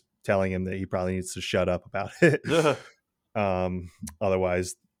Robin is telling him that he probably needs to shut up about it.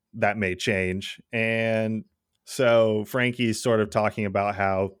 Otherwise, that may change. And so Frankie's sort of talking about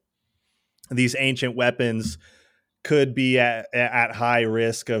how these ancient weapons could be at high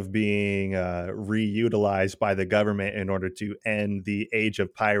risk of being reutilized by the government in order to end the age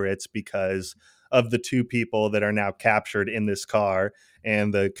of pirates because of the two people that are now captured in this car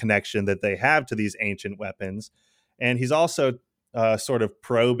and the connection that they have to these ancient weapons. And he's also sort of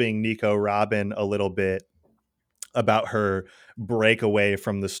probing Nico Robin a little bit about her breakaway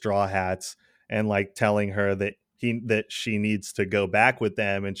from the Straw Hats and like telling her that she needs to go back with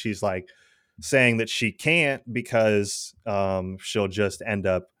them, and she's like saying that she can't because she'll just end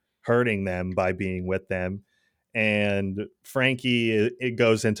up hurting them by being with them. And Frankie, it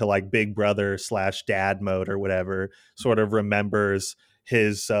goes into like big brother / dad mode or whatever, sort of remembers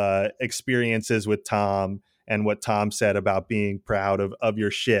his experiences with Tom and what Tom said about being proud of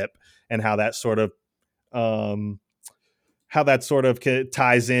your ship, and how that sort of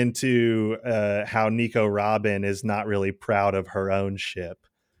ties into how Nico Robin is not really proud of her own ship,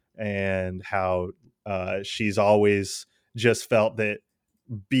 and how she's always just felt that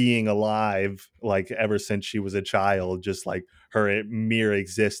being alive, like ever since she was a child, just like her mere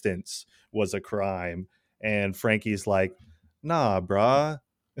existence was a crime. And Frankie's like, nah, brah.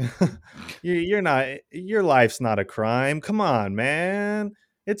 You're not, your life's not a crime. Come on, man.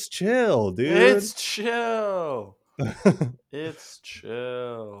 It's chill, dude. It's chill. It's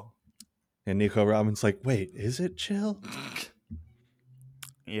chill. And Nico Robin's like, wait, is it chill?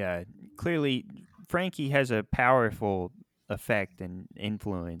 Yeah, clearly Frankie has a powerful effect and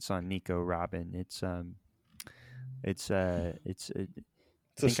influence on Nico Robin. It's a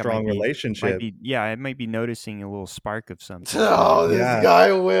strong relationship. I might be noticing a little spark of something. Oh, this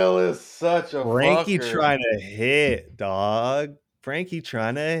guy Will is such a Frankie fucker. trying to hit, dog. Frankie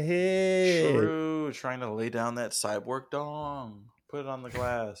trying to hit. True, trying to lay down that cyborg dong. Put it on the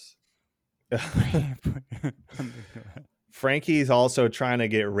glass. Frankie's also trying to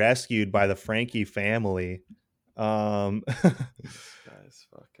get rescued by the Frankie family. This guy's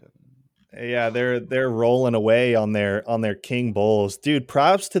fucking. Yeah, they're rolling away on their king bulls. Dude,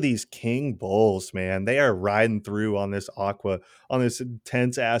 props to these king bulls, man. They are riding through on this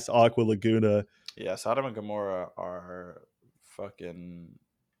intense ass Aqua Laguna. Yeah, Sodom and Gomorrah are fucking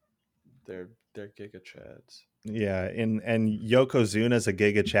they're Giga Chads. Yeah, and Yokozuna's a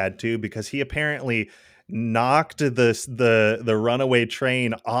Giga Chad too, because he apparently knocked the runaway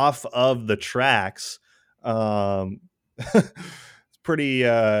train off of the tracks. Pretty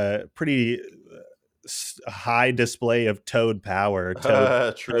high display of Toad power,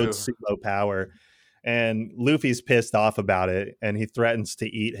 Toad sumo power. And Luffy's pissed off about it, and he threatens to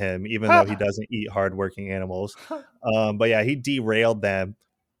eat him, even though he doesn't eat hardworking animals. But yeah, he derailed them.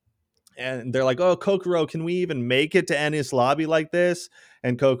 And they're like, oh, Kokoro, can we even make it to Enies Lobby like this?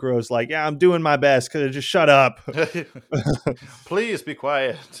 And Kokoro's like, yeah, I'm doing my best. Just shut up. Please be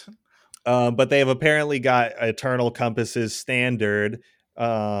quiet. But they have apparently got Eternal Compass's standard.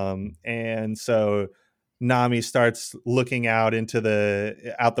 And so Nami starts looking out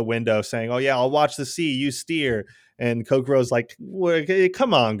the window saying, oh yeah, I'll watch the sea, you steer. And Kokoro's like,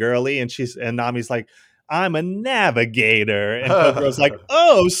 come on, girly. And Nami's like, I'm a navigator. And Kokoro's like,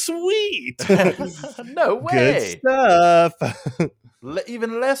 oh, sweet. No way. Good stuff.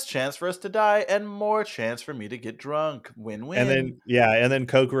 Even less chance for us to die and more chance for me to get drunk. Win-win. And then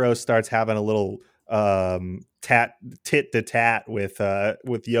Kokoro starts having a little tit to tat with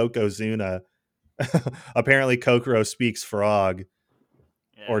Yokozuna. Apparently Kokoro speaks frog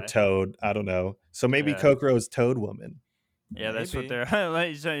or toad. I don't know. So maybe Kokoro's Toad Woman. Yeah, that's what they're.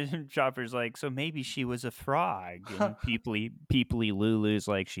 Chopper's like, so maybe she was a frog. And Peeply Lulu's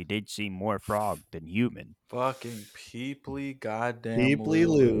like, she did seem more frog than human. Fucking Peeply, goddamn Peeply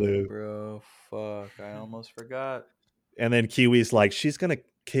Lulu, bro. Fuck, I almost forgot. And then Kiwi's like, she's gonna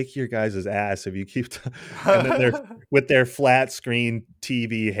kick your guys' ass if you keep. And then they're with their flat screen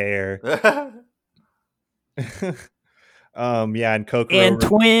TV hair. Yeah, and Kokoro and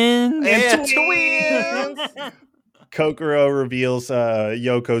twins. Kokoro reveals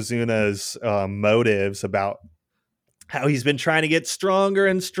Yokozuna's motives about how he's been trying to get stronger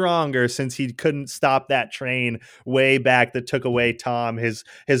and stronger since he couldn't stop that train way back that took away Tom, his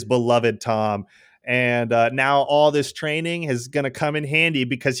beloved Tom. And now all this training is going to come in handy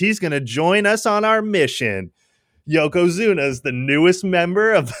because he's going to join us on our mission. Yokozuna is the newest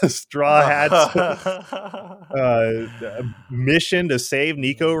member of the Straw Hats mission to save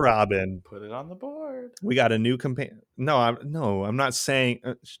Nico Robin. Put it on the board. We got a new companion. No, I'm not saying.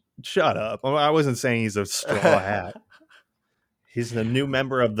 Shut up. I wasn't saying he's a straw hat. He's the new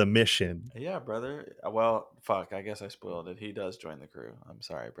member of the mission. Yeah, brother. Well, fuck. I guess I spoiled it. He does join the crew. I'm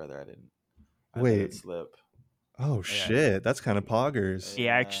sorry, brother. I didn't let it slip. Oh, yeah. Shit. That's kind of poggers. He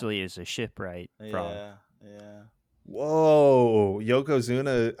actually is a shipwright. Yeah. Whoa.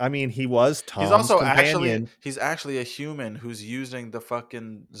 Yokozuna. I mean, he was Tom's He's also companion. He's actually a human who's using the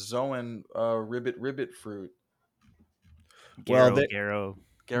fucking Zoan ribbit fruit. Garo.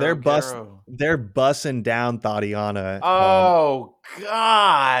 They're bussing down Tatiana. Oh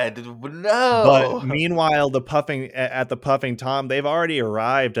God, no! But meanwhile, at the puffing Tom, they've already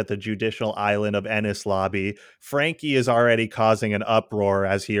arrived at the judicial island of Ennis Lobby. Frankie is already causing an uproar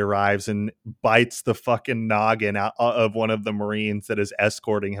as he arrives and bites the fucking noggin out of one of the Marines that is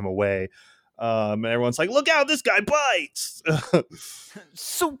escorting him away. And everyone's like, "Look out! This guy bites!"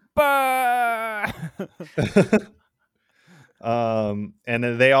 Super. And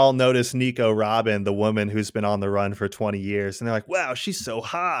they all notice Nico Robin, the woman who's been on the run for 20 years. And they're like, wow, she's so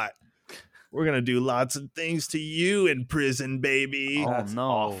hot. We're going to do lots of things to you in prison, baby. Oh, that's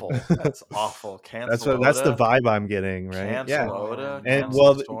awful. That's awful. Cancel that's the vibe I'm getting, right? Cancel Oda. And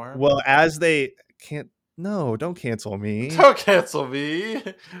well, as they can't, no, don't cancel me. Don't cancel me.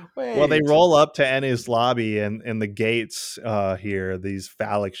 Wait. Well, they roll up to Ennis Lobby and the gates here, these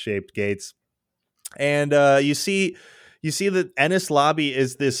phallic shaped gates. And you see that Ennis Lobby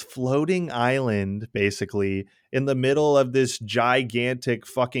is this floating island, basically, in the middle of this gigantic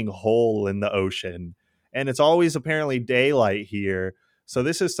fucking hole in the ocean. And it's always apparently daylight here. So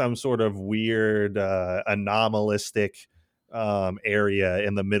this is some sort of weird, anomalistic area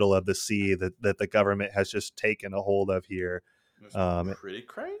in the middle of the sea that the government has just taken a hold of here. Pretty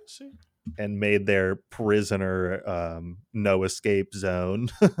crazy. And made their prisoner no escape zone.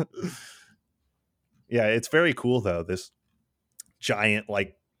 Yeah, it's very cool though. This giant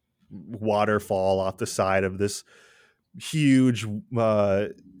like waterfall off the side of this huge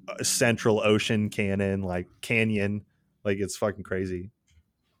central ocean canyon, like it's fucking crazy.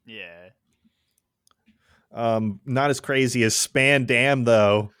 Yeah. Not as crazy as Span Dam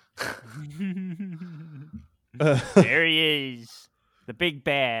though. There he is, the big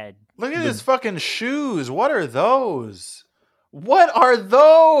bad. Look at his fucking shoes. What are those? What are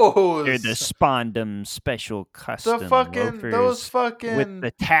those? They're the Spondum special custom those fucking with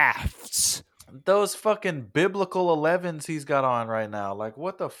the tafts. Those fucking biblical 11s he's got on right now. Like,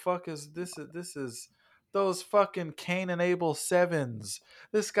 what the fuck is this? This is those fucking Cain and Abel 7s.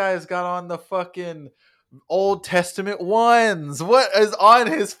 This guy's got on the fucking Old Testament 1s. What is on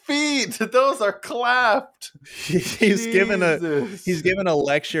his feet? Those are clapped. He's given a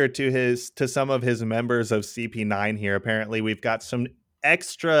lecture to some of his members of CP9 here. Apparently, we've got some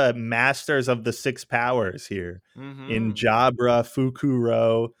extra masters of the 6 powers here in Jabra,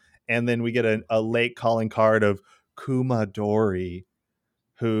 Fukuro, and then we get a late calling card of Kumadori,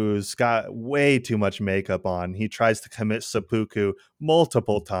 who's got way too much makeup on. He tries to commit seppuku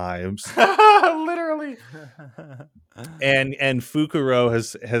multiple times. Literally. And Fukuro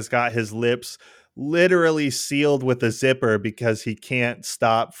has got his lips literally sealed with a zipper because he can't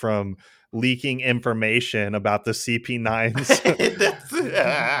stop from leaking information about the CP9's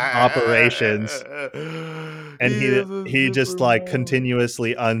operations. And he just like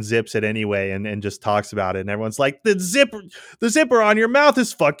continuously unzips it anyway and just talks about it. And everyone's like, the zipper on your mouth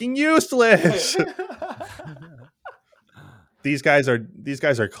is fucking useless. These guys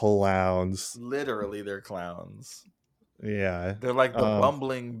are clowns. Literally, they're clowns. Yeah. They're like the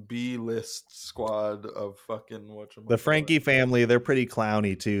bumbling B-list squad of fucking the Frankie family. They're pretty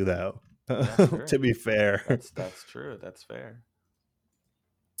clowny too, though. To be fair. That's true. That's fair.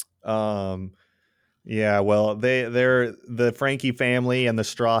 Yeah, well, they're the Frankie family and the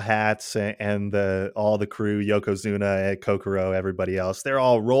Straw Hats and all the crew, Yokozuna, Kokoro, everybody else. They're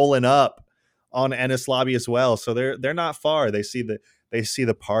all rolling up on Ennis Lobby as well. So they're not far. They see the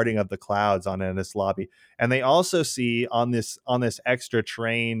parting of the clouds on Ennis Lobby. And they also see on this extra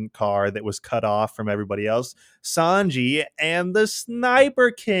train car that was cut off from everybody else, Sanji and the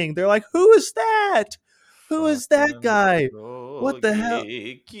Sniper King. They're like, who is that? Who is that guy? What the hell?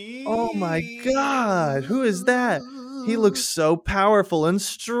 Oh my god, who is that? He looks so powerful and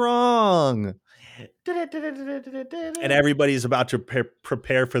strong. And everybody's about to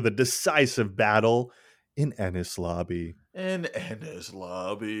prepare for the decisive battle in Ennis Lobby. In Ennis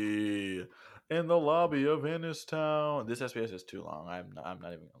Lobby. In the lobby of Ennis Town. This SBS is too long. I'm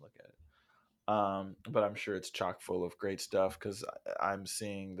not even gonna look at it. But I'm sure it's chock full of great stuff because I'm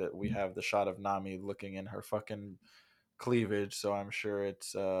seeing that we have the shot of Nami looking in her fucking cleavage, so I'm sure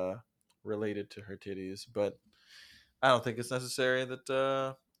it's related to her titties. But I don't think it's necessary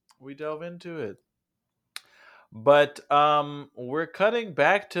that we delve into it. But we're cutting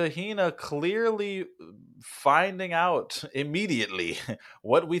back to Hina clearly finding out immediately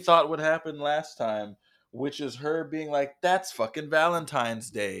what we thought would happen last time, which is her being like, "That's fucking Valentine's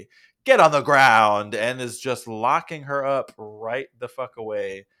Day. Get on the ground," and is just locking her up right the fuck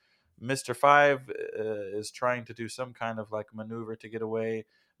away. Mr. Five is trying to do some kind of like maneuver to get away.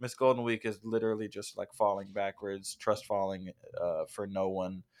 Miss Golden Week is literally just like falling backwards, trust falling for no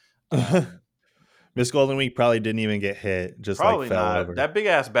one. Miss Golden Week probably didn't even get hit, just Probably like fell not. over. That big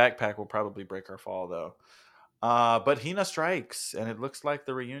ass backpack will probably break her fall though. But Hina strikes, and it looks like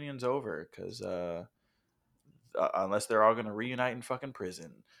the reunion's over because unless they're all gonna reunite in fucking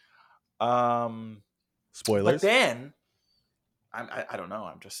prison. Spoilers. But then I don't know.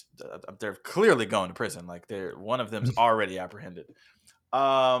 I'm just they're clearly going to prison. Like one of them's already apprehended.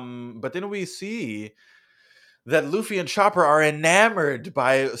 But then we see that Luffy and Chopper are enamored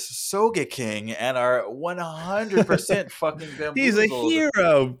by Sogeking and are 100% fucking bamboozled. He's a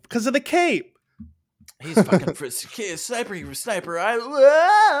hero because of the cape. He's fucking sniper.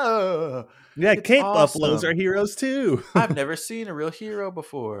 Yeah, It's cape awesome. buffaloes are heroes too. I've never seen a real hero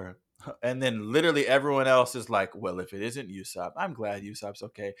before. And then literally everyone else is like, well, if it isn't Usopp, I'm glad Usopp's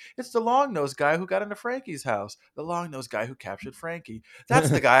okay. It's the long-nosed guy who got into Frankie's house. The long-nosed guy who captured Frankie. That's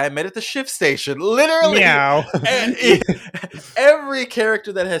the guy I met at the shift station. Literally. Meow. And every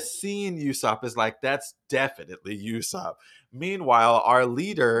character that has seen Usopp is like, that's definitely Usopp. Meanwhile, our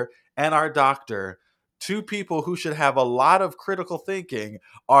leader and our doctor, two people who should have a lot of critical thinking,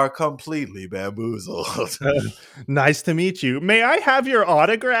 are completely bamboozled. Nice to meet you. May I have your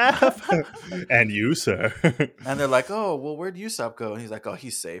autograph? And you, sir. And they're like, oh, well, where'd Usopp go? And he's like, oh,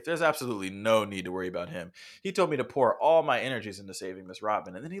 he's safe. There's absolutely no need to worry about him. He told me to pour all my energies into saving Miss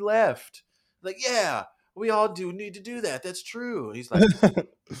Robin. And then he left. Like, yeah, we all do need to do that. That's true. And he's like,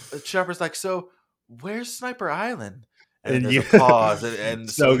 Chopper's like, so where's Sniper Island? And there's a pause. And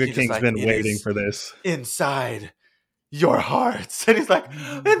Sogeking's like, been waiting for this. Inside your hearts. And he's like,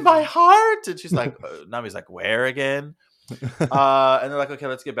 in my heart. And she's like, Nami's like, where again? And they're like, okay,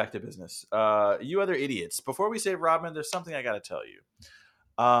 let's get back to business. You other idiots, before we save Robin, there's something I gotta tell you.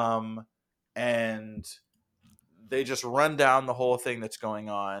 And they just run down the whole thing that's going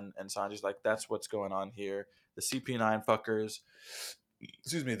on, and Sanji's like, that's what's going on here. The CP9 fuckers,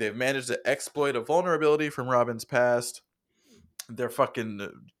 excuse me, they've managed to exploit a vulnerability from Robin's past. They're fucking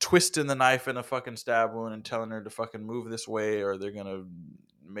twisting the knife in a fucking stab wound and telling her to fucking move this way or they're gonna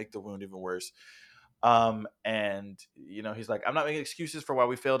make the wound even worse. And you know, he's like, I'm not making excuses for why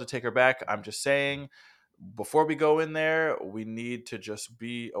we failed to take her back. I'm just saying, before we go in there, we need to just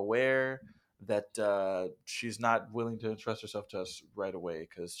be aware that she's not willing to entrust herself to us right away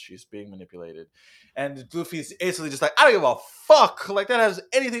because she's being manipulated. And Luffy's instantly just like, I don't give a fuck. Like, that has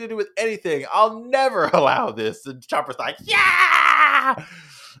anything to do with anything. I'll never allow this. And Chopper's like, yeah!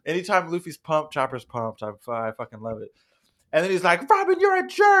 Anytime Luffy's pumped, Chopper's pumped. I fucking love it. And then he's like, Robin, you're a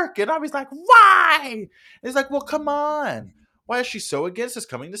jerk. And Nami's like, why? And he's like, well, come on. Why is she so against us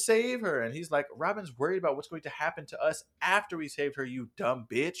coming to save her? And he's like, Robin's worried about what's going to happen to us after we saved her, you dumb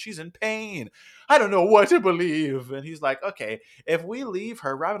bitch. She's in pain. I don't know what to believe. And he's like, okay, if we leave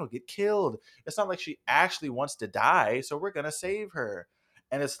her, Robin will get killed. It's not like she actually wants to die, so we're going to save her.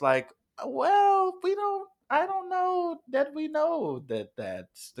 And it's like, well, I don't know that we know that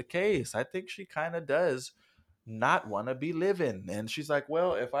that's the case. I think she kind of does not want to be living. And she's like,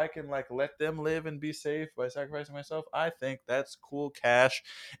 well, if I can like let them live and be safe by sacrificing myself, I think that's cool cash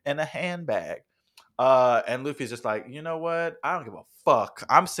in a handbag. And Luffy's just like, you know what? I don't give a fuck.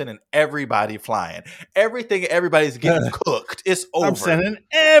 I'm sending everybody flying. Everybody's getting cooked. It's over. I'm sending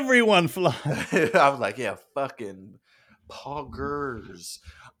everyone flying. I was like, yeah, fucking poggers.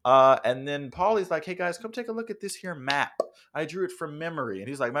 And then Paulie's like, hey guys, come take a look at this here map. I drew it from memory. And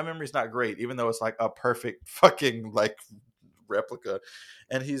he's like, my memory's not great, even though it's like a perfect fucking like replica.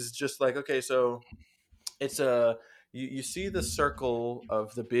 And he's just like, okay, so it's you see the circle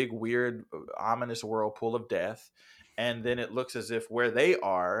of the big weird ominous whirlpool of death, and then it looks as if where they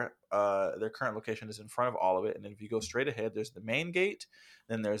are, their current location is in front of all of it. And then if you go straight ahead, there's the main gate,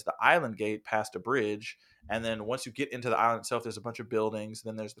 then there's the island gate past a bridge, And then once you get into the island itself, there's a bunch of buildings.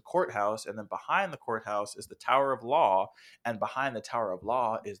 Then there's the courthouse, and then behind the courthouse is the Tower of Law, and behind the Tower of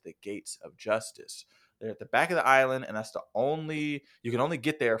Law is the Gates of Justice. They're at the back of the island, and that's you can only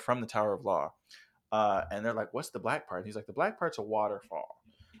get there from the Tower of Law. And they're like, "What's the black part?" And he's like, "The black part's a waterfall."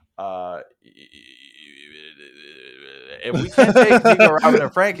 If we can't take Nico, Robin,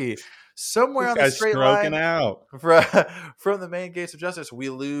 and Frankie somewhere This on the guy's straight stroking line out. from the main Gates of Justice, we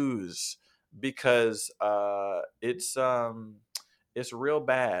lose because it's real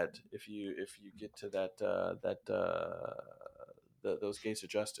bad if you get to those Gates of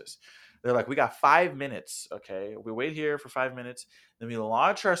Justice. They're like, we got 5 minutes. Okay, we wait here for 5 minutes, then we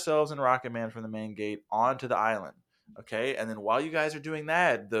launch ourselves and Rocket Man from the main gate onto the island. Okay, and then while you guys are doing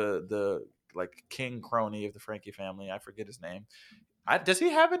that, the like king crony of the Frankie family, I forget his name. Does he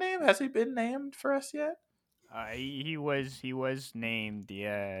have a name? Has he been named for us yet? He was named,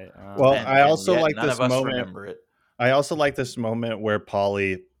 yeah. Well, I also yet like none this of us moment. remember it. I also like this moment where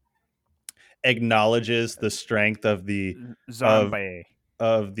Polly acknowledges the strength of the Zombie.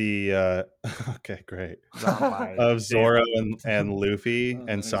 of the okay, great. Zombie. Of Zoro and Luffy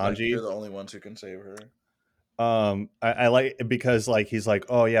and He's like, Sanji. you're the only ones who can save her. I like because like he's like,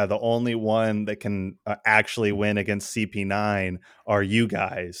 oh yeah, the only one that can actually win against CP9 are you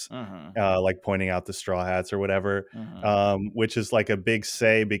guys, like pointing out the Straw Hats or whatever, which is like a big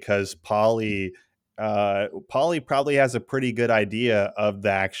say because Polly probably has a pretty good idea of the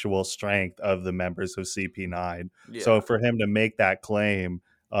actual strength of the members of CP9. Yeah. So for him to make that claim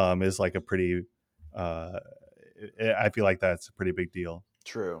is like a pretty, I feel like that's a pretty big deal.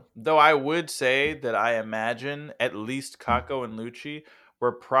 True. Though I would say that I imagine at least Kako and Lucci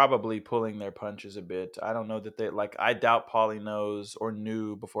were probably pulling their punches a bit. I don't know that they I doubt Polly knows or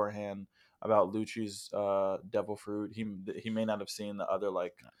knew beforehand about Lucci's devil fruit. He may not have seen the other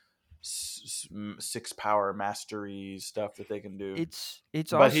 6 power mastery stuff that they can do. It's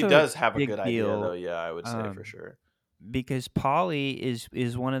but also he does have a big good idea deal, though. Yeah, I would say for sure. because Polly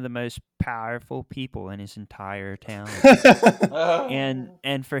is one of the most powerful people in his entire town.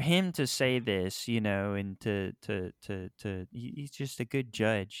 and for him to say this, and to he's just a good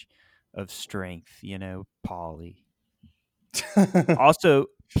judge of strength, Polly. Also,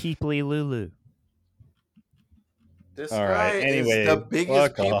 Peeply Lulu. This All guy right. Anyway, is the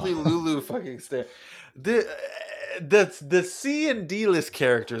biggest Peeply Lulu fucking stand. The C and D list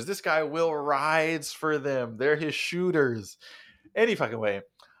characters. This guy will rides for them. They're his shooters. Any fucking way.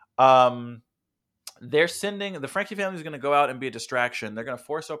 They're sending the Frankie family is going to go out and be a distraction. They're going to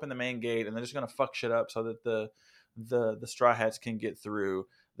force open the main gate and they're just going to fuck shit up so that the Straw Hats can get through.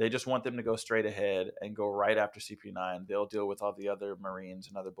 They just want them to go straight ahead and go right after CP9. They'll deal with all the other Marines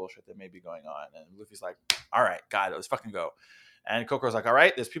and other bullshit that may be going on. And Luffy's like, all right, got it. Let's fucking go. And Kokoro's like, all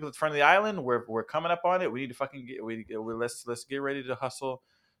right, there's people at the front of the island. We're coming up on it. We need to fucking let's get ready to hustle.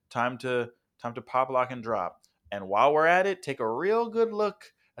 Time to pop, lock, and drop. And while we're at it, take a real good look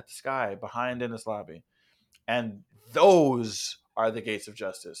at the sky behind Enies Lobby. And those are the Gates of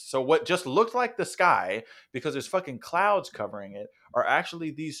Justice. So what just looked like the sky, because there's fucking clouds covering it, are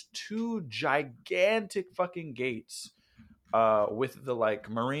actually these 2 gigantic fucking gates with the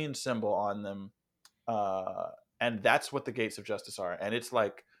marine symbol on them. And that's what the Gates of Justice are. And it's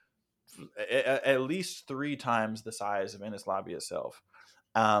at least 3 times the size of Enies Lobby itself.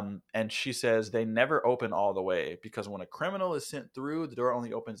 And she says they never open all the way because when a criminal is sent through, the door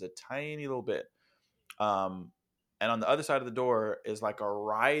only opens a tiny little bit. And on the other side of the door is a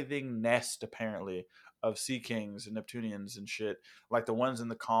writhing nest, apparently, of Sea Kings and Neptunians and shit, like the ones in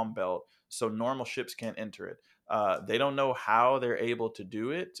the Calm Belt. So normal ships can't enter it. They don't know how they're able to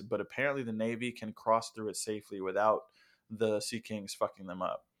do it, but apparently the Navy can cross through it safely without the Sea Kings fucking them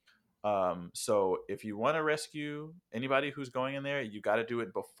up. So if you want to rescue anybody who's going in there, you got to do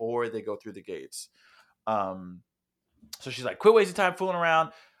it before they go through the gates. So she's like, quit wasting time fooling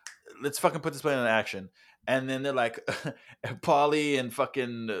around. Let's fucking put this plan in action. And then they're like, Polly and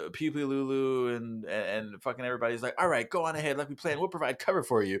fucking Peeply Lulu and fucking everybody's like, all right, go on ahead. Like we planned, we'll provide cover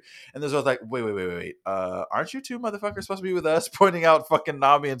for you. And there's always like, wait. Aren't you 2 motherfuckers supposed to be with us? Pointing out fucking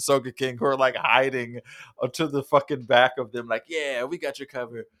Nami and Soga King who are hiding to the fucking back of them. Like, yeah, we got your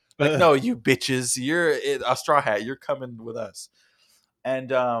cover. Like, no, you bitches, you're a Straw Hat. You're coming with us. And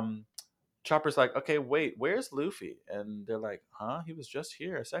Chopper's like, okay, wait, where's Luffy? And they're like, huh? He was just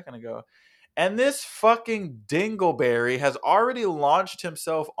here a second ago. And this fucking dingleberry has already launched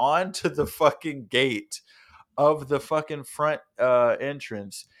himself onto the fucking gate of the fucking front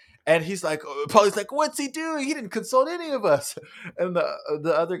entrance. And he's like, Polly's like, what's he doing? He didn't consult any of us. And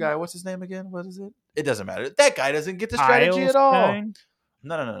the other guy, what's his name again? What is it? It doesn't matter. That guy doesn't get the strategy at all.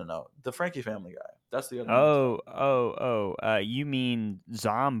 No. The Frankie family guy. That's the other one. You mean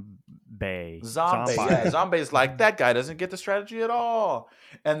Zombie? Zombie, yeah. Zombie's like, that guy doesn't get the strategy at all.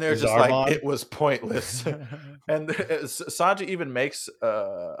 And they're just like, it was pointless. And Sanji even makes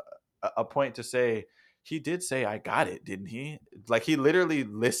a point to say, he did say, I got it, didn't he? Like, he literally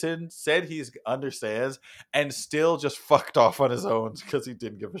listened, said he understands, and still just fucked off on his own because he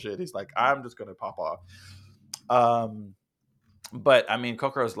didn't give a shit. He's like, I'm just going to pop off. But, I mean,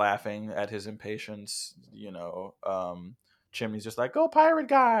 Kokoro's laughing at his impatience, you know. Chimney's just like, go pirate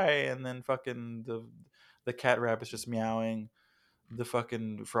guy. And then fucking the cat rabbit's just meowing. The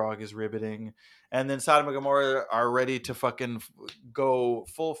fucking frog is ribbiting. And then Sodom and Gomorrah are ready to fucking go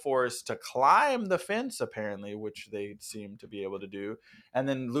full force to climb the fence, apparently, which they seem to be able to do. And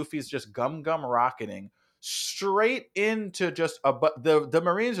then Luffy's just gum rocketing straight into just the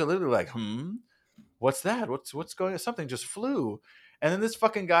Marines are literally like, what's that? What's going on? Something just flew. And then this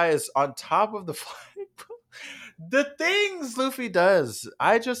fucking guy is on top of the flag. The things Luffy does,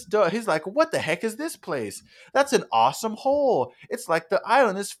 I just don't. He's like, what the heck is this place? That's an awesome hole. It's like the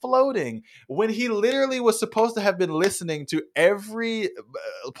island is floating. When he literally was supposed to have been listening to every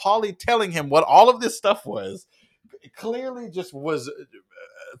Polly telling him what all of this stuff was. Clearly just was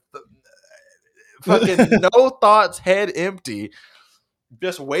fucking no thoughts, head empty.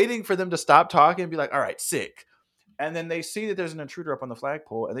 Just waiting for them to stop talking and be like, all right, sick. And then they see that there's an intruder up on the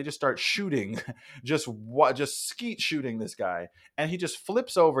flagpole, and they just start shooting, just skeet shooting this guy. And he just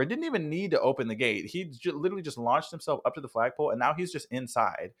flips over. He didn't even need to open the gate. He literally just launched himself up to the flagpole, and now he's just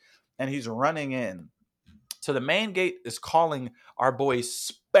inside, and he's running in. So the main gate is calling our boy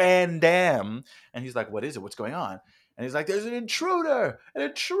Spandam, and he's like, what is it? What's going on? And he's like, there's an intruder. An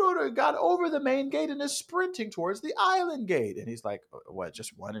intruder got over the main gate and is sprinting towards the island gate. And he's like, what,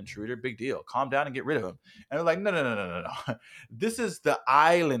 just one intruder? Big deal. Calm down and get rid of him. And they're like, no. This is the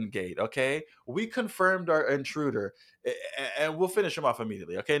island gate, okay? We confirmed our intruder, and we'll finish him off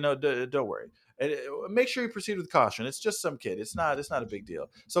immediately, okay? No, don't worry. Make sure you proceed with caution. It's just some kid. It's not a big deal.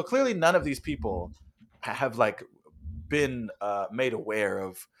 So clearly none of these people have, like, been made aware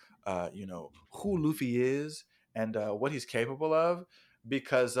of, who Luffy is and what he's capable of,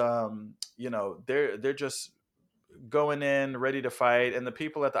 because they're just going in ready to fight, and the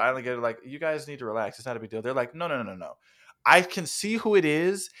people at the island gate are like, you guys need to relax, it's not a big deal. They're like, no, I can see who it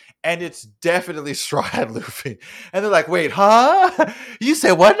is, and it's definitely Straw Hat Luffy. And they're like, wait, huh? You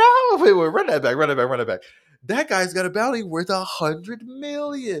said what now? Wait, run that back. That guy's got a bounty worth 100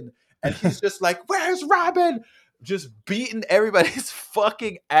 million, and he's just like, where's Robin? Just beating everybody's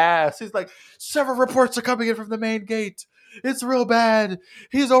fucking ass. He's like, several reports are coming in from the main gate. It's real bad.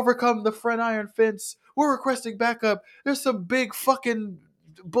 He's overcome the front iron fence. We're requesting backup. There's some big fucking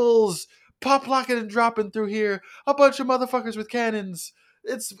bulls pop-locking and dropping through here. A bunch of motherfuckers with cannons.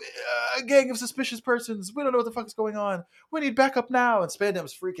 It's a gang of suspicious persons. We don't know what the fuck is going on. We need backup now. And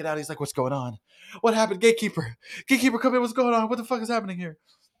Spandam's freaking out. He's like, what's going on? What happened? Gatekeeper, come in. What's going on? What the fuck is happening here?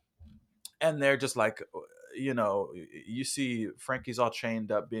 And they're just like, you see Frankie's all chained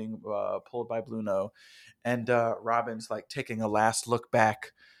up being pulled by Bluno, and Robin's like taking a last look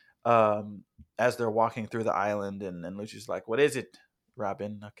back as they're walking through the island, and Lucci's like, what is it,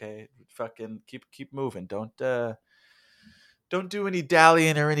 Robin? Okay, fucking keep moving. Don't do any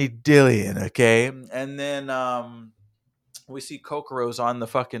dallying or any dillying, okay? And then we see Kokoro's on the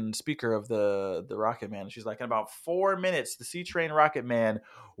fucking speaker of the Rocket Man. She's like, in about 4 minutes, the Sea Train Rocket Man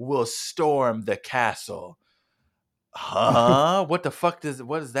will storm the castle. Huh? What the fuck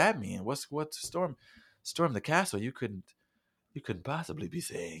what does that mean? What's storm the castle? You couldn't possibly be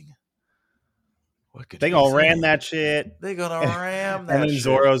saying. What could they gonna ram that shit? They gonna ram that. And then shit.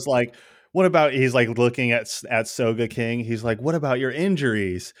 Zoro's like, what about? He's like looking at Soga King. He's like, what about your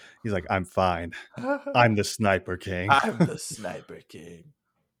injuries? He's like, I'm fine. I'm the Sniper King. I'm the Sniper King.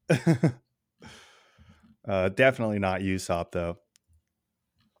 Definitely not Usopp though.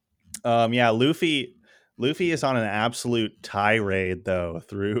 Yeah, Luffy is on an absolute tirade though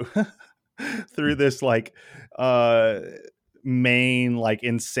through this like main, like,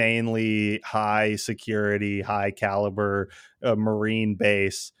 insanely high security, high caliber Marine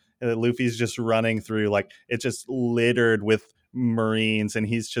base that Luffy's just running through. Like, it's just littered with Marines, and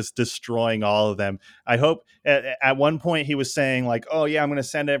he's just destroying all of them. I hope at one point he was saying like, oh yeah, I'm gonna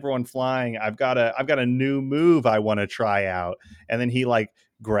send everyone flying. I've got a new move I want to try out. And then he like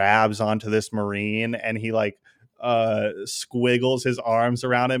grabs onto this Marine, and he like squiggles his arms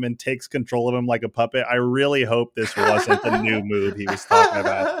around him and takes control of him like a puppet. I really hope this wasn't the new move he was talking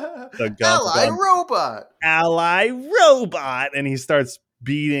about. The Ally Robot. And he starts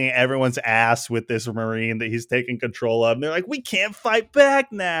beating everyone's ass with this Marine that he's taking control of. And they're like, we can't fight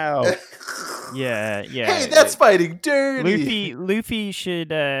back now. Yeah, Hey, that's fighting dirty. Luffy should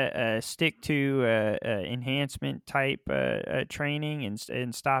stick to enhancement type training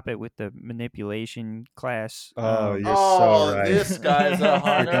and stop it with the manipulation class. Oh, you're so right. This guy's a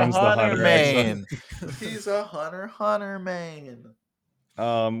comes the hunter Hunter X main. He's a hunter main.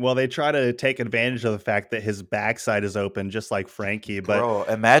 Well, they try to take advantage of the fact that his backside is open, just like Frankie. But Bro,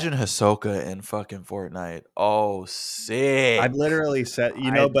 imagine Hisoka in fucking Fortnite. Oh, sick. I've literally said,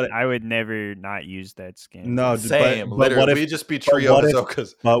 but I would never not use that skin. no, Same. but Literally, what if we just be trio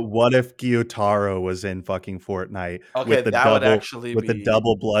Hisokas. But what if Gyutaro was in fucking Fortnite Okay, with the that double would actually with be... the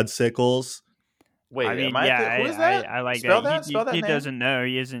double blood sickles? Wait, I mean, who is that? I like Spell that. Spell that He name? doesn't know.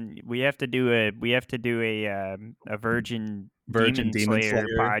 He isn't. We have to do a Virgin Demon Slayer Slayer.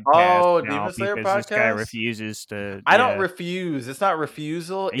 podcast. Oh, now Demon Slayer because this guy podcast? refuses to. I don't refuse. It's not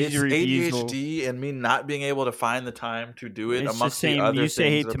refusal. He's It's a refusal. ADHD and me not being able to find the time to do it It's the amongst the same. other You say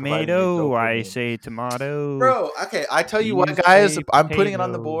things that are providing me tomato, I dopamine. say tomato. Bro, okay, I tell you You what, guys, say I'm putting it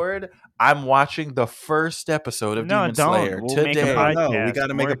on the potato. board. I'm watching the first episode of No, Demon don't. Slayer We'll make a today. podcast. No, we got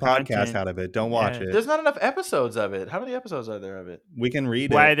to make More a podcast content. out of it. Don't watch Yeah. it. There's not enough episodes of it. How many episodes are there of it? We can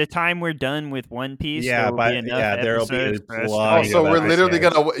read By it. the time we're done with One Piece, Yeah, there will be enough there'll be episodes for us to plenty Oh, make so of we're literally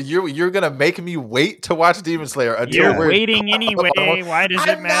episodes. you're gonna make me wait to watch Demon Slayer until You're we're waiting anyway. Why does it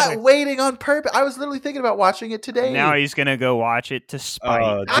I'm matter? not waiting on purpose. I was literally thinking about watching it today. Now he's gonna go watch it to spite.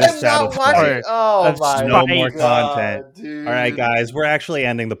 Oh, I'm just not out of watching. spite. Oh Of my No spite. more God, content. dude. All right, guys, we're actually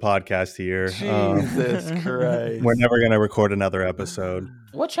ending the podcast here. Jesus Christ. We're never gonna record another episode.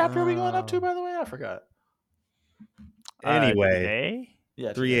 What chapter are we going up to, by the way? I forgot. Anyway, Today?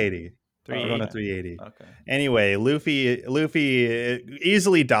 Yeah, 380. We're going to 380. 380. Okay. Anyway, Luffy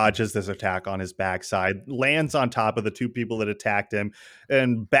easily dodges this attack on his backside, lands on top of the two people that attacked him,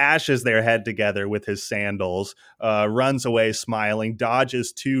 and bashes their head together with his sandals, runs away smiling,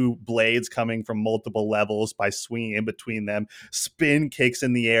 dodges two blades coming from multiple levels by swinging in between them, spin kicks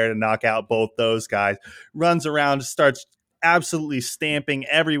in the air to knock out both those guys, runs around, starts absolutely stamping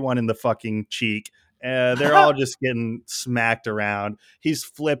everyone in the fucking cheek. They're all just getting smacked around. He's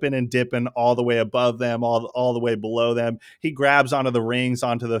flipping and dipping all the way above them, all the way below them. He grabs onto the rings,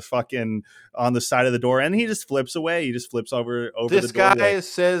 onto the fucking on the side of the door, and he just flips away. He just flips over This the doorway. guy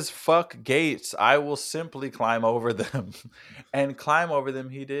says, "Fuck gates. I will simply climb over them," and climb over them.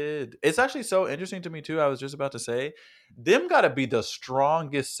 He did. It's actually so interesting to me too. I was just about to say, them got to be the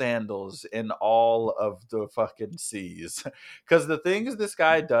strongest sandals in all of the fucking seas, because the things this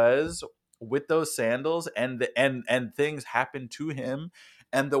guy does with those sandals and things happen to him,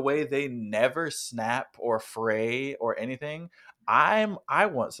 and the way they never snap or fray or anything. I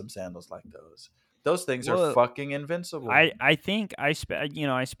want some sandals like those. Those things are Well, fucking invincible. I think I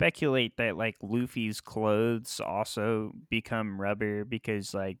speculate that like Luffy's clothes also become rubber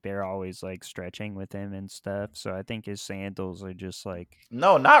because like they're always like stretching with him and stuff. So I think his sandals are just like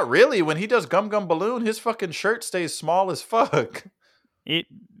No, not really. When he does Gum Gum Balloon, his fucking shirt stays small as fuck. it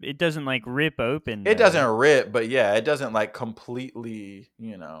doesn't like rip open. It though. doesn't rip, but yeah, it doesn't like completely,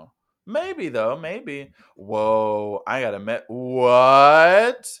 Maybe though, maybe. Whoa, I gotta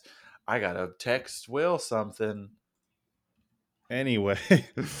what? I gotta text Will something. Anyway,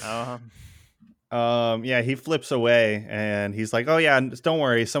 Uh-huh. yeah, he flips away and he's like, "Oh yeah, don't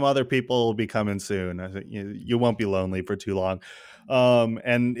worry, some other people will be coming soon. I think you won't be lonely for too long."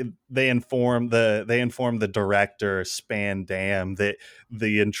 And they inform the director Span Dam that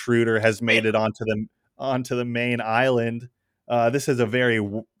the intruder has made it onto the main island. This is a very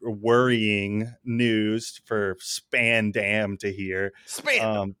worrying news for Span Dam to hear.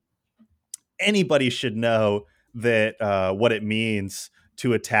 Anybody should know that what it means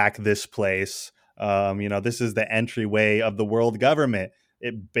to attack this place. This is the entryway of the world government.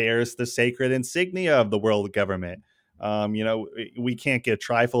 It bears the sacred insignia of the world government. We can't get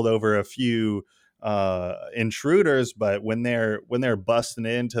trifled over a few intruders, but when they're busting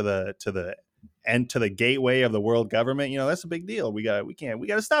into the gateway of the world government, that's a big deal. We got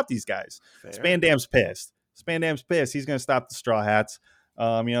to stop these guys. Fair. Span Dam's pissed. He's going to stop the Straw Hats.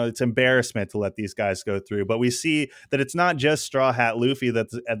 It's embarrassment to let these guys go through, but we see that it's not just Straw Hat Luffy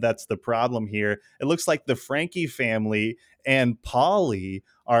that's the problem here. It looks like the Frankie family and Polly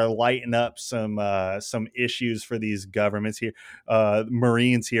are lighting up some issues for these governments here,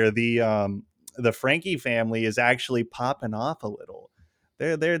 Marines here. The Frankie family is actually popping off a little.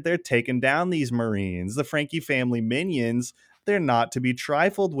 They're taking down these Marines. The Frankie family minions, they're not to be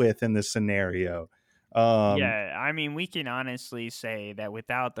trifled with in this scenario. Yeah, I mean, we can honestly say that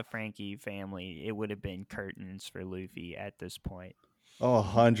without the Frankie family, it would have been curtains for Luffy at this point. Oh,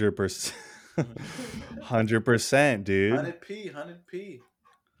 100%. 100%, dude. 100p.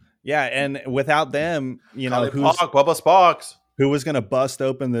 Yeah, and without them, Kali Pog, Bubba Sparks. who was going to bust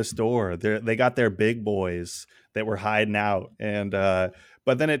open this door? They got their big boys that were hiding out, and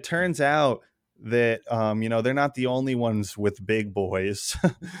but then it turns out that they're not the only ones with big boys.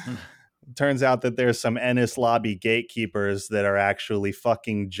 Turns out that there's some Ennis Lobby gatekeepers that are actually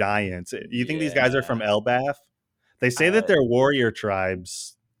fucking giants. You think these guys are from Elbath? They say that they're warrior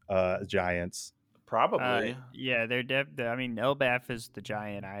tribes, giants. Probably. Yeah, they're I mean, Elbath is the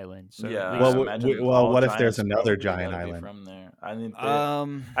giant island. So yeah. Well, what if there's another giant island from there?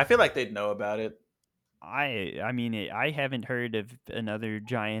 I feel like they'd know about it. I mean, I haven't heard of another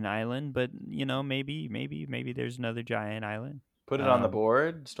giant island, but maybe there's another giant island. Put it on the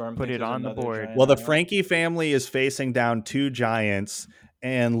board. Storm. Put it on the board. Well, the Frankie family is facing down 2 giants,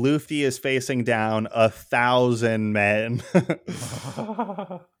 and Luffy is facing down 1,000 men.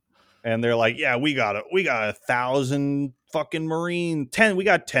 And they're like, yeah, we got 1,000 fucking Marine. We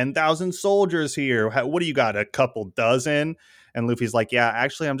got 10,000 soldiers here. What do you got? A couple dozen? And Luffy's like, yeah,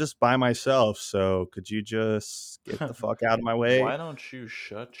 actually, I'm just by myself. So could you just get the fuck out of my way? Why don't you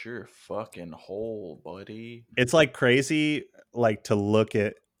shut your fucking hole, buddy? It's like crazy, like to look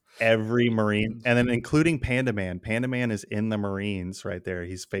at every Marine, and then including Panda Man. Panda Man is in the Marines right there.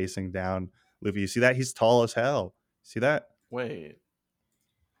 He's facing down Luffy. You see that? He's tall as hell. See that? Wait.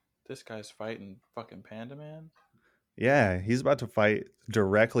 This guy's fighting fucking Panda Man? Yeah, he's about to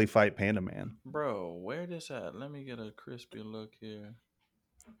directly fight Panda Man. Bro, where this at? Let me get a crispy look here.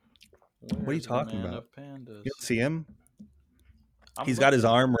 What are you talking about? You don't see him? He's got his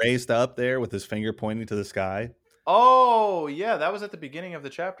arm raised up there with his finger pointing to the sky. Oh, yeah, that was at the beginning of the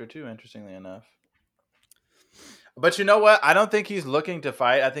chapter too, interestingly enough. But you know what? I don't think he's looking to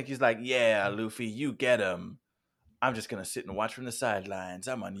fight. I think he's like, yeah, Luffy, you get him. I'm just going to sit and watch from the sidelines.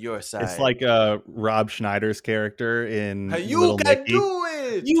 I'm on your side. It's like Rob Schneider's character in You Little can Nicky. do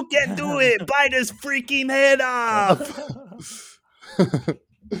it! You can do it! Bite his freaking head off!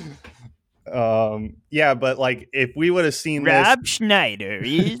 Yeah, but like if we would have seen Rob Schneider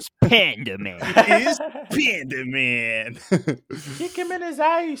is Panda Man. Is Panda Man. Kick him in his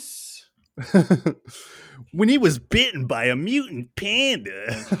ice. When he was bitten by a mutant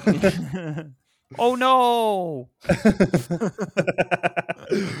panda. Oh no.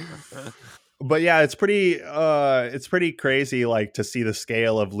 But yeah, it's pretty crazy, like, to see the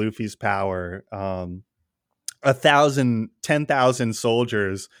scale of Luffy's power. 10,000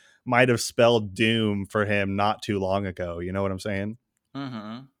 soldiers might have spelled doom for him not too long ago. You know what I'm saying?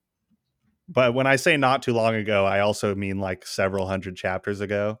 Mm-hmm. But when I say not too long ago, I also mean like several hundred chapters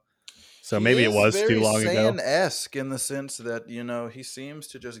ago. So maybe it was too long ago. Saiyan-esque in the sense that, he seems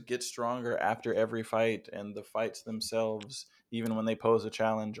to just get stronger after every fight, and the fights themselves, even when they pose a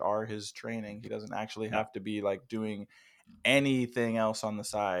challenge, are his training. He doesn't actually have to be like doing anything else on the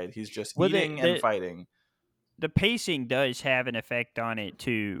side. He's just eating and fighting. The pacing does have an effect on it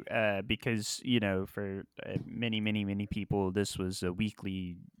too, because for many people, this was a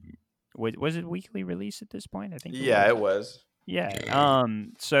weekly. Was it weekly release at this point? I think. It was. Yeah.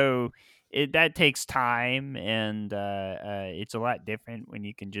 So that takes time, and it's a lot different when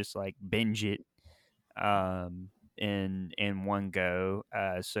you can just like binge it in one go.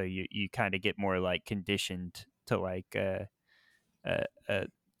 So you kind of get more like conditioned to like the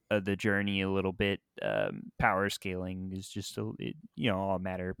journey a little bit. Power scaling is just all a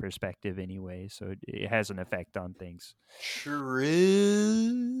matter of perspective anyway, so it has an effect on things.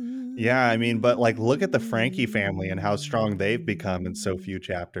 True. Yeah, I mean, but like look at the Frankie family and how strong they've become in so few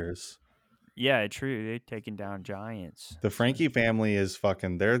chapters. Yeah, true. They're taking down giants. The Frankie family is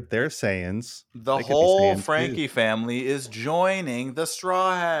fucking they're Saiyans. The whole Frankie family is joining the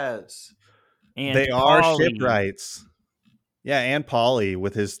Straw Hats. And they are shipwrights. Yeah, and Polly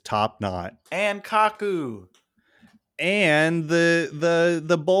with his top knot. And Kaku. And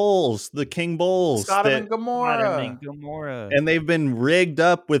the bulls, the King Bulls. Sodom and Gomorrah. And they've been rigged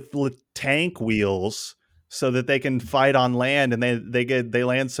up with tank wheels so that they can fight on land, and they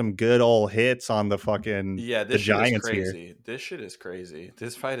land some good old hits on the fucking the giants here. This shit is crazy.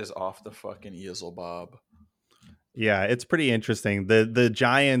 This fight is off the fucking easel, Bob. Yeah, it's pretty interesting. The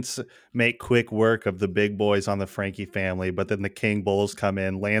giants make quick work of the big boys on the Frankie family, but then the King Bulls come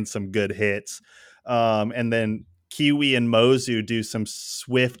in, land some good hits, and then Kiwi and Mozu do some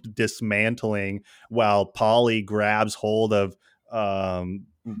swift dismantling while Polly grabs hold of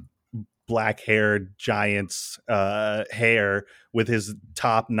black-haired giant's hair with his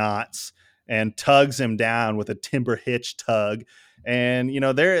top knots and tugs him down with a timber hitch tug. And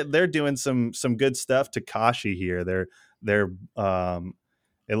they're doing some good stuff to Kashi here. They're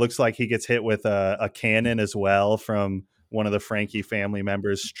it looks like he gets hit with a cannon as well from one of the Frankie family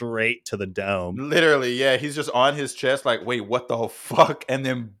members straight to the dome. Literally, yeah. He's just on his chest, like, wait, what the fuck? And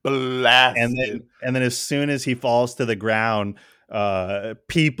then blasted. And then as soon as he falls to the ground,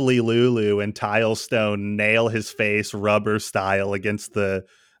 Peeply Lulu and Tilestone nail his face rubber style against the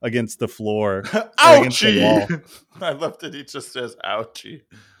floor. Ouchie! I love that he just says ouchie.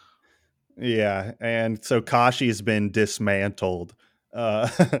 Yeah, and so Kashi's been dismantled.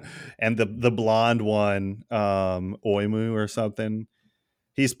 And the blonde one, Oimu or something,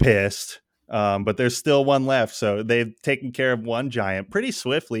 he's pissed. But there's still one left, so they've taken care of one giant pretty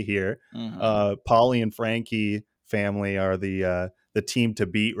swiftly here. Mhm. Polly and Frankie family are the team to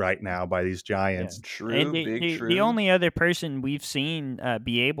beat right now by these giants. True, And big true. the only other person we've seen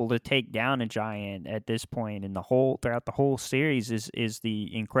be able to take down a giant at this point in throughout the whole series is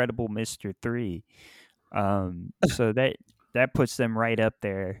the incredible Mr. 3. So that puts them right up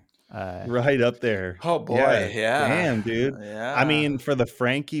there. Right up there. Oh boy, yeah. Damn, dude. Yeah. I mean, for the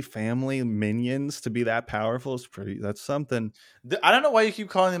Frankie family minions to be that powerful that's something. I don't know why you keep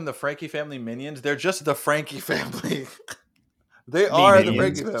calling them the Frankie family minions. They're just the Frankie family. They are the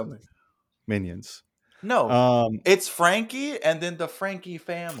Frankie family. Minions. No, it's Frankie and then the Frankie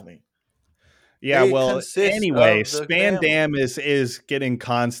family. Yeah, They well, consist anyway, of the Spandam is getting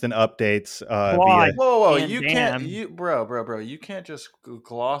constant updates Why? via. Whoa, Van you Damme. can't, bro, you can't just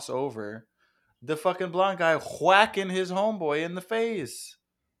gloss over the fucking blonde guy whacking his homeboy in the face.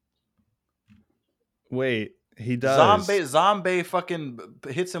 Wait, he does. Zombie fucking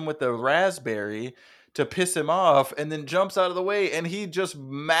hits him with the raspberry to piss him off, and then jumps out of the way, and he just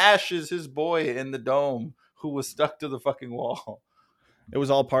mashes his boy in the dome, who was stuck to the fucking wall. It was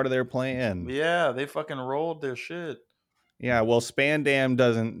all part of their plan. Yeah, they fucking rolled their shit. Yeah, well, Spandam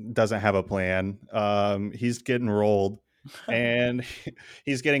doesn't have a plan. He's getting rolled, and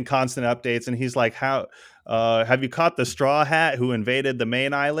he's getting constant updates. And he's like, "How have you caught the Straw Hat who invaded the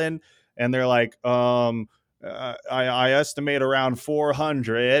main island?" And they're like, I estimate around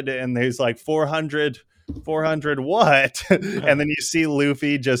 400." And he's like, 400 what? And then you see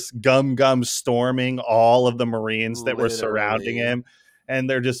Luffy just gum storming all of the Marines that were surrounding him. And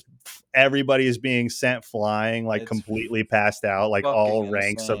they're just, everybody is being sent flying, like completely passed out. Like all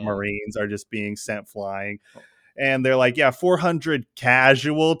ranks of Marines are just being sent flying. And they're like, yeah, 400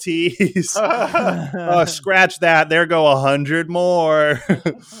 casualties. Scratch that. There go 100 more.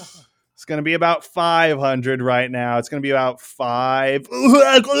 It's going to be about 500 right now. It's going to be about 5.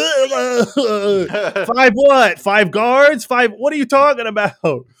 5 what? 5 guards? 5? What are you talking about?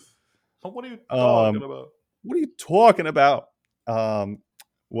 What are you talking about? What are you talking about?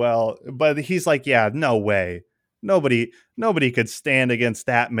 Well, but he's like, yeah, no way. Nobody could stand against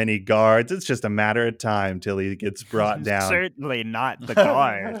that many guards. It's just a matter of time till he gets brought down. Certainly not the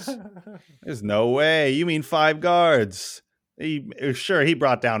guards. There's no way. You mean 5 guards? He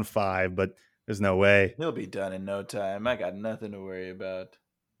brought down 5, but there's no way. He'll be done in no time. I got nothing to worry about.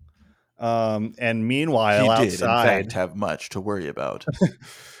 And meanwhile, he did, outside, in fact, have much to worry about.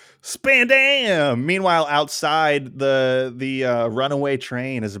 Spandam! Meanwhile, outside, the runaway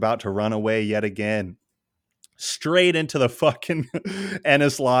train is about to run away yet again. Straight into the fucking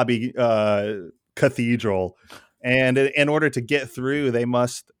Enies Lobby cathedral. And in order to get through, they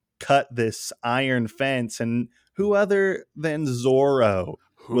must cut this iron fence. And who other than Zoro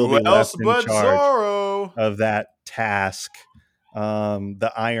will be left in charge Zoro of that task?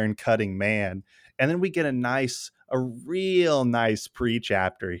 The iron cutting man. And then we get a real nice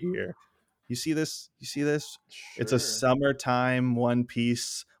pre-chapter here. You see this? Sure. It's a summertime One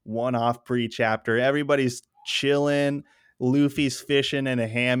Piece one-off pre-chapter. Everybody's chilling. Luffy's fishing in a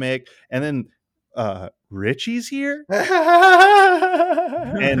hammock. And then Richie's here.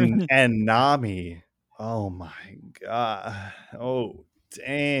 and Nami. Oh my god. Oh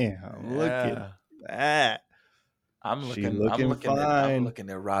damn. Look at that. I'm looking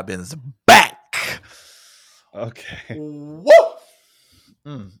at Robin's back. Okay. Woo!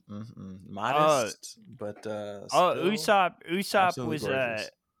 Modest, but Usopp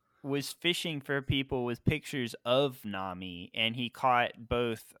was fishing for people with pictures of Nami, and he caught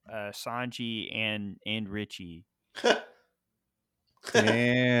both Sanji and Richie.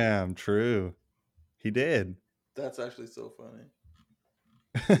 Damn, true. He did. That's actually so funny.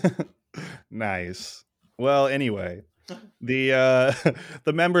 Nice. Well, anyway, the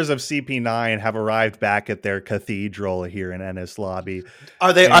members of CP9 have arrived back at their cathedral here in Enies Lobby.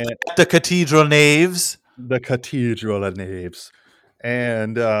 Are they at the cathedral naves? The cathedral naves.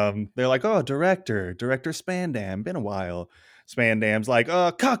 And they're like, oh, Director Spandam, been a while. Spandam's like,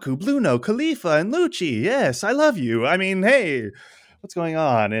 Kaku, Bluno, Khalifa, and Lucci. Yes, I love you. I mean, hey, what's going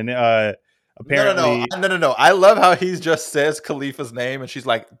on? And Apparently, No. I love how he just says Khalifa's name, and she's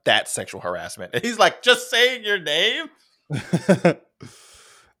like, "That's sexual harassment." And he's like, "Just saying your name."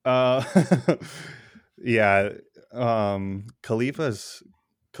 uh, yeah.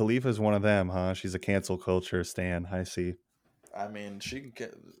 Khalifa's one of them, huh? She's a cancel culture stan. I see. I mean, she can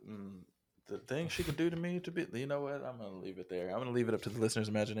get the thing she can do to me to be. You know what? I'm gonna leave it there. I'm gonna leave it up to the listener's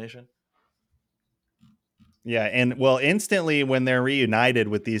imagination. Yeah, and well, instantly when they're reunited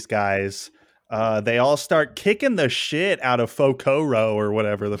with these guys, they all start kicking the shit out of Fokoro or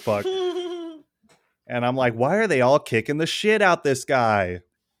whatever the fuck. And I'm like, why are they all kicking the shit out this guy?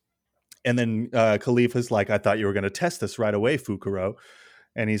 And then Khalifa's like, I thought you were going to test us right away, Fukuro.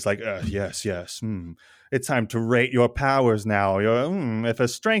 And he's like, yes. It's time to rate your powers now. If a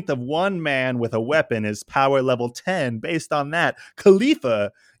strength of one man with a weapon is power level 10, based on that,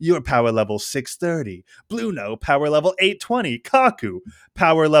 Khalifa, you're power level 630. Bluno, power level 820. Kaku,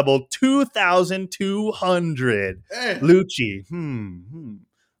 power level 2,200. Lucci,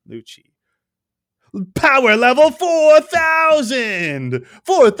 Lucci. Power level 4,000!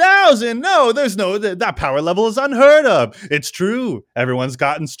 4,000? No, there's no, that power level is unheard of. It's true. Everyone's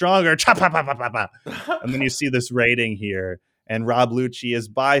gotten stronger. And then you see this rating here, and Rob Lucci is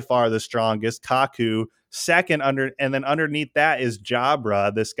by far the strongest. Kaku, second and then underneath that is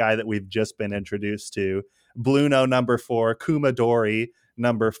Jabra, this guy that we've just been introduced to. Bluno, number 4. Kumadori,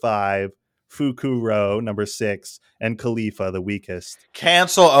 number 5. Fukuro, number 6, and Khalifa, the weakest.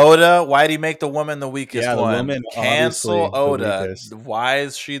 Cancel Oda. Why'd he make the woman the weakest one? The woman, cancel Oda. Why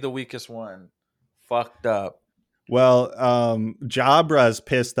is she the weakest one? Fucked up. Well, Jabra's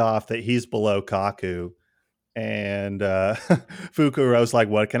pissed off that he's below Kaku. And Fukuro's like,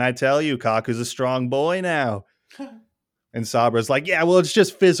 what can I tell you? Kaku's a strong boy now. And Sabra's like, yeah, well, it's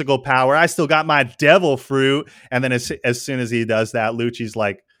just physical power. I still got my devil fruit. And then as soon as he does that, Lucci's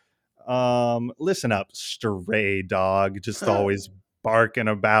like, listen up, stray dog, just always barking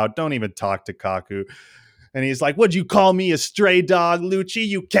about. Don't even talk to Kaku. And he's like, what'd you call me, a stray dog, Lucci,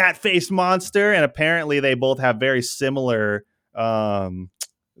 you cat-faced monster? And apparently they both have very similar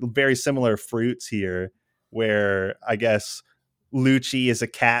fruits here, where I guess Lucci is a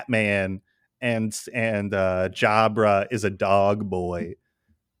cat man and Jabra is a dog boy.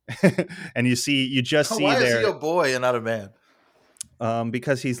 And you just see why there, is he a boy and not a man?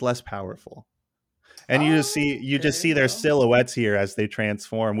 Because he's less powerful. And you just see their silhouettes here as they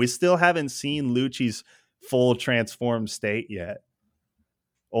transform. We still haven't seen Lucci's full transformed state yet.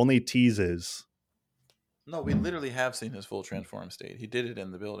 Only teases. No, we literally have seen his full transformed state. He did it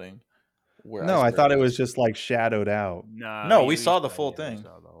in the building. No, I thought it was just like shadowed out. No, we saw the full thing. We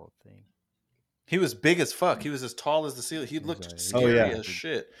saw the whole thing. He was big as fuck. He was as tall as the ceiling. He looked scary as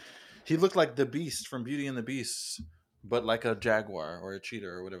shit. He looked like the Beast from Beauty and the Beast, but like a jaguar or a cheetah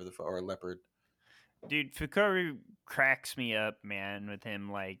or whatever or a leopard. Dude, Fukuro cracks me up, man, with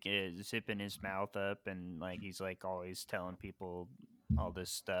him like zipping his mouth up and like he's like always telling people all this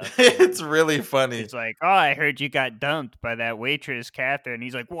stuff. It's really funny. He's like, oh, I heard you got dumped by that waitress, Catherine.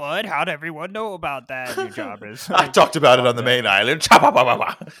 He's like, what? How'd everyone know about that? Your job is. I talked about it on the main island.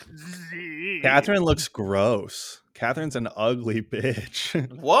 Catherine looks gross. Catherine's an ugly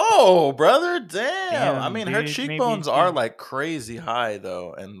bitch. Whoa, brother. Damn. I mean, dude, her cheekbones are like crazy high,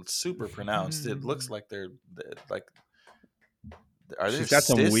 though, and super pronounced. It looks like they're like. She's got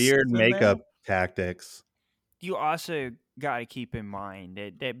some weird makeup tactics. You also got to keep in mind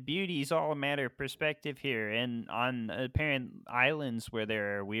that beauty is all a matter of perspective here. And on apparent islands where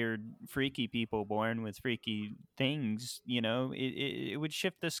there are weird, freaky people born with freaky things, you know, it would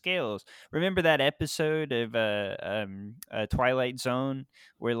shift the scales. Remember that episode of Twilight Zone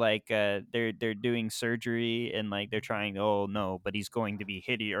where like they're doing surgery and like they're trying, oh no, but he's going to be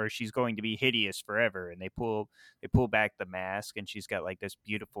hideous or she's going to be hideous forever, and they pull back the mask and she's got like this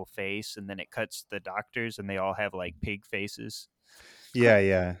beautiful face, and then it cuts to the doctors and they all have like pig faces.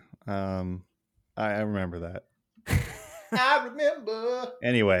 Yeah. I remember that. I remember.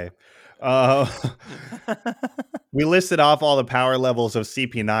 Anyway, we listed off all the power levels of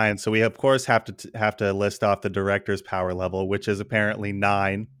CP9, so we of course have to list off the director's power level, which is apparently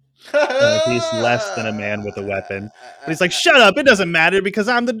 9. He's less than a man with a weapon. But he's like, shut up! It doesn't matter because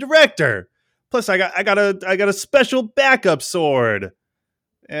I'm the director. Plus, I got a special backup sword.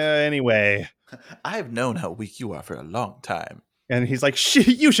 Anyway, I've known how weak you are for a long time. And he's like,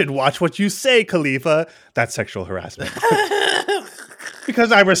 you should watch what you say, Khalifa. That's sexual harassment.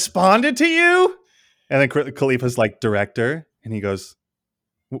 Because I responded to you? And then Khalifa's like, director? And he goes,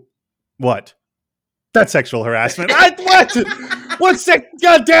 what? That's sexual harassment. What? What's that?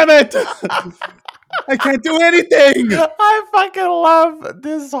 God damn it! I can't do anything. I fucking love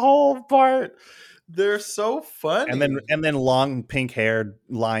this whole part. They're so funny. And then long pink haired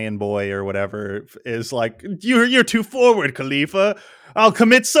lion boy or whatever is like, you're too forward, Khalifa. I'll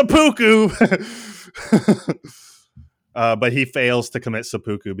commit seppuku. But he fails to commit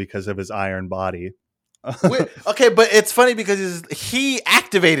seppuku because of his iron body. Okay, but it's funny because he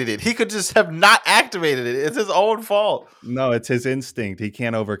activated it. He could just have not activated it. It's his own fault. No, it's his instinct. He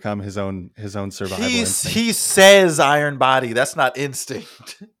can't overcome his own survival instinct. He says iron body. That's not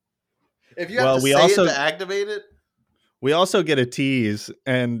instinct. If you have to say it to activate it. We also get a tease,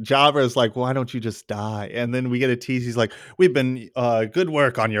 and Jabra is like, why don't you just die? And then we get a tease. He's like, we've been good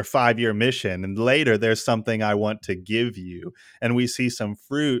work on your 5-year mission. And later there's something I want to give you. And we see some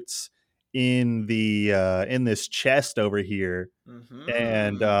fruits in the in this chest over here. Mm-hmm.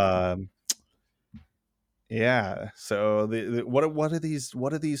 And yeah, so what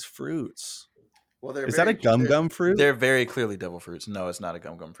are these fruits? Well, is that a gum fruit? They're very clearly devil fruits. No, it's not a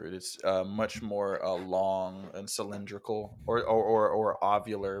gum fruit. It's much more long and cylindrical or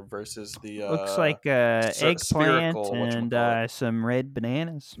ovular versus the looks like eggplant and some red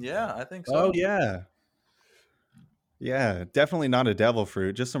bananas. Yeah, I think so. Oh yeah, yeah, definitely not a devil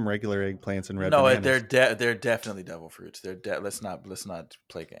fruit. Just some regular eggplants and red bananas. No, they're definitely devil fruits. Let's not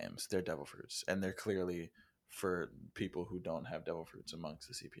play games. They're devil fruits, and they're clearly for people who don't have devil fruits amongst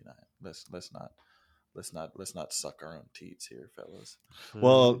the CP9. Let's not suck our own teats here, fellas.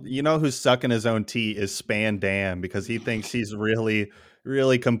 Well, you know who's sucking his own teat is Span Dam, because he thinks he's really,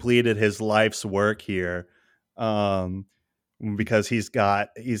 really completed his life's work here. Because he's got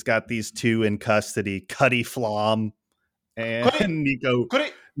these two in custody, Cuddy Flom and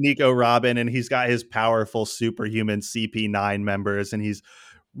Nico Robin, and he's got his powerful superhuman CP9 members, and he's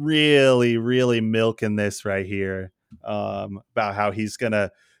really, really milking this right here about how he's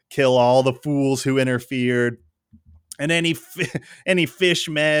gonna kill all the fools who interfered, and any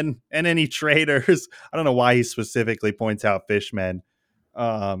fishmen and any traitors. I don't know why he specifically points out fishmen.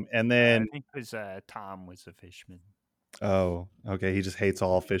 And then I think because Tom was a fishman. Oh, okay. He just hates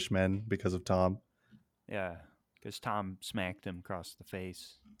all fishmen because of Tom. Yeah, because Tom smacked him across the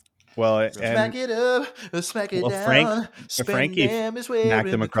face. Well, smack it up, smack it down. Frankie smacked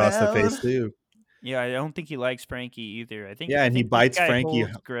him across the face too. Yeah, I don't think he likes Frankie either. I think. Yeah, and he bites Frankie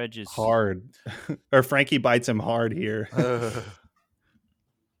grudges hard, or Frankie bites him hard here.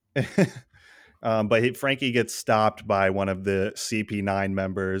 But Frankie gets stopped by one of the CP9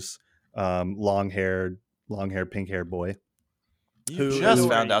 members, long-haired, pink-haired boy. You just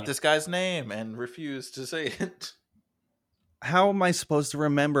found out this guy's name and refused to say it. How am I supposed to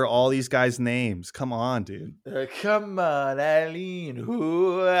remember all these guys' names? Come on, dude. Come on, Eileen.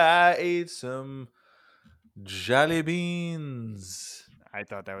 Who I ate some jelly beans. I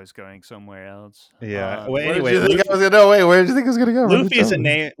thought that was going somewhere else. Yeah. Well, anyway, where did you think it was going to go?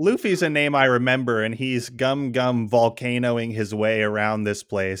 Luffy's a name I remember, and he's gum volcanoing his way around this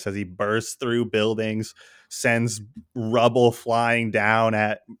place as he bursts through buildings, sends rubble flying down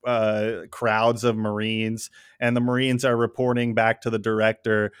at crowds of Marines, and the Marines are reporting back to the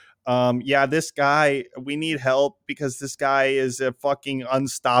director. Yeah, this guy, we need help because this guy is a fucking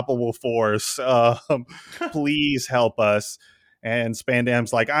unstoppable force. Please help us. And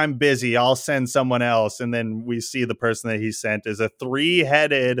Spandam's like, I'm busy, I'll send someone else. And then we see the person that he sent is a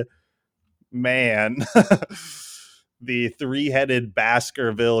 3-headed man. The 3-headed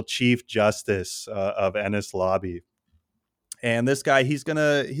Baskerville Chief Justice of Enies Lobby. And this guy, he's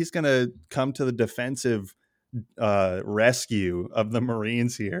gonna come to the defensive rescue of the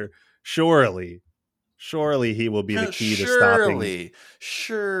Marines here. Surely he will be the key to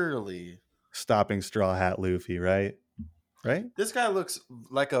stopping Straw Hat Luffy, right? This guy looks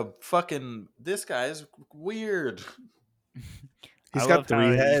like this guy is weird. He's got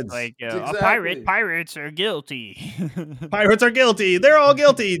 3 heads. Like exactly. Pirates are guilty. Pirates are guilty. They're all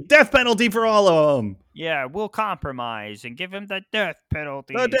guilty. Death penalty for all of them. Yeah, we'll compromise and give him the death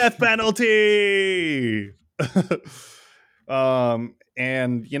penalty. The death penalty.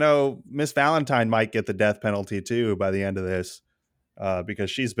 And Miss Valentine might get the death penalty too by the end of this,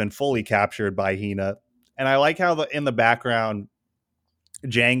 because she's been fully captured by Hina. And I like how in the background,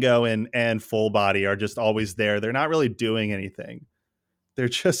 Django and Full Body are just always there. They're not really doing anything. They're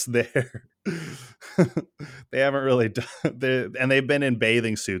just there. They haven't really done, and they've been in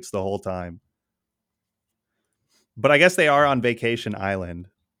bathing suits the whole time. But I guess they are on Vacation Island,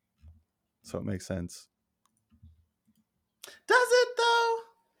 so it makes sense. Does it though?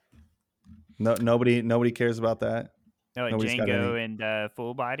 No, nobody cares about that. No, like Django and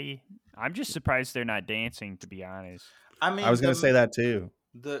Full Body. I'm just surprised they're not dancing, to be honest. I mean, I was going to say that too.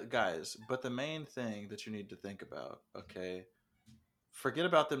 But the main thing that you need to think about, okay, forget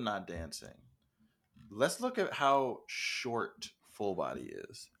about them not dancing. Let's look at how short Full Body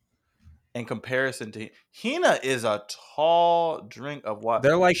is in comparison to Hina. Is a tall drink of water.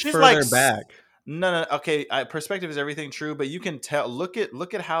 They're like She's further like back. no. Okay, perspective is everything, true, but you can tell. Look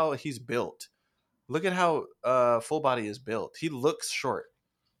at how he's built. Look at how Full Body is built. He looks short.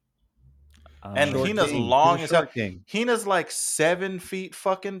 And Short Hina's king. long He's as a hell. short king. Hina's like 7 feet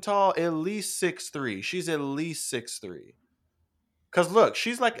fucking tall, at least 6'3". She's at least 6'3". Cause look,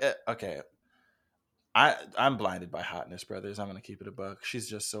 she's like okay. I'm blinded by hotness, brothers. I'm gonna keep it a buck. She's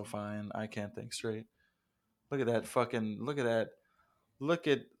just so fine. I can't think straight. Look at that fucking. Look at that. Look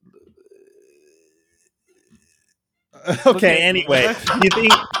at. Okay. Anyway,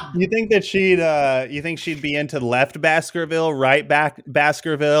 you think that she'd be into left Baskerville, right back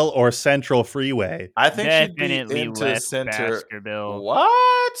Baskerville, or Central Freeway? I think she'd be Definitely into left center. Baskerville.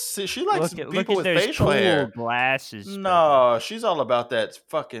 What? She likes Look people at with those facial cool hair. glasses. No, she's all about that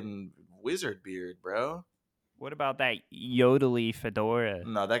fucking wizard beard, bro. What about that yodely fedora?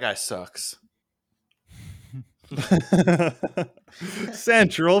 No, that guy sucks.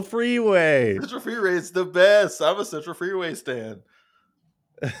 Central Freeway. Central Freeway is the best. I'm a Central Freeway stan.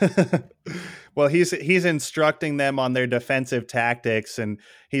 Well, he's instructing them on their defensive tactics, and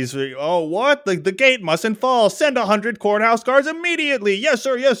he's what the gate mustn't fall. Send 100 courthouse guards immediately. Yes,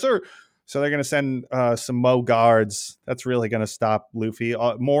 sir. Yes, sir. So they're gonna send some more guards. That's really gonna stop Luffy.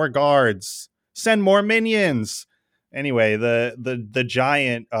 More guards. Send more minions. Anyway, the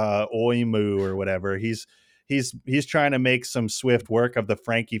giant Oimu or whatever. He's trying to make some swift work of the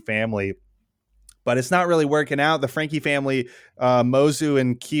Frankie family. But it's not really working out. The Frankie family, Mozu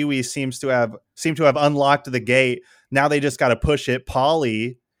and Kiwi seem to have unlocked the gate. Now they just got to push it.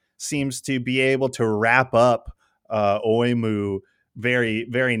 Polly seems to be able to wrap up Oimu very,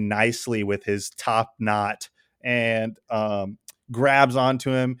 very nicely with his top knot and grabs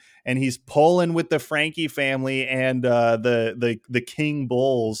onto him. And he's pulling with the Frankie family and the King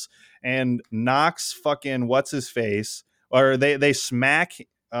Bulls and knocks fucking what's his face, or they smack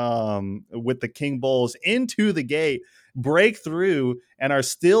with the King Bulls into the gate, break through, and are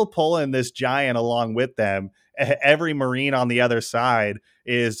still pulling this giant along with them. Every Marine on the other side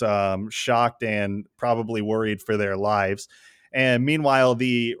is shocked and probably worried for their lives. And meanwhile,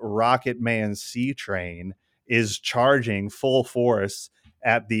 the Rocket Man Sea Train is charging full force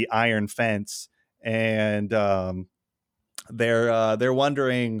at the Iron Fence, and they're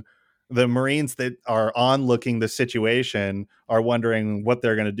wondering. The Marines that are onlooking the situation are wondering what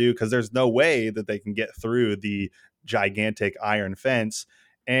they're going to do, because there's no way that they can get through the gigantic iron fence.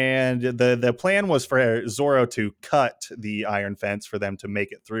 And the plan was for Zoro to cut the iron fence for them to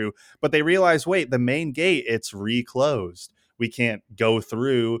make it through. But they realized, wait, the main gate, it's reclosed. We can't go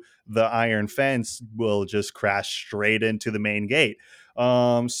through the iron fence. We'll just crash straight into the main gate.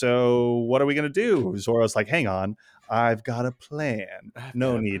 So what are we going to do? Zoro's like, hang on. I've got a plan.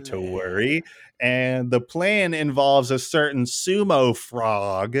 No need to worry. And the plan involves a certain sumo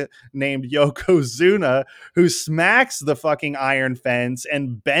frog named Yokozuna who smacks the fucking iron fence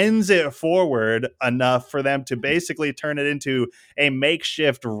and bends it forward enough for them to basically turn it into a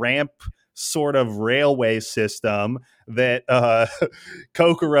makeshift ramp sort of railway system that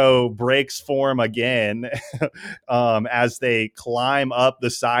Kokoro breaks form again as they climb up the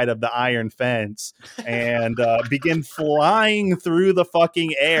side of the iron fence and begin flying through the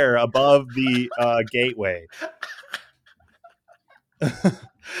fucking air above the gateway. I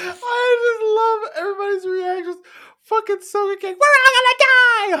just love everybody's reactions. Fucking Soga King, we're all gonna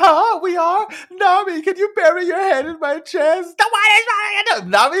die, huh? We are? Nami, can you bury your head in my chest? The one is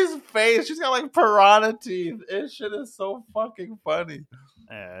Nami's face, she's got like piranha teeth. This shit is so fucking funny.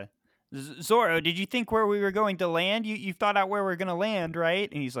 Zoro, did you think where we were going to land? You thought out where we're going to land,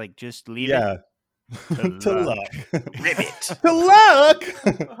 right? And he's like, just leave it. To luck. Ribbit. To luck.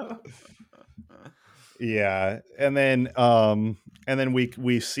 Yeah. And then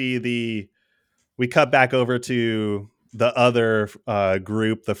we see we cut back over to the other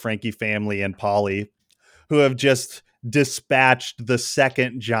group, the Frankie family and Polly, who have just dispatched the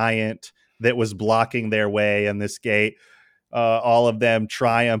second giant that was blocking their way in this gate. All of them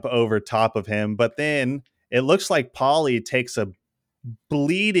triumph over top of him. But then it looks like Polly takes a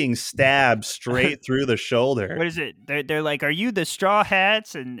bleeding stab straight through the shoulder. What is it? They're like, are you the Straw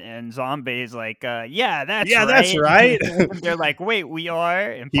Hats? And Zombie's like, yeah, that's right. They're like, wait, we are?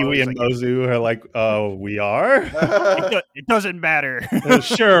 And Kiwi and Mozu are like, oh, we are? It doesn't matter.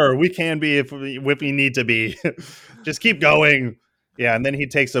 Sure, we can be if we need to be. Just keep going. Yeah, and then he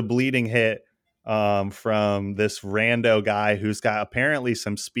takes a bleeding hit from this rando guy who's got apparently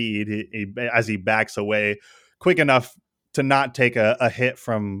some speed. As he backs away quick enough to not take a hit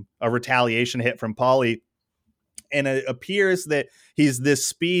from a retaliation hit from Paulie. And it appears that he's this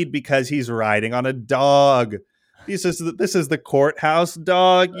speed because he's riding on a dog. This is the courthouse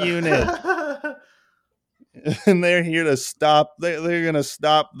dog unit. And they're here to stop. They're going to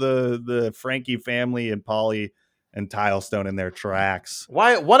stop the Frankie family and Paulie and Tilestone in their tracks.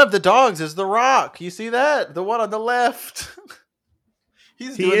 Why? One of the dogs is the Rock. You see that? The one on the left. He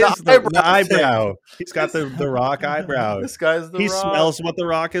is the eyebrow. He's got the Rock eyebrow. This guy's the Rock. He smells what the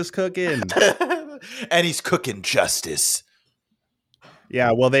Rock is cooking. And he's cooking justice.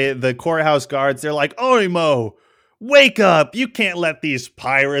 Yeah, well, the courthouse guards, they're like, Orimo, wake up. You can't let these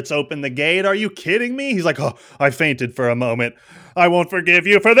pirates open the gate. Are you kidding me? He's like, oh, I fainted for a moment. I won't forgive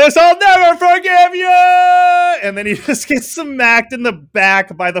you for this. I'll never forgive you. And then he just gets smacked in the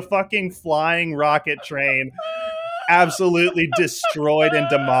back by the fucking flying rocket train. Absolutely destroyed and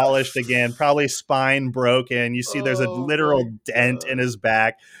demolished again. Probably spine broken. You see there's a literal dent in his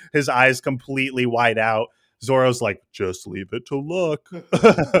back. His eyes completely wide out. Zoro's like, just leave it to luck.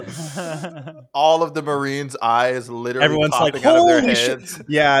 All of the Marines' eyes literally everyone's popping like, out of their holy heads. shit.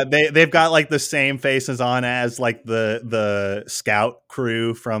 Yeah, they've got like the same faces on as like the scout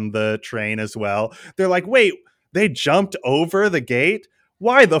crew from the train as well. They're like, wait, they jumped over the gate?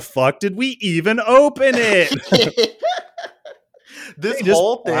 Why the fuck did we even open it? This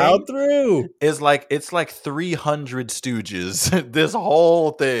whole thing through. is like, it's like 300 Stooges. This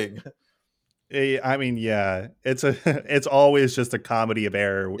whole thing. I mean, yeah, it's always just a comedy of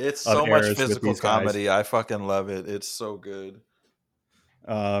error. It's so much physical comedy. I fucking love it. It's so good.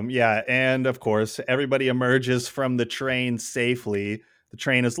 Yeah, and of course, everybody emerges from the train safely. The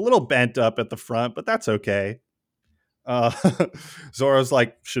train is a little bent up at the front, but that's okay. Zoro's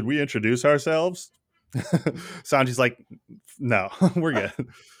like, should we introduce ourselves? Sanji's like, no, we're good.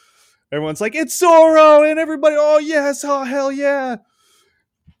 Everyone's like, it's Zoro, and everybody, oh yes, oh hell yeah.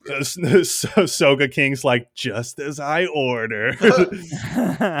 Soga King's like, just as I ordered.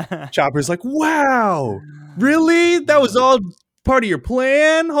 Chopper's like, wow, really? That was all part of your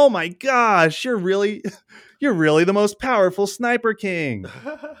plan? Oh my gosh, you're really the most powerful Sniper King.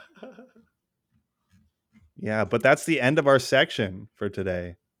 Yeah, but that's the end of our section for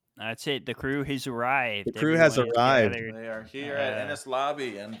today. That's it. The crew has arrived. The crew has arrived. They are here at Enies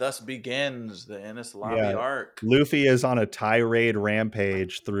Lobby, and thus begins the Enies Lobby arc. Luffy is on a tirade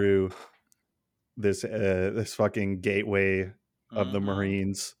rampage through this fucking gateway of the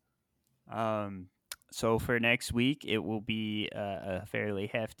Marines. So for next week, it will be a fairly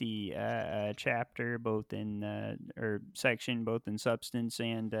hefty chapter, both in or section, both in substance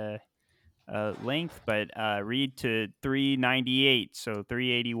and length, but read to 398, so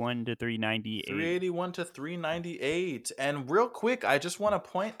 381 to 398. 381 to 398. And real quick, I just want to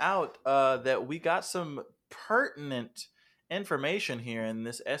point out that we got some pertinent information here in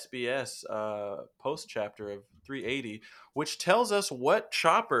this SBS post chapter of 380, which tells us what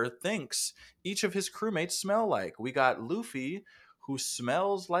Chopper thinks each of his crewmates smell like. We got Luffy, who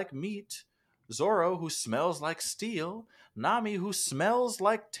smells like meat, Zoro, who smells like steel, Nami, who smells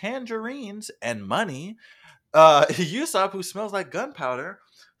like tangerines and money, Usopp, who smells like gunpowder,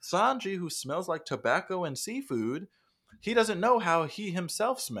 Sanji, who smells like tobacco and seafood. He doesn't know how he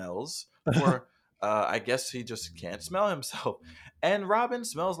himself smells, or I guess he just can't smell himself. And Robin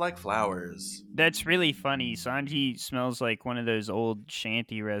smells like flowers. That's really funny. Sanji smells like one of those old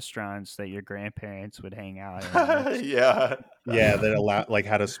shanty restaurants that your grandparents would hang out in. Yeah, that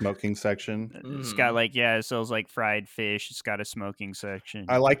had a smoking section. It's got it sells like fried fish. It's got a smoking section.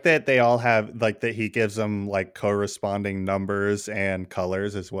 I like that they all have that he gives them like corresponding numbers and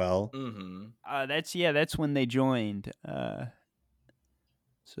colors as well. Mm-hmm. That's when they joined.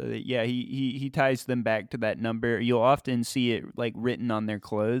 So that, he ties them back to that number. You'll often see it like written on their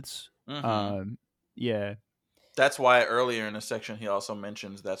clothes. Mm-hmm. Yeah. That's why earlier in the section he also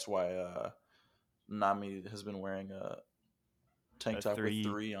mentions that's why Nami has been wearing a tank top with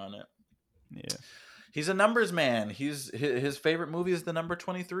 3 on it. Yeah. He's a numbers man. His favorite movie is the number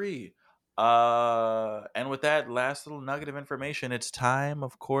 23. And with that last little nugget of information, it's time,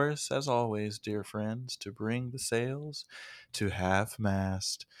 of course, as always, dear friends, to bring the sails to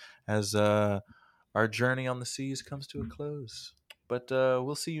half-mast as our journey on the seas comes to a close. But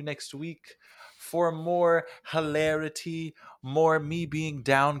we'll see you next week for more hilarity, more me being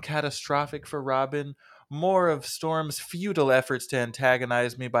down catastrophic for Robin, more of Storm's futile efforts to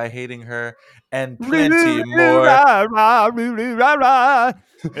antagonize me by hating her, and plenty more.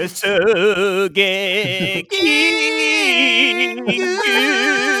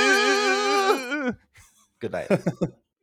 Good night.